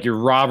 Like your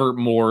Robert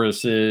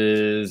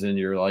Morrises and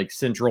your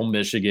Central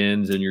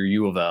Michigans and your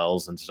U of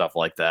L's and stuff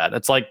like that.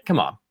 It's come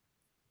on.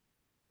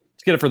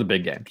 Let's get it for the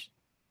big games.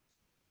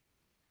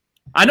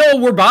 I know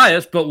we're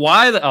biased, but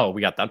why?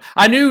 We got that.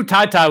 I knew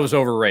Ty was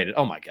overrated.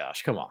 Oh my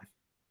gosh, come on.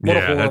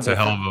 That's a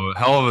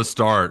hell of a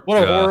start.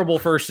 What a horrible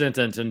first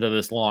sentence into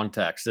this long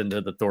text,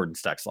 into the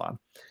Thornton's text line.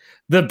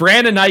 The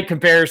Brandon Knight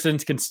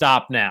comparisons can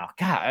stop now.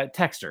 God,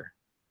 Texter.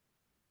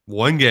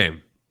 One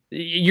game.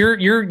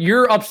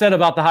 You're upset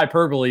about the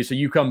hyperbole, so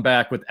you come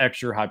back with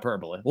extra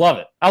hyperbole. Love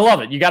it. I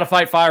love it. You got to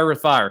fight fire with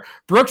fire.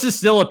 Brooks is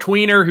still a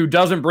tweener who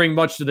doesn't bring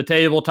much to the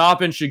table.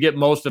 Toppin should get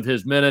most of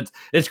his minutes.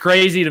 It's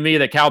crazy to me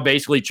that Cal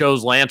basically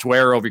chose Lance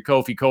Ware over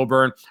Kofi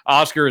Coburn.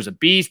 Oscar is a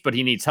beast, but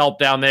he needs help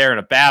down there in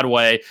a bad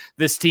way.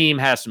 This team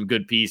has some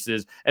good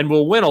pieces and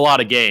will win a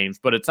lot of games,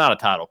 but it's not a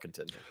title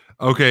contender.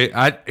 Okay,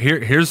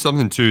 here's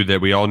something too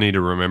that we all need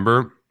to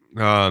remember.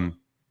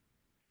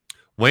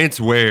 Lance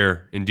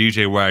Ware and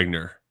DJ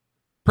Wagner.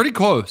 Pretty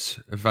close,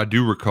 if I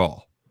do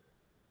recall.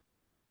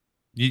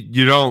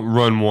 You don't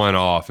run one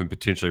off and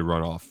potentially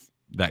run off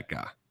that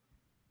guy.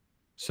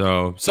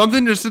 So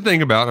something just to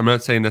think about. I'm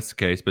not saying that's the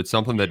case, but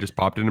something that just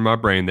popped into my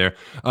brain there.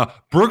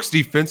 Brooks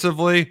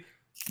defensively,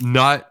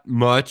 not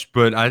much,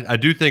 but I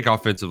do think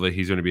offensively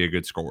he's going to be a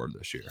good scorer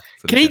this year.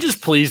 Can he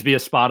just please be a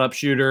spot-up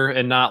shooter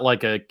and not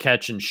a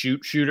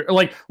catch-and-shoot shooter?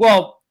 Catch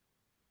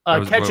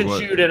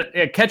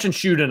and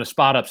shoot in a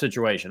spot-up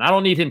situation. I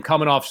don't need him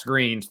coming off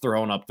screens,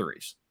 throwing up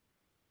threes.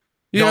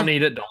 Don't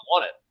need it, don't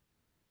want it.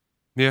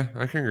 Yeah,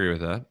 I can agree with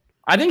that.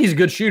 I think he's a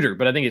good shooter,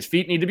 but I think his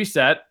feet need to be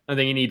set. I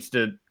think he needs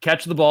to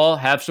catch the ball,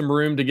 have some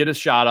room to get his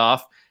shot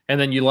off, and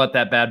then you let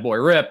that bad boy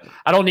rip.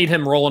 I don't need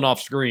him rolling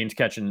off screens,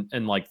 catching,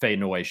 and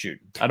fading away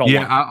shooting. I don't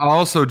want I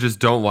also just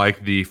don't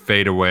like the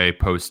fade away,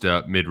 post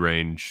up, mid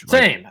range.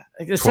 Same.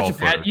 It's such a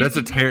bad.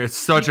 It's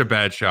such a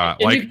bad shot.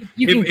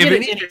 You can get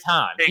it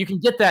anytime. You can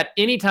get that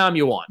anytime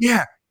you want.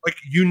 Yeah.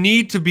 You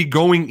need to be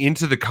going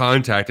into the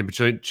contact and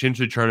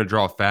potentially trying to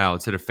draw a foul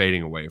instead of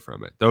fading away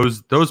from it.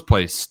 Those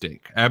plays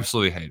stink.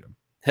 Absolutely hate them.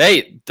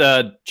 Hey,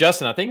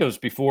 Justin, I think it was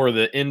before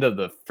the end of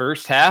the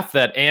first half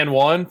that and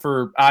one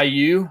for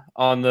IU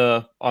on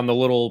the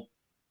little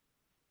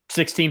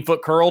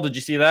 16-foot curl. Did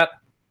you see that?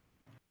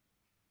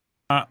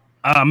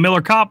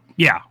 Miller Kopp?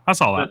 Yeah, I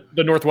saw that.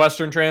 The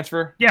Northwestern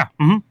transfer? Yeah.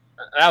 Mm-hmm.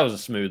 That was a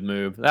smooth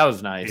move. That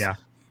was nice. Yeah.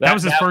 That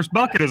was his first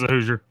bucket as a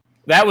Hoosier.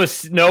 That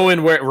was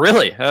knowing where,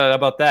 really? How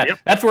about that? Yep.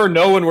 That's where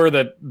knowing where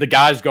the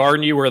guy's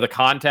guarding you, where the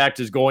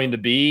contact is going to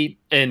be,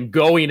 and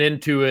going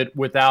into it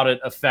without it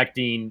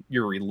affecting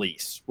your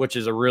release, which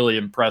is a really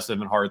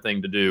impressive and hard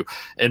thing to do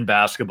in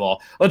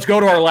basketball. Let's go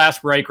to our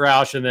last break,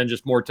 Roush, and then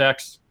just more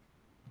texts.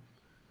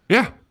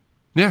 Yeah.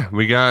 Yeah,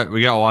 we got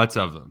lots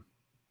of them.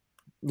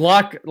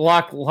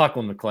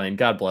 Lachlan McLean,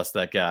 God bless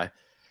that guy.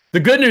 The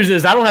good news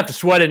is I don't have to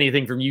sweat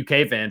anything from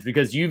UK fans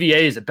because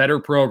UVA is a better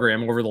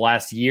program over the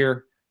last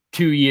year,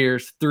 2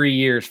 years, 3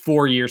 years,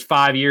 4 years,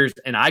 5 years,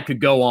 and I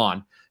could go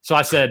on. So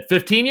I said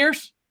 15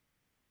 years?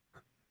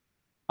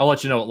 I'll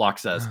let you know what Locke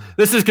says.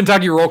 This is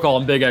Kentucky Roll Call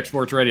on Big X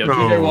Sports Radio.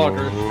 TJ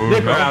Walker,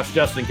 Nick Roush,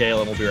 Justin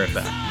Kalen. We'll be right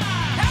back.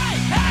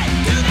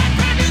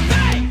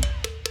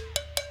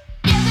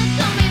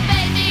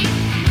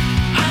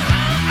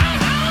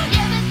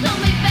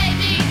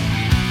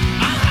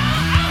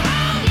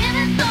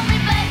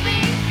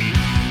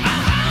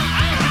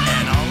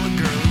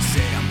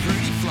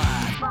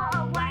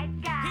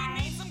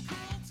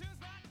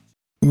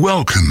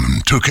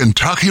 Welcome to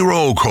Kentucky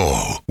Roll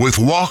Call with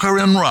Walker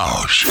and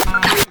Roush.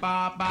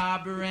 Welcome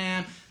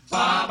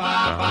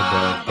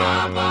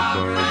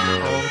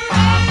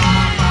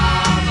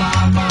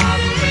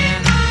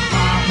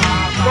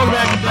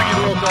back to Kentucky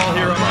Roll Call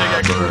here on Big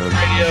X Sports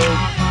Radio.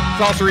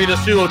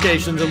 Salsaritas, 2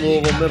 locations in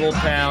Louisville,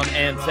 Middletown,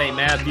 and St.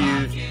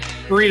 Matthews.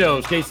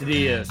 Burritos,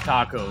 quesadillas,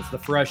 tacos, the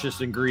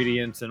freshest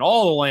ingredients in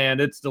all the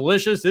land. It's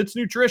delicious, it's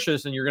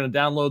nutritious, and you're going to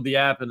download the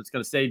app, and it's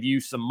going to save you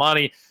some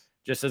money.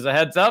 Just as a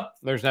heads up,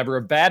 there's never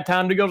a bad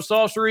time to go to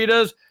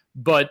Salsaritas,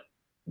 but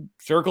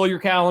circle your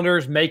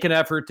calendars, make an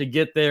effort to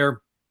get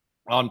there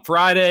on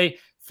Friday.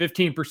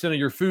 15% of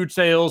your food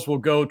sales will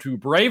go to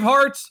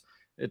Bravehearts.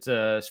 It's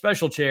a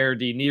special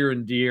charity near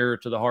and dear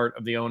to the heart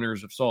of the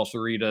owners of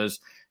Salsaritas.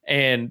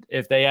 And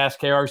if they ask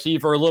KRC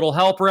for a little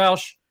help,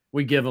 Roush,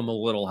 we give them a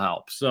little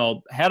help.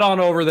 So head on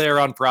over there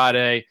on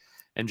Friday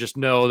and just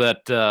know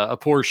that a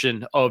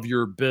portion of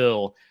your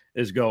bill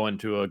is going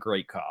to a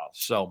great cause.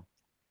 So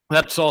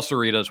that's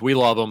Salsaritas. We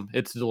love them.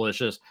 It's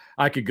delicious.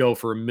 I could go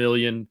for a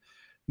million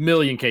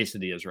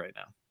quesadillas right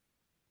now.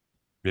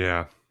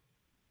 Yeah.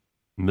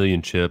 A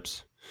million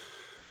chips.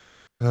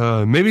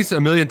 Maybe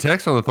a million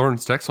texts on the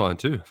Thornton's text line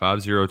too.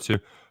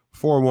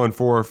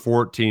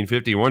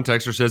 502-414-1450. One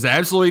texter says,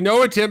 absolutely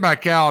no attempt by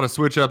Cal to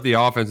switch up the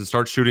offense and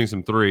start shooting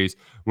some threes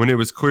when it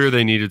was clear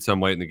they needed some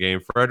late in the game.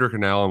 Frederick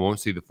and Allen won't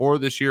see the floor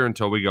this year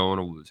until we go on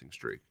a losing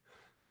streak.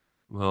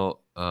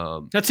 Well,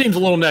 that seems a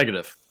little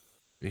negative.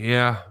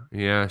 Yeah,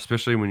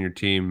 especially when your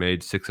team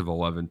made 6 of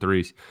 11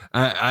 threes.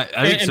 I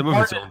think some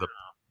of it's on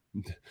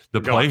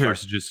the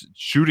players just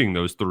shooting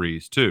those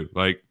threes too.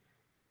 Like,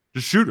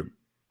 just shoot them.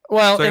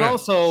 Well, and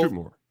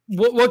also,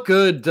 what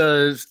good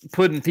does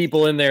putting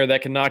people in there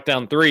that can knock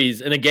down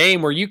threes in a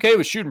game where UK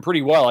was shooting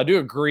pretty well? I do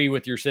agree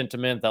with your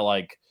sentiment that,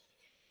 like,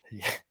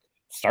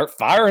 start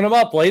firing them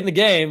up late in the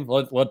game.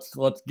 Let's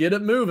get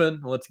it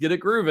moving. Let's get it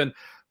grooving.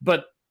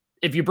 But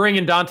if you bring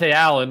in Dante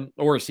Allen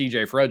or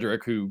CJ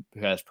Frederick, who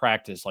has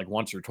practiced like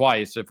once or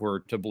twice, if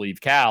we're to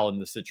believe Cal in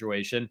this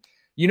situation,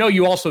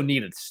 you also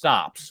needed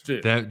stops too.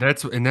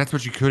 That's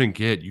what you couldn't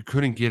get. You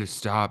couldn't get a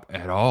stop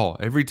at all.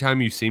 Every time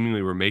you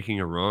seemingly were making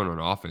a run on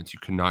offense, you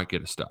could not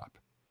get a stop.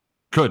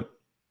 Couldn't.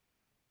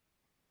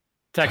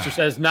 Texter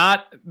says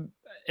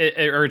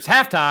it's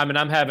halftime and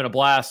I'm having a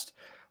blast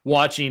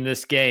watching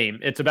this game.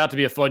 It's about to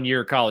be a fun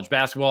year of college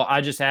basketball.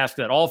 I just ask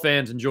that all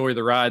fans enjoy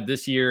the ride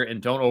this year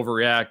and don't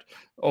overreact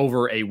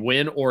over a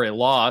win or a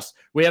loss.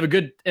 We have a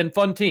good and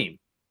fun team.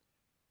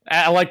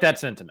 I like that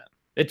sentiment.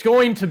 It's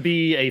going to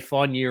be a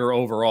fun year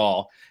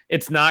overall.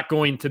 It's not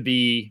going to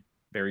be,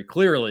 very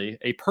clearly,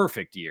 a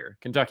perfect year.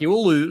 Kentucky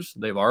will lose.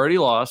 They've already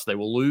lost. They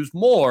will lose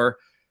more.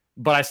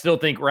 But I still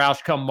think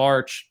Roush come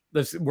March,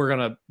 we're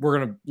gonna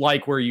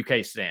like where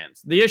UK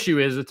stands. The issue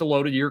is it's a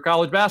loaded year of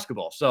college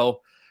basketball. So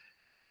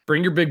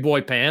bring your big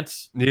boy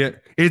pants. Yeah,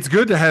 it's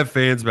good to have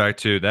fans back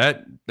too.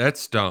 That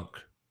stunk.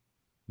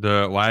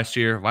 The last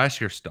year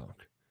stunk.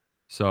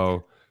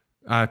 So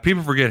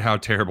people forget how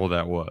terrible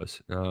that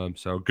was.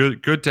 So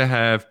good to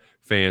have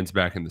fans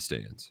back in the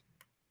stands.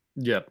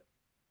 Yep.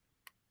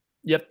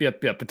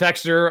 The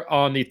texter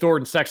on the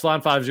Thornton sex line,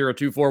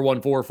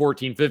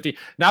 502-414-1450.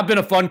 Not been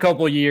a fun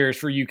couple of years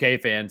for UK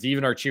fans.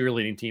 Even our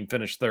cheerleading team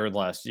finished third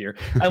last year.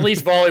 At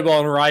least volleyball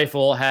and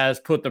rifle has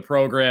put the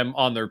program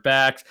on their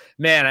backs.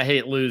 Man, I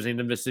hate losing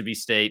to Mississippi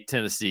State,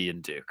 Tennessee,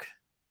 and Duke.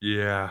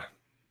 Yeah.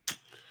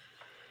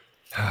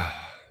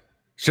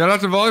 Shout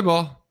out to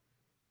volleyball.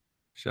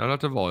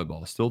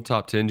 Still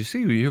top 10. Do you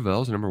see who U of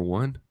L's number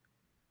 1?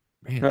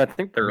 Man, I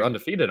think they're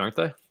undefeated, aren't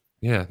they?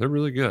 Yeah, they're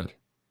really good.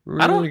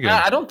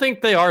 I don't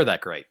think they are that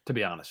great, to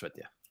be honest with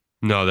you.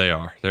 No, they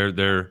are. They're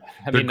great.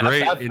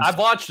 I've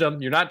watched them.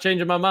 You're not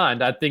changing my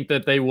mind. I think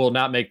that they will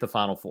not make the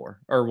Final Four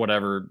or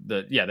whatever.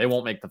 They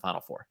won't make the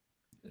Final Four.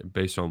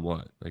 Based on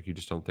what? Like, you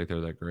just don't think they're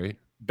that great?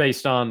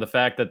 Based on the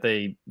fact that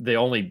the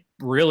only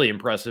really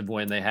impressive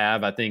win they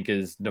have, I think,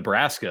 is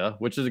Nebraska,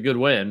 which is a good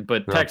win.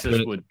 But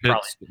Texas would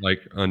probably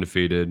like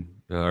undefeated.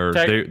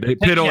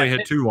 Pitt only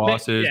had 2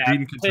 losses.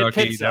 Beating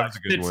Kentucky, that was a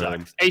good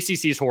win.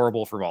 ACC is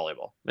horrible for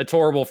volleyball. It's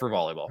horrible for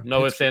volleyball.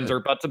 No ifs, ands, or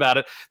buts about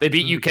it. They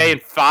beat UK in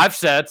 5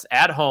 sets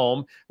at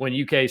home when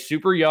UK is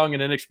super young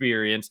and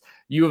inexperienced.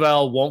 U of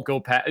L won't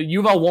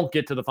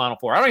get to the Final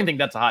Four. I don't even think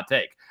that's a hot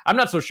take. I'm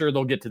not so sure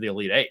they'll get to the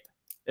Elite 8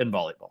 in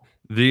volleyball.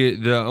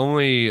 The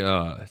only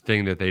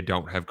thing that they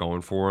don't have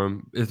going for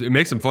them is it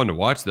makes them fun to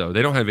watch, though.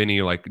 They don't have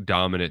any like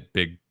dominant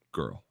big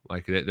girl.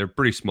 Like they're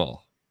pretty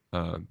small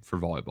for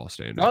volleyball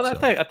standards. Well,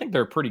 I think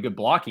they're a pretty good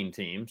blocking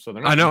team. So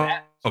they're not. I know,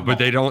 but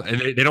they don't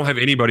have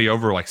anybody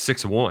over like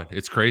 6'1".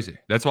 It's crazy.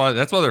 That's why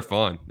they're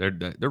fun. They're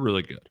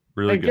really good.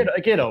 Really good.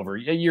 Get over.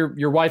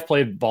 Your wife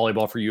played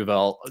volleyball for U of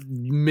L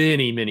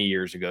many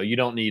years ago. You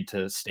don't need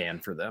to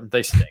stand for them.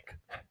 They stink.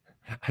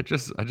 I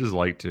just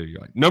like to.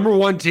 You're like, number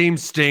 1 team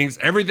stinks.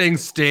 Everything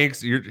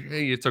stinks.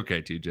 Hey, it's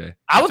okay, TJ.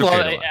 I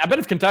bet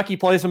if Kentucky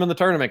plays them in the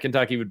tournament,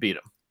 Kentucky would beat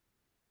them.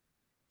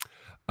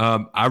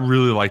 I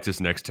really like this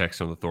next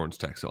text on the Thorns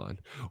text line.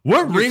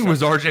 What ring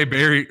was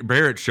RJ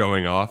Barrett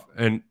showing off?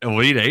 An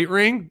Elite 8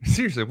 ring?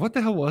 Seriously, what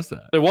the hell was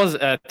that?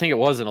 I think it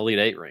was an Elite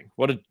 8 ring.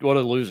 What a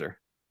loser.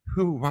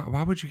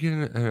 Why would you get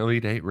an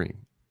Elite 8 ring?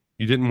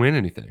 You didn't win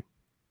anything.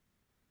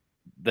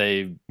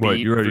 You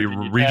were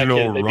a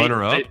regional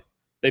runner-up?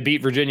 They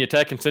beat Virginia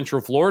Tech and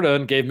Central Florida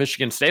and gave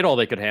Michigan State all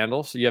they could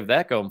handle. So you have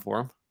that going for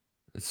them.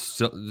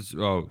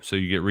 So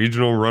you get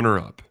regional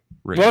runner-up.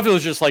 What if it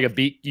was just like a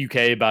beat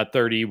UK by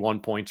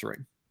 31 points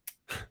ring?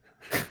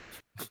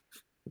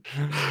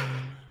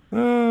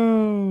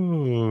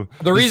 The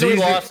reason we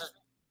lost.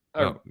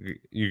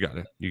 You got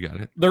it.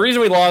 The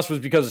reason we lost was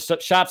because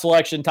of shot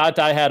selection.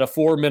 Ty had a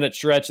 4-minute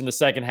stretch in the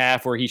second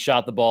half where he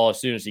shot the ball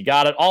as soon as he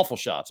got it. Awful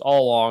shots,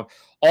 all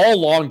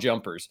long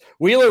jumpers.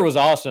 Wheeler was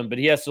awesome, but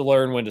he has to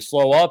learn when to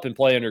slow up and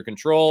play under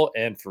control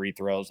and free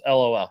throws.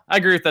 LOL. I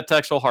agree with that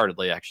text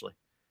wholeheartedly, actually.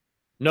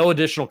 No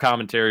additional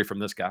commentary from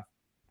this guy.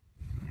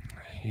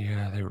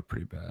 Yeah, they were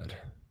pretty bad.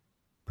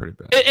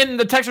 And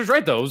the text was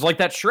right, though. It was like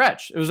that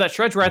stretch. It was that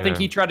stretch where I think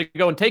he tried to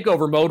go in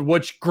takeover mode,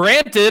 which,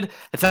 granted,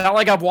 it's not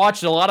like I've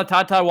watched a lot of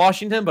Ty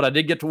Washington, but I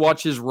did get to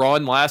watch his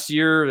run last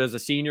year as a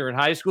senior in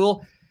high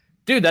school.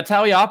 Dude, that's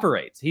how he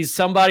operates. He's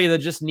somebody that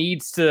just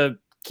needs to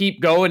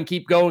keep going, and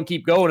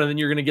then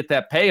you're going to get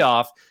that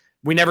payoff.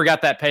 We never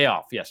got that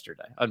payoff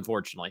yesterday,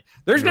 unfortunately.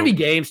 There's going to be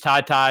games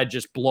Ty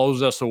just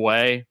blows us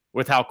away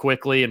with how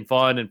quickly and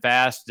fun and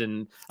fast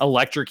and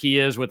electric he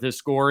is with his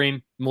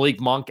scoring, Malik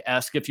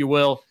Monk-esque, if you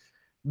will.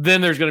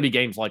 Then there's going to be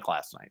games like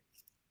last night.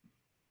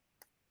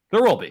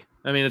 There will be.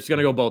 I mean, it's going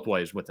to go both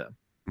ways with him.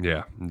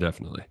 Yeah,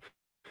 definitely.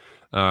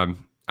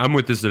 I'm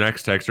with this the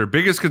next texter.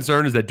 Biggest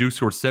concern is that Duke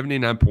scored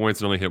 79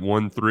 points and only hit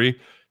 1 3.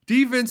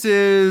 Defense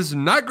is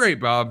not great,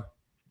 Bob.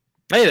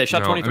 Hey, they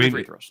shot 23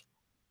 free throws.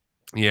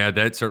 Yeah,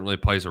 that certainly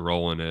plays a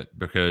role in it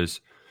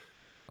because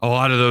a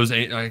lot of those,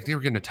 they were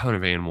getting a ton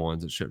of and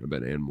ones. It shouldn't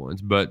have been and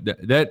ones, but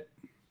that's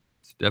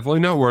definitely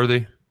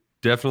noteworthy.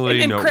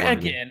 Definitely noteworthy.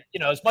 Again,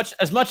 as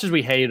much as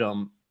we hate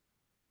them,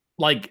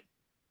 like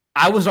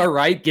I was all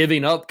right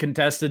giving up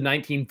contested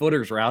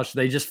 19-footers, Roush.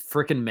 They just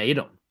freaking made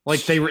them.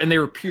 Like they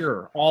were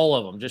pure, all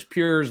of them, just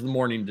pure as the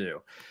morning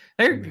dew.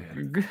 They're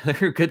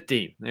a good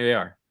team. There they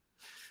are.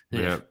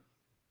 Yeah.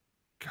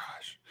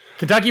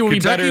 Kentucky will be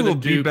better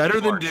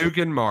than Duke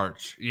in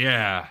March.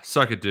 Yeah.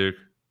 Suck it, Duke.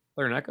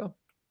 Clear an echo?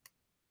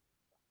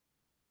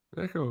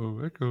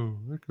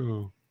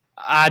 Echo.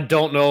 I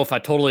don't know if I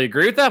totally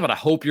agree with that, but I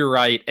hope you're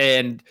right.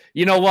 And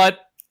you know what?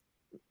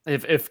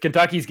 If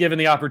Kentucky's given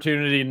the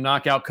opportunity to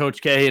knock out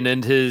Coach K and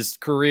end his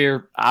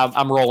career,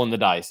 I'm rolling the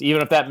dice.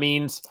 Even if that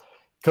means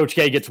Coach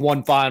K gets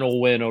one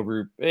final win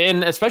over,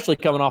 and especially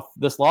coming off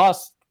this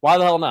loss, why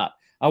the hell not?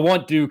 I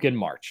want Duke in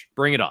March.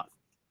 Bring it on.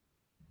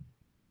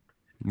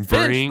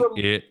 Bring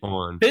it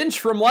on. Finch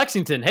from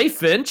Lexington. Hey,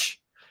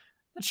 Finch.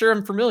 Not sure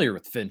I'm familiar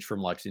with Finch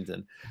from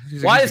Lexington.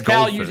 Why is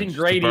Cal using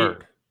Grady?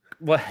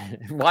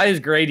 Why is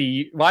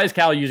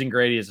Cal using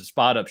Grady as a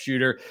spot-up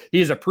shooter?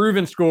 He is a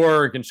proven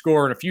scorer and can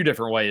score in a few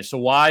different ways. So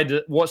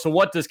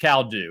what does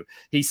Cal do?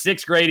 He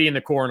sticks Grady in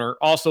the corner.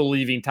 Also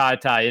leaving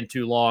Ty in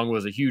too long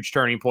was a huge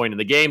turning point in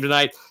the game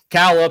tonight.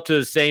 Cal up to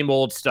the same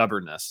old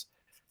stubbornness.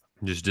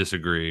 Just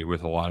disagree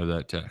with a lot of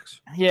that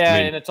text. Yeah,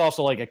 and it's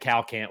also like a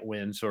Cal can't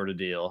win sort of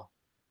deal.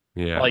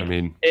 Yeah, like,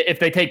 if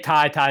they take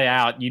Ty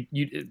out,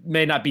 it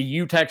may not be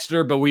you,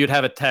 Texter, but we would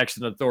have a text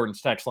in the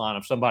Thornton's text line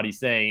of somebody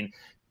saying,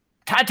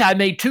 Ty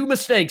made 2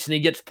 mistakes and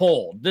he gets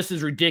pulled. This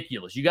is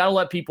ridiculous. You got to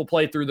let people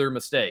play through their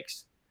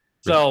mistakes.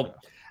 So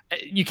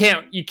you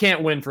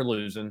can't win for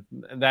losing.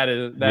 That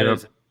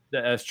is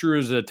as true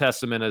as a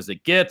testament as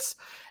it gets.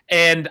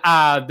 And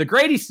the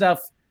Grady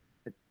stuff,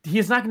 he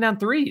is knocking down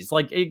threes.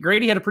 Like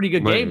Grady had a pretty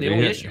good game. The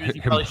only issue is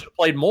he probably should have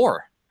played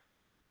more.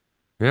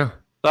 Yeah.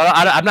 So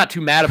I'm not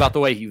too mad about the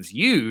way he was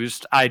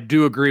used. I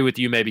do agree with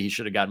you. Maybe he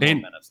should have gotten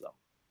more minutes, though.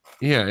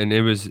 Yeah, and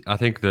it was, I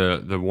think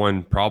the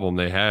one problem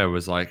they had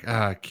was like,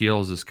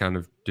 Keels is kind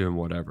of doing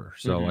whatever.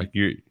 So, like,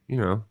 you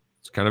know,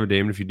 it's kind of a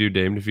damned if you do,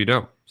 damned if you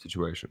don't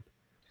situation.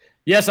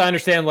 Yes, I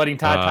understand letting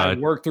Ty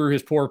work through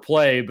his poor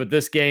play, but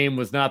this game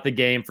was not the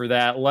game for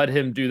that. Let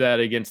him do that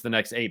against the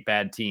next 8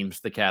 bad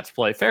teams the Cats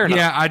play. Fair enough.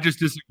 Yeah, I just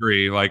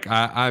disagree. Like,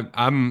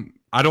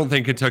 I don't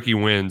think Kentucky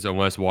wins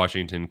unless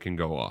Washington can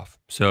go off.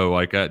 So,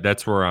 like,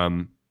 that's where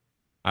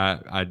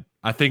I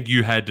think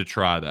you had to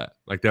try that.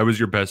 Like, that was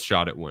your best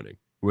shot at winning,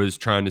 was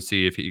trying to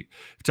see if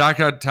Ty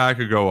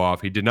could go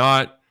off. He did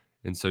not,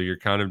 and so you're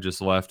kind of just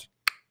left.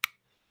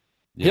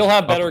 He'll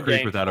have better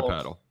games without a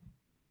paddle.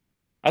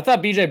 I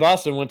thought BJ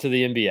Boston went to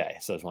the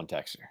NBA, says one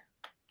texter.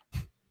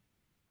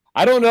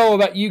 I don't know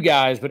about you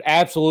guys, but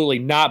absolutely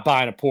not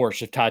buying a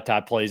Porsche if Ty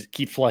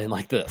keeps playing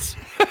like this.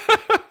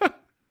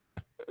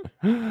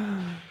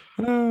 I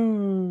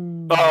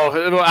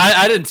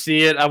didn't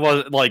see it. I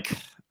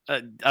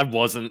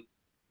wasn't.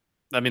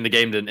 I mean, the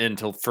game didn't end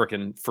until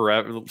freaking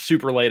forever,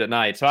 super late at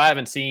night. So I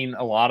haven't seen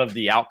a lot of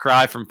the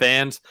outcry from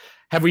fans.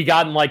 Have we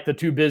gotten like the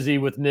too busy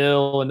with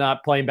nil and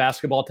not playing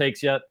basketball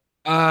takes yet?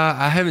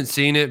 I haven't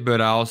seen it,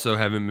 but I also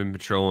haven't been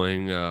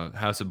patrolling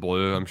House of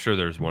Blue. I'm sure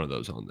there's one of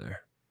those on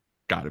there.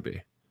 Got to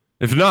be.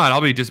 If not,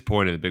 I'll be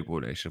disappointed in Big Blue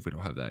Nation if we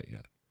don't have that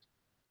yet.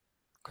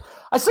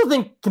 I still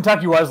think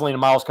Kentucky Wesleyan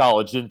and Miles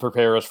College didn't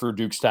prepare us for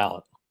Duke's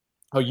talent.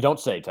 Oh, you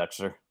don't say,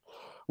 Texter.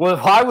 Well,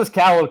 why was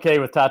Cal okay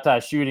with Ty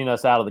shooting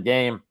us out of the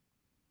game?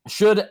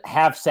 Should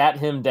have sat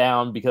him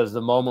down because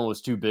the moment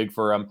was too big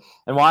for him.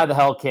 And why the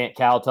hell can't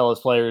Cal tell his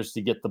players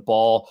to get the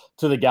ball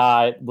to the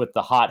guy with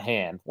the hot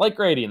hand, like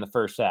Grady in the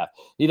first half?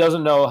 He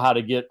doesn't know how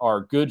to get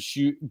our good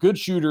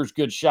shooters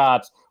good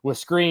shots with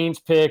screens,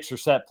 picks, or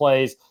set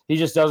plays. He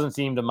just doesn't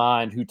seem to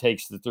mind who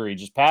takes the three.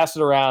 Just pass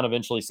it around.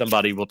 Eventually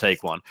somebody will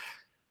take one.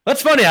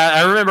 That's funny.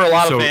 I remember a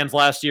lot of fans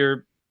last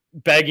year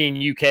begging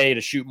UK to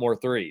shoot more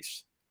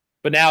threes.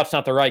 But now it's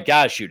not the right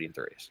guy shooting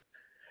threes.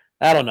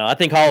 I don't know. I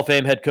think Hall of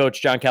Fame head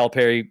coach John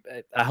Calipari,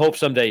 I hope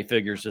someday he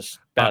figures this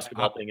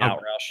basketball thing out,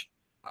 Rush.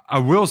 I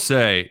will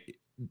say,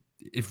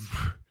 if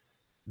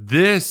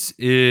this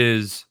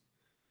is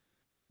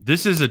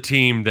a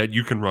team that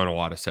you can run a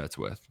lot of sets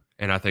with,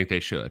 and I think they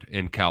should,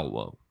 and Cal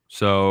won't.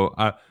 So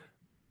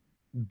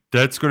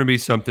that's going to be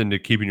something to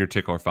keep in your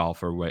tickler file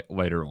for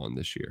later on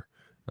this year.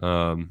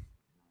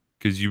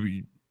 Because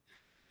you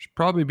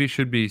probably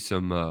should be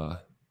some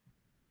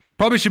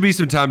Probably should be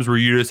some times where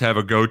you just have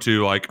a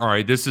go-to, like, all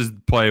right, this is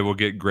the play. We'll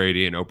get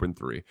Grady and open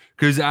three.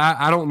 Because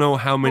I don't know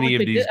how many of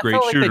these great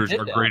shooters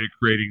are great at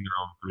creating their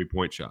own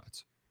 3-point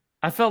shots.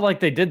 I felt like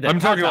they did that. I'm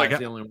talking like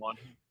the only one.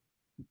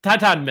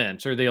 Tata and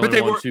Mintz are the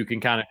only ones who can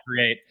kind of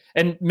create.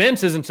 And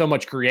Mintz isn't so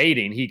much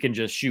creating; he can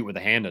just shoot with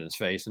a hand in his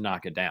face and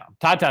knock it down.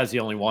 Tata is the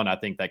only one I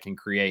think that can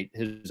create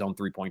his own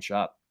 3-point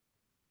shot.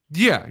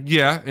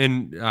 Yeah,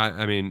 and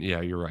I mean,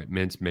 yeah, you're right.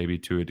 Mintz maybe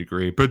to a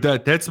degree, but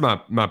that's my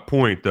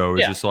point though.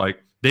 Is just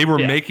like they were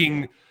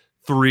making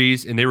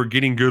threes and they were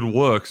getting good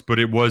looks, but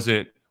it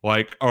wasn't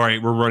like, all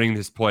right, we're running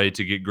this play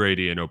to get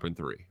Grady an open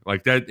three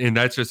like that, and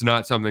that's just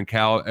not something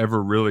Cal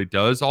ever really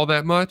does all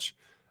that much.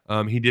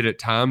 He did at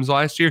times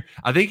last year.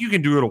 I think you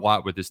can do it a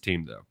lot with this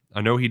team, though.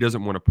 I know he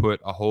doesn't want to put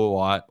a whole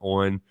lot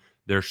on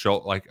their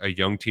like a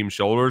young team's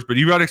shoulders, but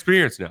you've got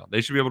experience now.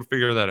 They should be able to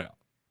figure that out.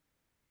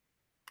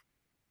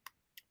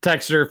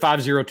 Texter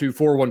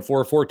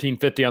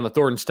 502-414-1450 on the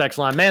Thornton's text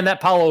line. Man, that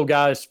Paolo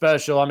guy is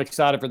special. I'm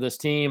excited for this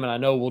team, and I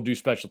know we'll do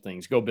special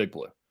things. Go Big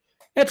Blue.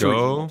 That's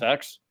reasonable,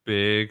 Tex.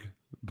 Big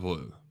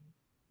Blue.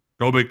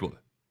 Go Big Blue.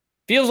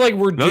 Feels like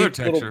we're Duke's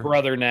little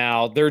brother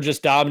now. They're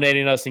just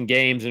dominating us in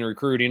games and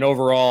recruiting.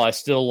 Overall, I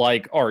still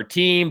like our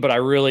team, but I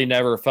really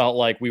never felt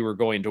like we were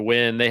going to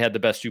win. They had the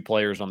best 2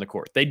 players on the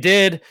court. They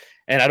did,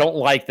 and I don't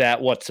like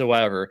that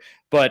whatsoever.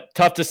 But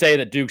tough to say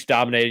that Duke's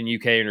dominating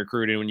UK in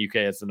recruiting when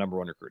UK is the number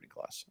 1 recruiting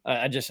class.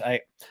 I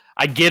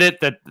get it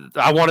that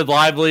I wanted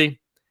Lively.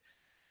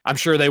 I'm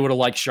sure they would have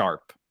liked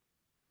Sharp.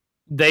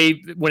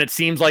 When it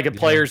seems like a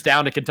player's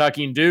down to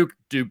Kentucky and Duke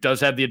does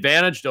have the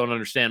advantage. Don't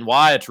understand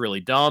why. It's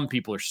really dumb.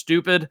 People are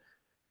stupid.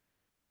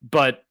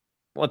 But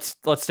let's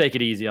take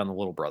it easy on the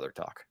little brother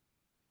talk.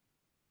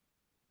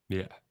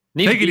 Yeah.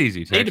 Take it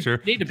easy,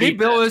 Texture. Need to beat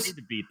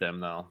them,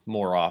 though,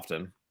 more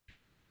often.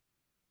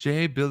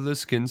 Jay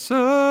Billis can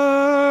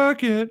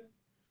suck it.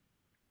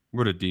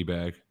 What a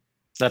D-bag.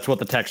 That's what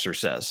the texter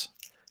says.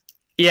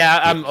 Yeah,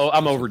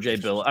 I'm over Jay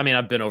Billis. I mean,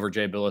 I've been over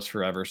Jay Billis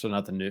forever, so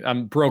nothing new.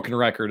 I'm broken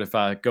record if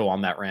I go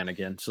on that rant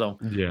again. So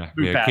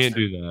can't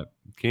do that.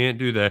 Can't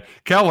do that.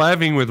 Cal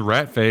laughing with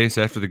rat face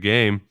after the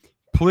game.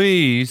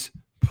 Please.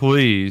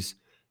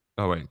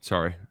 Oh wait,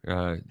 sorry.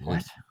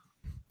 What?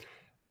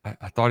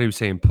 I thought he was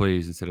saying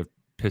please instead of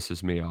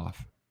pisses me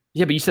off.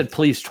 Yeah, but you said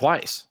please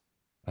twice.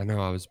 I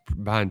know. I was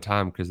behind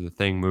time because the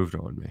thing moved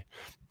on me.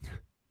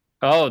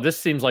 Oh, this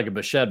seems like a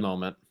Bashed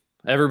moment.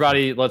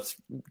 Everybody, let's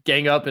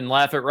gang up and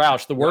laugh at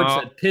Roush. The word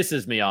said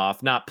pisses me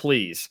off, not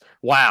please.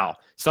 Wow.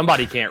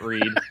 Somebody can't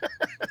read.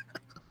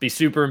 Be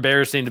super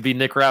embarrassing to be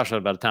Nick Roush at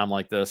about a time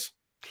like this.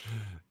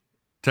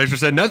 Texter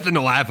said nothing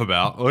to laugh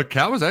about. Look,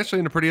 Cal was actually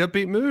in a pretty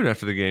upbeat mood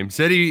after the game.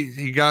 Said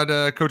he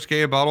got Coach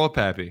K a bottle of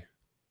Pappy.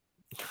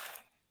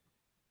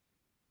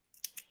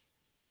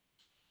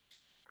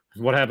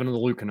 What happened to the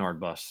Luke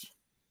Kennard bus?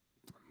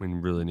 We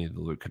really need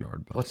the Luke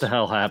Kennard bus. What the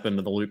hell happened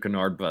to the Luke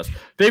Kennard bus?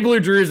 Big Blue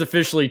Drew is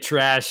officially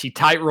trash. He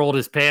tight rolled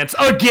his pants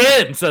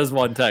again, says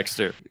one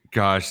texter.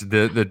 Gosh,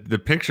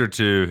 the picture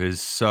too is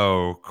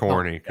so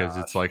corny because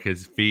it's like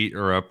his feet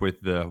are up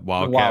with the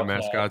Wildcat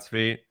mascot's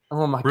feet.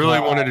 Oh my god! Really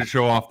wanted to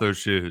show off those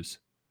shoes.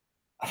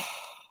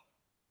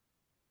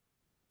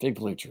 Big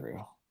Blue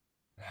Drew.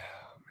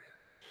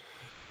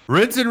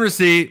 Rinse and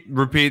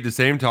repeat the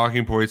same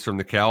talking points from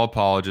the Cal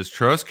apologist.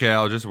 Trust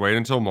Cal. Just wait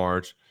until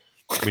March.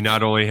 We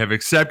not only have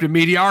accepted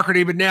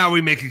mediocrity, but now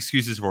we make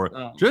excuses for it.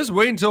 Just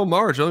wait until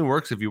March. It only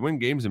works if you win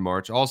games in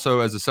March. Also,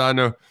 as a side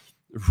note,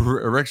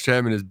 Rex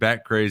Chapman is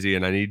back crazy,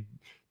 and I need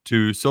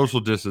to social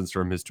distance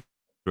from his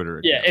Twitter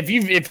account. Yeah,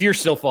 if you're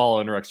still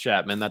following Rex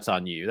Chapman, that's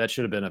on you. That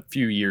should have been a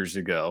few years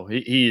ago.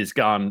 He has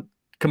gone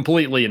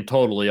completely and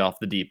totally off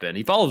the deep end.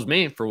 He follows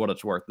me for what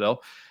it's worth,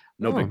 though.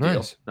 No big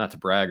deal. Not to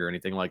brag or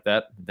anything like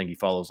that. I think he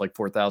follows like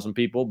 4,000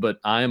 people, but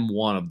I am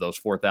one of those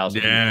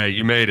 4,000 Yeah,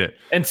 you made it.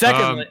 And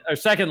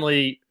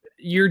secondly,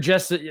 you're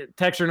just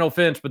texter, no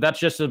offense, but that's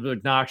just as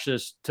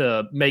obnoxious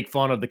to make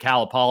fun of the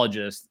Cal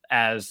apologist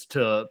as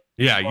to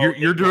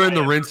you're doing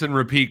the rinse and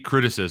repeat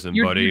criticism,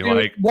 buddy. You're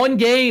like one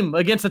game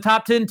against a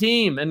top 10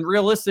 team, and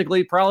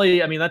realistically, probably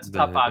that's a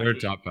top 5. They're a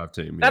top 5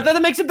 team. Yeah.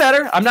 That makes it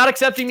better. I'm not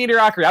accepting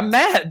mediocrity. I'm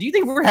mad. Do you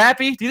think we're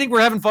happy? Do you think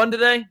we're having fun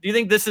today? Do you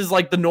think this is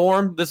like the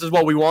norm? This is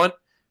what we want?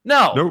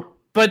 No. Nope.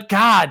 But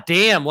god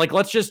damn,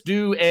 let's just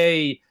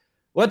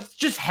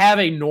have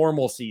a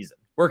normal season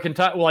where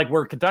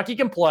Kentucky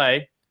can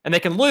play and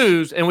they can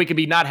lose and we can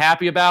be not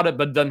happy about it,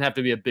 but it doesn't have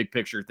to be a big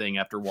picture thing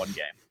after one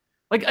game.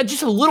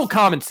 Just a little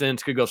common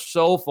sense could go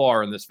so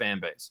far in this fan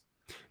base.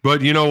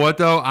 But you know what,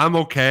 though? I'm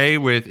okay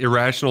with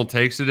irrational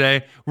takes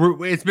today.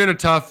 It's been a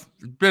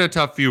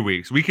tough few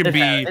weeks. We can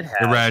be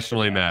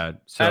irrationally mad.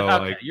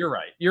 So you're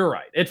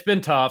right. It's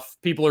been tough.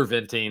 People are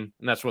venting,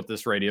 and that's what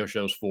this radio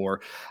show's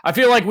for. I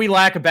feel like we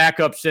lack a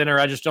backup center.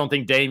 I just don't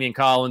think Damian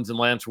Collins and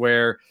Lance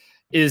Ware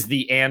is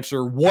the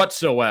answer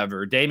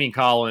whatsoever. Damian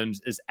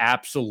Collins is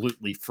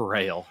absolutely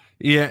frail.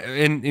 Yeah,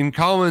 and in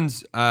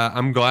Collins,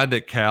 I'm glad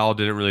that Cal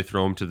didn't really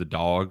throw him to the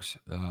dogs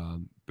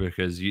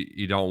because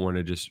you don't want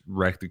to just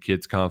wreck the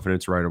kid's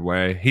confidence right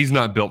away. He's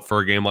not built for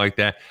a game like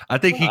that. I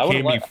think he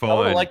can be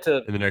fun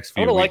in the next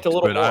few weeks,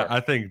 but I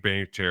think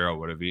Banchero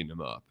would have eaten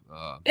him up.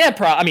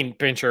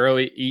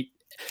 Banchero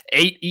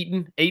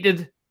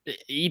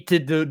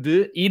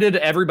eated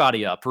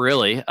everybody up,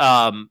 really.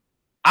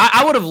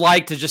 I would have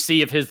liked to just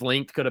see if his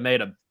length could have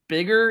made a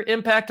bigger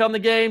impact on the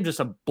game, just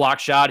a block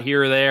shot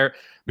here or there.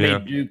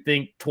 Made Duke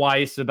think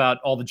twice about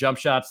all the jump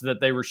shots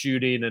that they were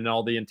shooting and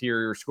all the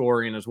interior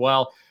scoring as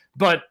well.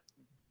 But,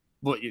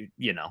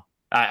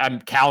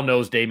 Cal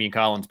knows Damian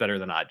Collins better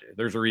than I do.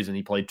 There's a reason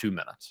he played 2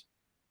 minutes.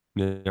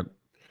 Yep.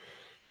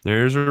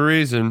 There's a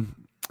reason.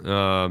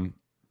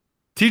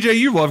 TJ,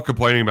 you love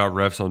complaining about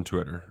refs on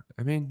Twitter.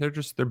 I mean, they're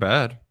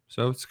bad.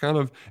 So it's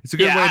a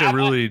good way to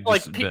really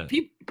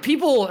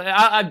people.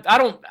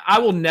 I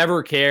will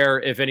never care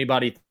if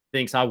anybody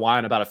thinks I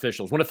whine about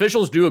officials. When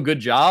officials do a good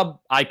job,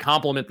 I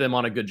compliment them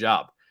on a good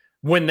job.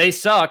 When they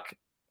suck,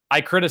 I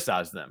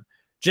criticize them.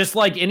 Just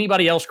like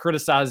anybody else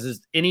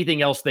criticizes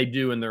anything else they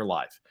do in their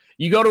life.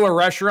 You go to a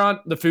restaurant,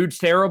 the food's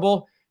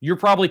terrible. You're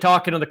probably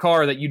talking to the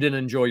car that you didn't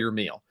enjoy your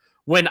meal.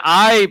 When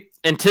I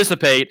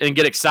anticipate and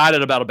get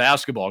excited about a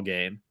basketball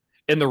game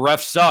and the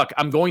refs suck,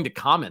 I'm going to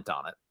comment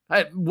on it.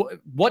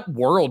 What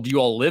world do you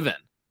all live in?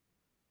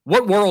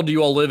 What world do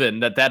you all live in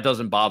that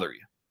doesn't bother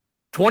you?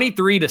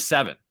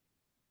 23-7.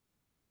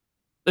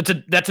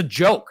 That's a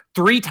joke.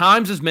 3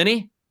 times as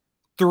many?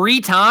 3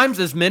 times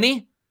as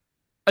many?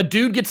 A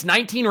dude gets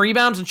 19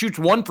 rebounds and shoots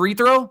 1 free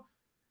throw?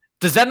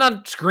 Does that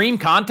not scream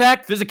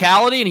contact,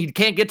 physicality, and he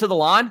can't get to the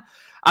line?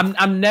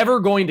 I'm never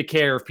going to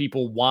care if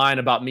people whine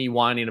about me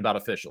whining about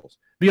officials.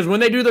 Because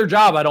when they do their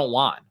job, I don't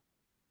whine.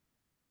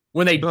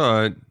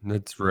 But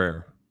that's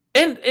rare.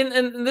 And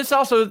this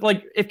also,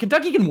 like, if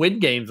Kentucky can win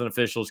games and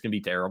officials can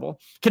be terrible.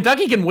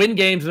 Kentucky can win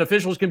games and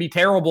officials can be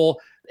terrible,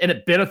 and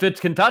it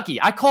benefits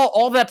Kentucky. I call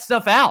all that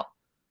stuff out.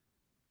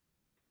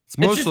 It's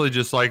mostly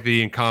just like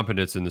the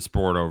incompetence in the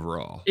sport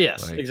overall.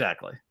 Yes,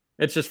 exactly.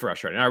 It's just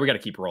frustrating. All right, we got to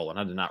keep rolling.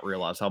 I did not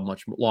realize how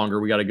much longer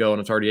we got to go,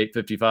 and it's already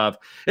 8:55.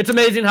 It's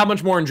amazing how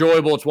much more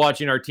enjoyable it's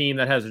watching our team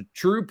that has a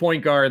true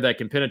point guard that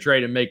can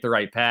penetrate and make the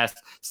right pass.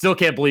 Still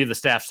can't believe the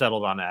staff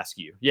settled on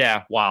Askew.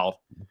 Yeah, wild.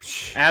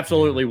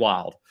 Absolutely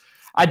wild.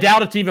 I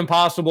doubt it's even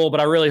possible, but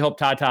I really hope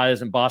Ty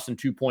isn't Boston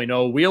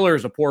 2.0. Wheeler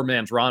is a poor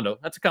man's Rondo.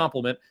 That's a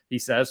compliment, he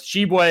says.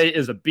 Shibwe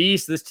is a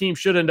beast. This team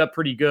should end up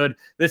pretty good.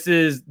 This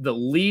is the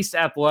least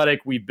athletic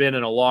we've been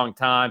in a long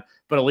time,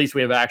 but at least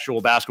we have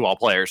actual basketball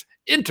players.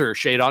 Enter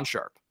Shadon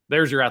Sharp.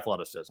 There's your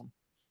athleticism.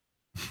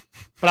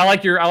 But I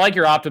like your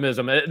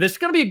optimism. This is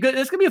gonna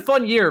be a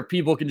fun year if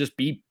people can just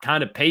be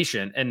kind of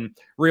patient and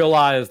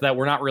realize that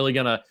we're not really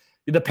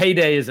the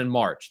payday is in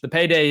March. The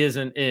payday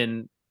isn't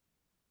in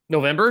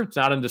November. It's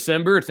not in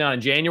December. It's not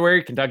in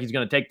January. Kentucky's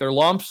going to take their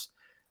lumps.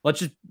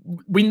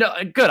 We know.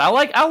 Good. I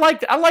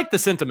like the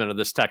sentiment of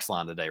this text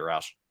line today,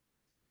 Roush.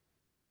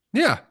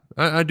 Yeah,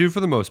 I do for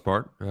the most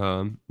part.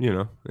 And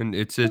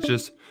it's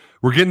just,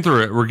 we're getting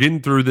through it. We're getting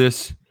through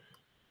this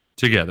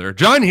together.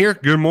 John here.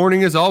 Good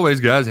morning as always,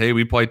 guys. Hey,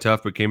 we played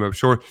tough, but came up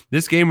short.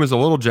 This game was a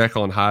little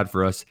Jekyll and Hyde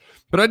for us,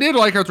 but I did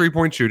like our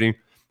 3-point shooting.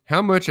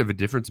 How much of a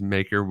difference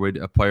maker would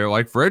a player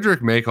like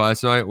Frederick make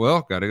last night?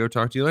 Well, got to go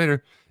talk to you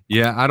later.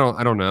 Yeah, I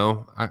don't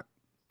know. I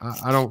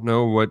don't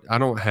know I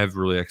don't have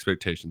really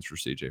expectations for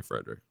CJ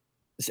Frederick.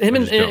 Him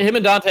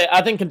and Dante,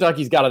 I think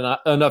Kentucky's got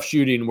enough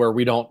shooting where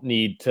we don't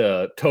need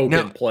to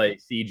play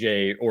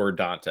CJ or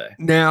Dante.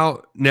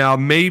 Now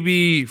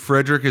maybe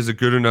Frederick is a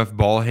good enough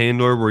ball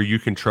handler where you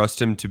can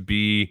trust him to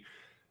be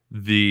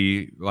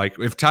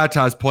if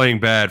Ty's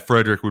playing bad,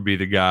 Frederick would be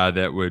the guy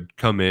that would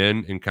come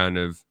in and kind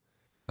of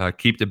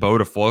keep the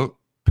boat afloat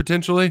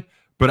potentially.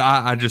 But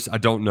I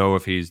don't know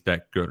if he's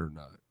that good or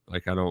not.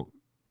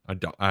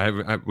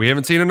 We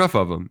haven't seen enough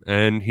of him,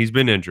 and he's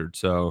been injured.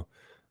 So,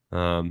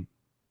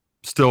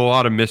 still a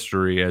lot of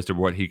mystery as to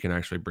what he can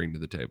actually bring to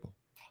the table.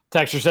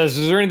 Texter says,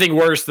 is there anything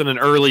worse than an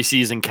early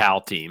season Cal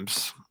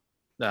teams?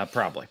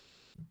 Probably.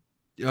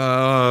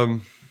 Yeah.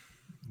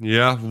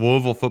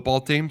 Louisville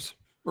football teams.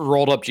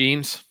 Rolled up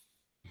jeans.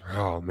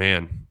 Oh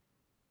man.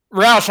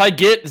 Roush, I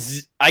get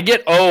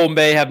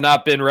may have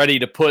not been ready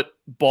to put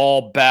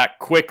ball back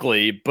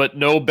quickly, but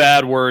no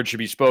bad word should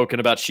be spoken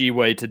about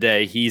Shibwe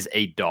today. He's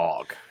a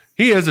dog.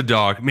 He is a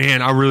dog.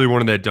 Man, I really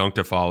wanted that dunk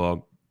to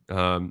follow.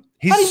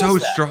 He's so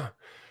strong.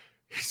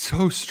 He's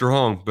so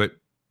strong, but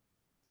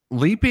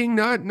leaping,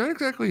 not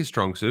exactly his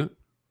strong suit.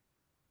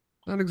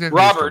 Not exactly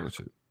Robert, his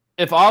strong suit.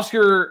 If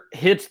Oscar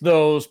hits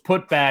those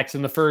putbacks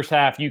in the first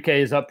half, UK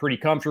is up pretty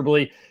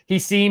comfortably. He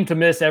seemed to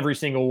miss every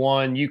single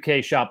one.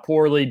 UK shot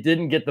poorly,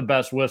 didn't get the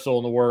best whistle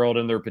in the world,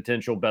 and their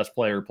potential best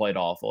player played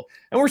awful.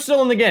 And we're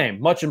still in the game,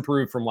 much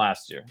improved from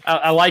last year.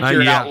 I like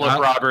your outlook,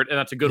 Robert, and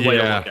that's a good way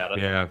to look at it.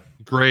 Yeah,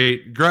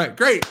 great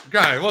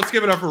guy. Let's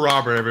give it up for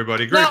Robert,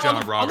 everybody. Great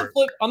job, Robert.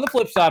 On the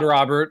flip side,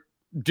 Robert,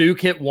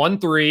 Duke hit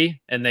 1-3,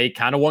 and they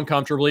kind of won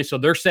comfortably, so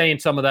they're saying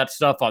some of that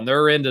stuff on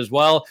their end as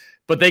well.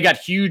 But they got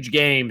huge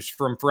games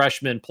from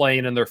freshmen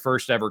playing in their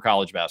first ever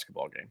college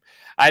basketball game.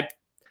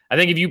 I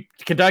think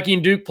if Kentucky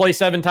and Duke play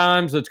 7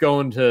 times, it's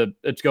going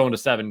to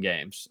 7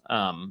 games.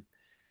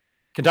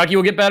 Kentucky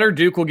will get better.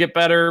 Duke will get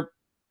better.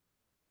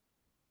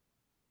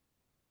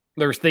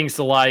 There's things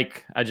to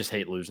like. I just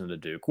hate losing to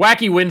Duke.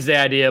 Wacky Wednesday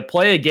idea.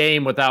 Play a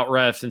game without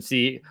refs and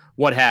see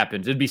what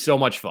happens. It'd be so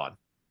much fun.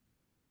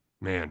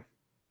 Man,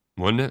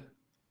 wouldn't it?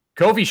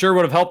 Kofi sure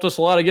would have helped us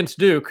a lot against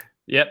Duke.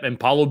 Yep, and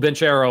Paulo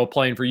Benchero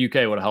playing for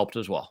UK would have helped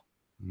as well.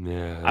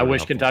 Yeah, I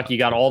wish Kentucky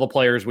got all the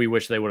players we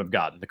wish they would have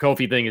gotten. The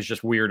Kofi thing is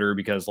just weirder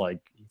because it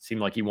seemed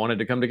like he wanted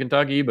to come to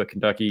Kentucky, but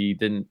Kentucky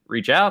didn't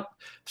reach out.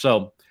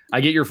 So I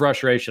get your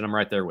frustration. I'm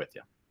right there with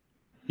you.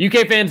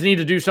 UK fans need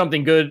to do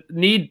something good.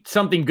 Need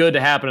something good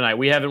to happen tonight.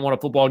 We haven't won a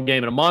football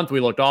game in a month.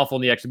 We looked awful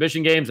in the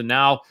exhibition games, and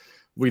now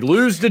we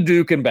lose to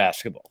Duke in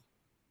basketball.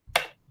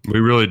 We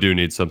really do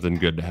need something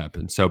good to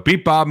happen. So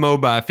beat Bob Mo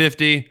by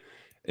 50,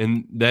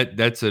 and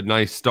that's a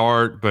nice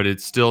start, but it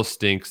still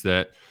stinks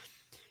that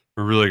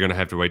we're really going to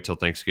have to wait till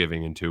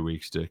Thanksgiving in 2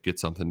 weeks to get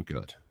something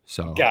good.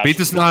 So beat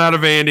the snot out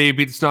of Vandy,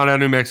 beat the snot out of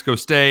New Mexico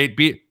State,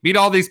 beat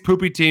all these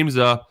poopy teams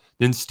up,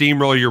 then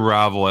steamroll your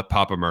rival at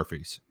Papa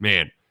Murphy's.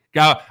 Man,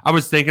 God, I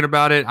was thinking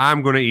about it.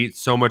 I'm going to eat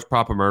so much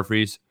Papa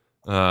Murphy's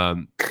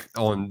on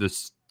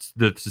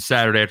the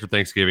Saturday after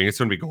Thanksgiving. It's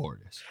going to be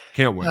glorious.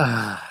 Can't wait.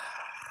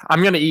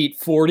 I'm going to eat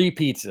 40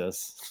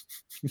 pizzas.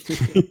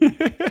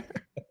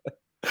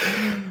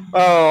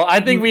 Oh, I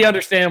think we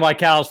understand why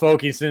Cal's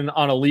focusing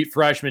on elite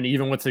freshmen,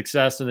 even with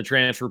success in the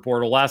transfer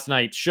portal. Last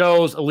night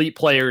shows elite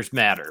players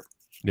matter.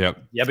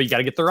 Yep. Yeah, but you got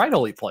to get the right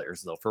elite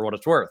players, though, for what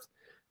it's worth.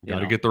 You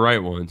got to get the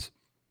right ones.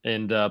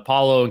 And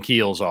Paulo and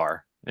Keels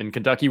are. And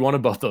Kentucky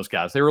wanted both those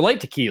guys. They were late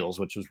to Keels,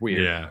 which was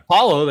weird. Yeah.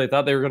 Paulo, they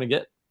thought they were going to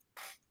get.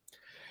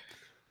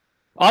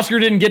 Oscar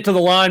didn't get to the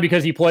line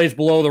because he plays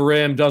below the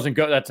rim, doesn't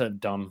go. That's a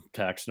dumb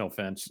text, no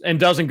offense. And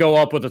doesn't go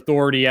up with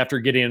authority after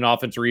getting an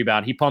offensive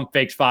rebound. He pump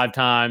fakes 5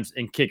 times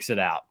and kicks it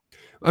out.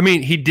 I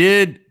mean, he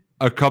did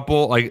a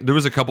couple, there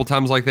was a couple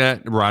times like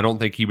that where I don't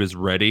think he was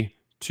ready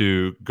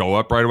to go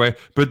up right away.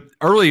 But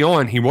early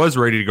on, he was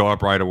ready to go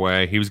up right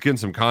away. He was getting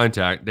some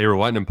contact. They were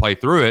letting him play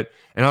through it.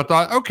 And I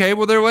thought, okay,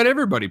 well, they're letting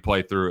everybody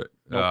play through it.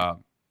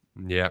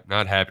 Yeah,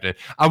 not happening.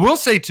 I will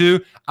say, too,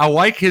 I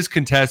like his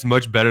contest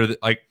much better.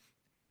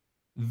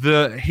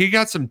 He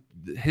got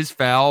his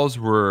fouls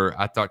were,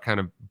 I thought, kind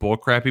of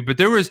bullcrappy, but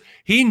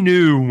he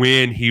knew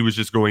when he was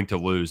just going to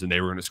lose and they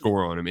were going to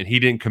score on him, and he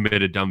didn't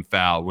commit a dumb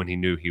foul when he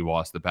knew he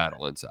lost the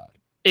battle inside.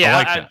 Yeah, I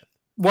like that.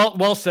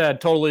 Well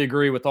said. Totally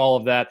agree with all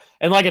of that.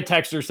 And like a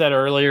texter said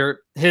earlier,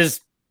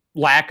 his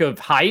lack of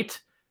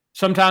height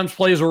sometimes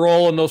plays a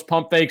role in those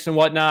pump fakes and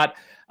whatnot.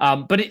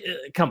 But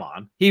come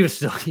on, he was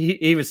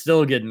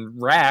still getting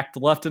racked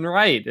left and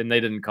right, and they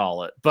didn't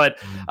call it. But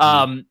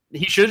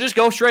he should just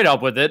go straight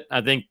up with it. I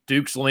think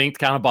Duke's length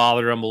kind of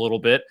bothered him a little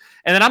bit.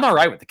 And then I'm all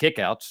right with the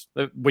kickouts.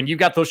 When you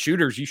got those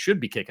shooters, you should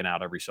be kicking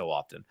out every so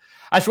often.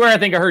 I swear, I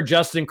think I heard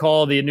Justin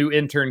call the new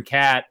intern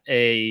Cat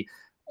a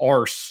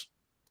arse.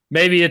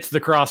 Maybe it's the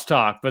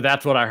crosstalk, but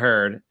that's what I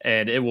heard,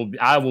 and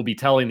I will be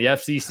telling the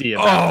FCC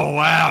about it. Oh,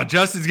 wow.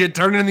 Justin's getting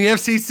turned into the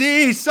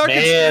FCC.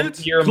 Man,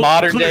 you're a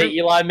modern-day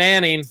Eli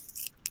Manning.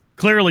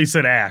 Clearly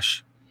said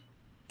Ash.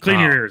 Clean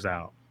your ears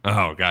out.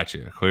 Oh,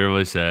 gotcha.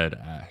 Clearly said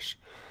Ash.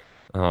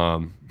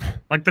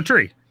 Like the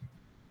tree.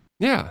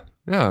 Yeah,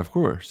 of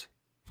course.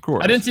 Of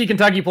course. I didn't see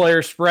Kentucky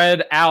players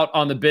spread out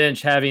on the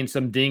bench having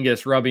some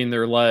dingus rubbing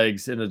their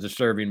legs in a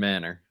disturbing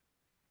manner.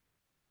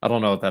 I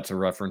don't know what that's a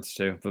reference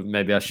to, but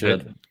maybe I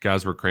should.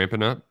 Guys were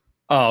cramping up?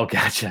 Oh,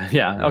 gotcha.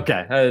 Yeah,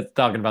 okay. I was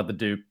talking about the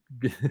Duke.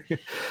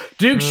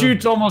 Duke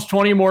shoots almost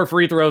 20 more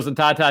free throws than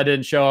Ty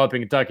didn't show up,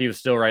 and Kentucky was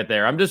still right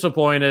there. I'm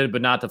disappointed,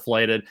 but not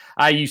deflated.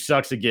 IU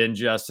sucks again,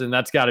 Justin.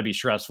 That's got to be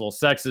stressful.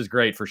 Sex is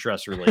great for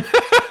stress relief.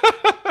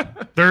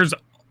 There's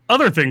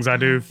other things I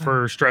do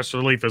for stress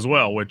relief as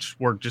well, which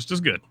work just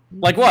as good.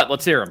 Like what?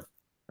 Let's hear them.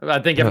 I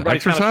think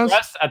everybody's kind of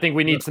stressed. I think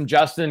we need some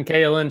Justin,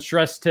 Kalen,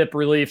 stress tip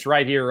reliefs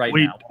right here,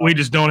 now. We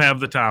just don't have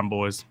the time,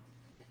 boys.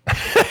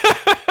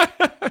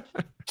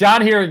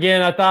 John here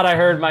again. I thought I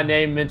heard my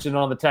name mentioned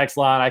on the text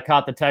line. I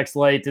caught the text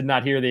late, did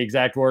not hear the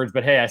exact words,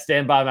 but hey, I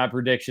stand by my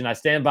prediction. I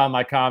stand by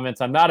my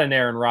comments. I'm not an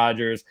Aaron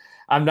Rodgers.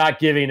 I'm not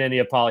giving any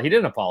apology. He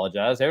didn't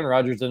apologize. Aaron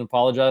Rodgers didn't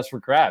apologize for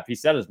crap. He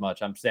said as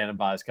much. I'm standing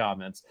by his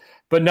comments,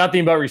 but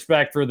nothing but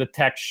respect for the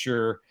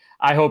texture.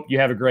 I hope you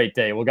have a great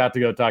day. We'll got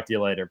to go talk to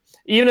you later.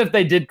 Even if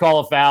they did call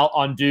a foul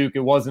on Duke, it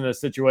wasn't a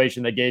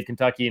situation that gave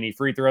Kentucky any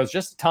free throws,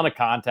 just a ton of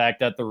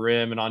contact at the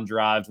rim and on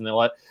drives, and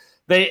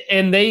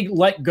they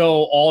let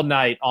go all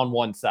night on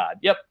one side.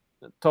 Yep,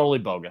 totally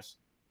bogus.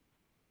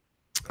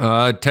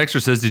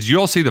 Texter says, did you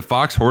all see the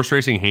Fox horse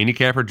racing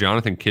handicapper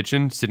Jonathan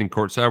Kitchen sitting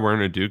courtside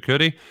wearing a Duke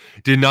hoodie?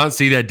 Did not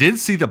see that. Did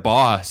see the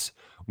boss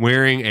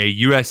wearing a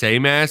USA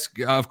mask.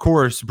 Of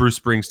course, Bruce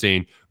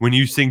Springsteen, when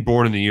you sing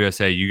Born in the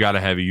USA, you got to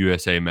have a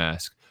USA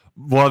mask.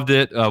 Loved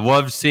it.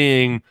 Loved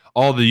seeing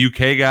all the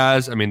UK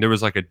guys. I mean, there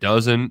was like a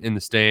dozen in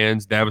the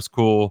stands. That was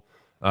cool.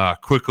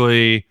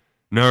 Quickly,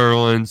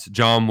 Nerlens,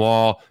 John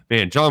Wall.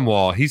 Man, John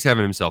Wall, he's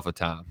having himself a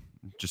time.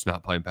 Just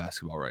not playing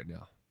basketball right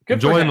now. Good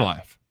Enjoying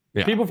life.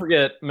 Yeah. People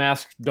forget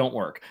masks don't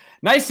work.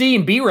 Nice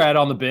seeing B-Rad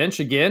on the bench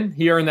again.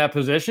 He earned that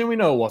position. We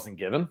know it wasn't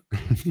given.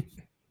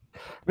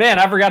 Man,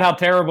 I forgot how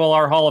terrible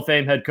our Hall of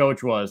Fame head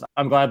coach was.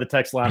 I'm glad the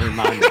text line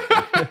reminded me.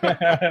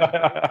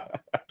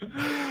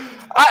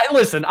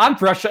 Listen, I'm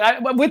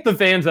frustrated with the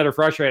fans that are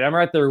frustrated. I'm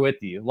right there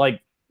with you.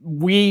 Like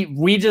we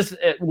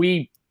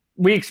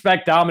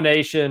expect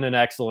domination and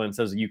excellence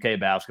as UK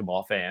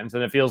basketball fans,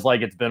 and it feels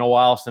like it's been a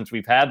while since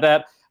we've had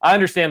that. I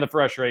understand the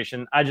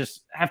frustration. I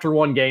just, after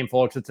one game,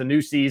 folks, it's a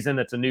new season.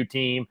 It's a new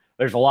team.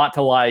 There's a lot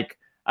to like.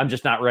 I'm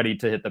just not ready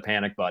to hit the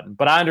panic button.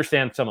 But I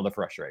understand some of the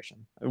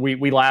frustration.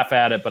 We laugh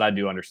at it, but I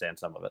do understand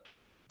some of it.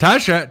 Ty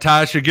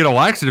should get a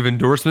laxative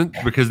endorsement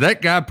because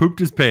that guy pooped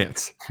his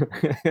pants.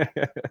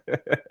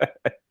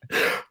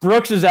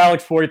 Brooks is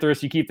Alex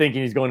Poythress. You keep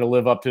thinking he's going to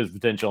live up to his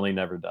potential, and he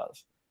never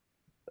does.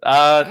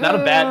 Not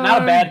a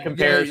bad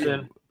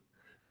comparison.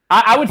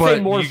 I would say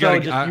more so. I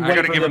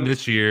got to give him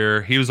this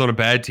year. He was on a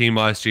bad team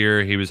last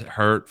year. He was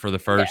hurt for the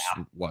first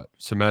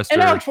semester.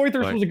 And Alex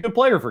Poythress was a good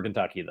player for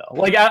Kentucky, though.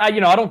 Like I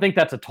don't think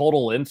that's a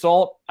total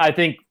insult. I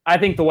think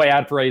the way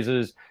I'd phrase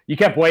is you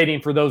kept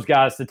waiting for those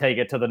guys to take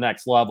it to the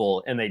next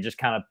level, and they just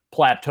kind of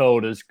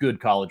plateaued as good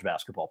college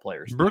basketball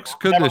players. Brooks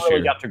could never this really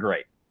year. Got to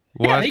great.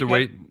 We'll have to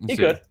wait.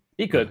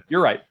 He could.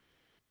 You're right.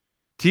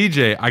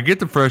 TJ, I get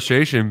the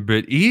frustration,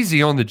 but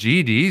easy on the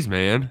GDs,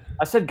 man.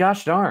 I said,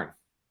 gosh darn.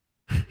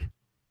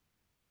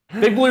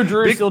 Big Blue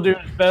Drew still doing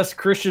his best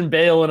Christian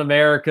Bale in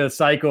America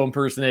psycho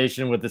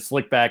impersonation with his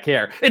slick back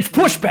hair. It's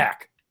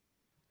pushback.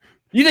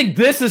 You think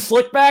this is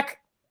slick back?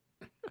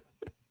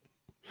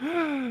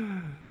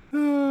 I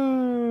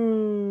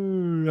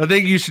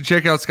think you should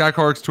check out Sky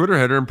Clark's Twitter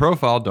header and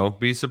profile. Don't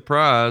be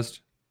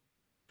surprised.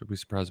 Don't be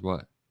surprised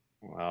what?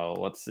 Well,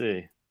 let's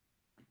see.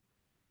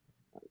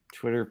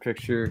 Twitter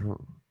picture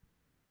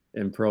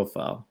and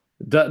profile.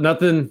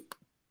 Nothing.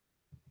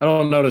 I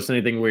don't notice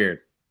anything weird.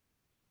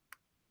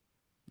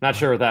 Not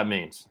sure what that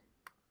means.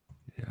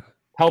 Yeah.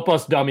 Help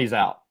us dummies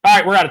out. All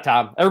right, we're out of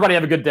time. Everybody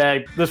have a good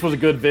day. This was a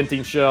good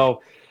venting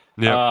show.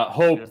 Yeah.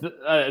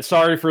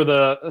 Sorry for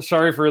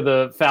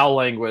the foul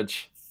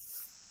language.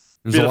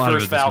 There's a lot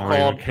of it foul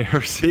called.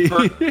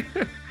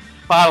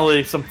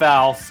 Finally, some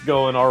fouls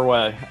going our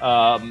way.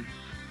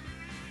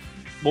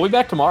 We'll be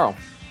back tomorrow,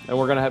 and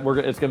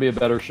it's gonna be a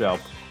better show.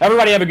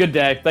 Everybody have a good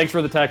day. Thanks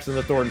for the text and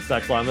the Thornton's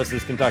text line. This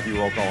is Kentucky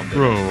Roll Call.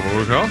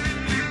 Roll Call.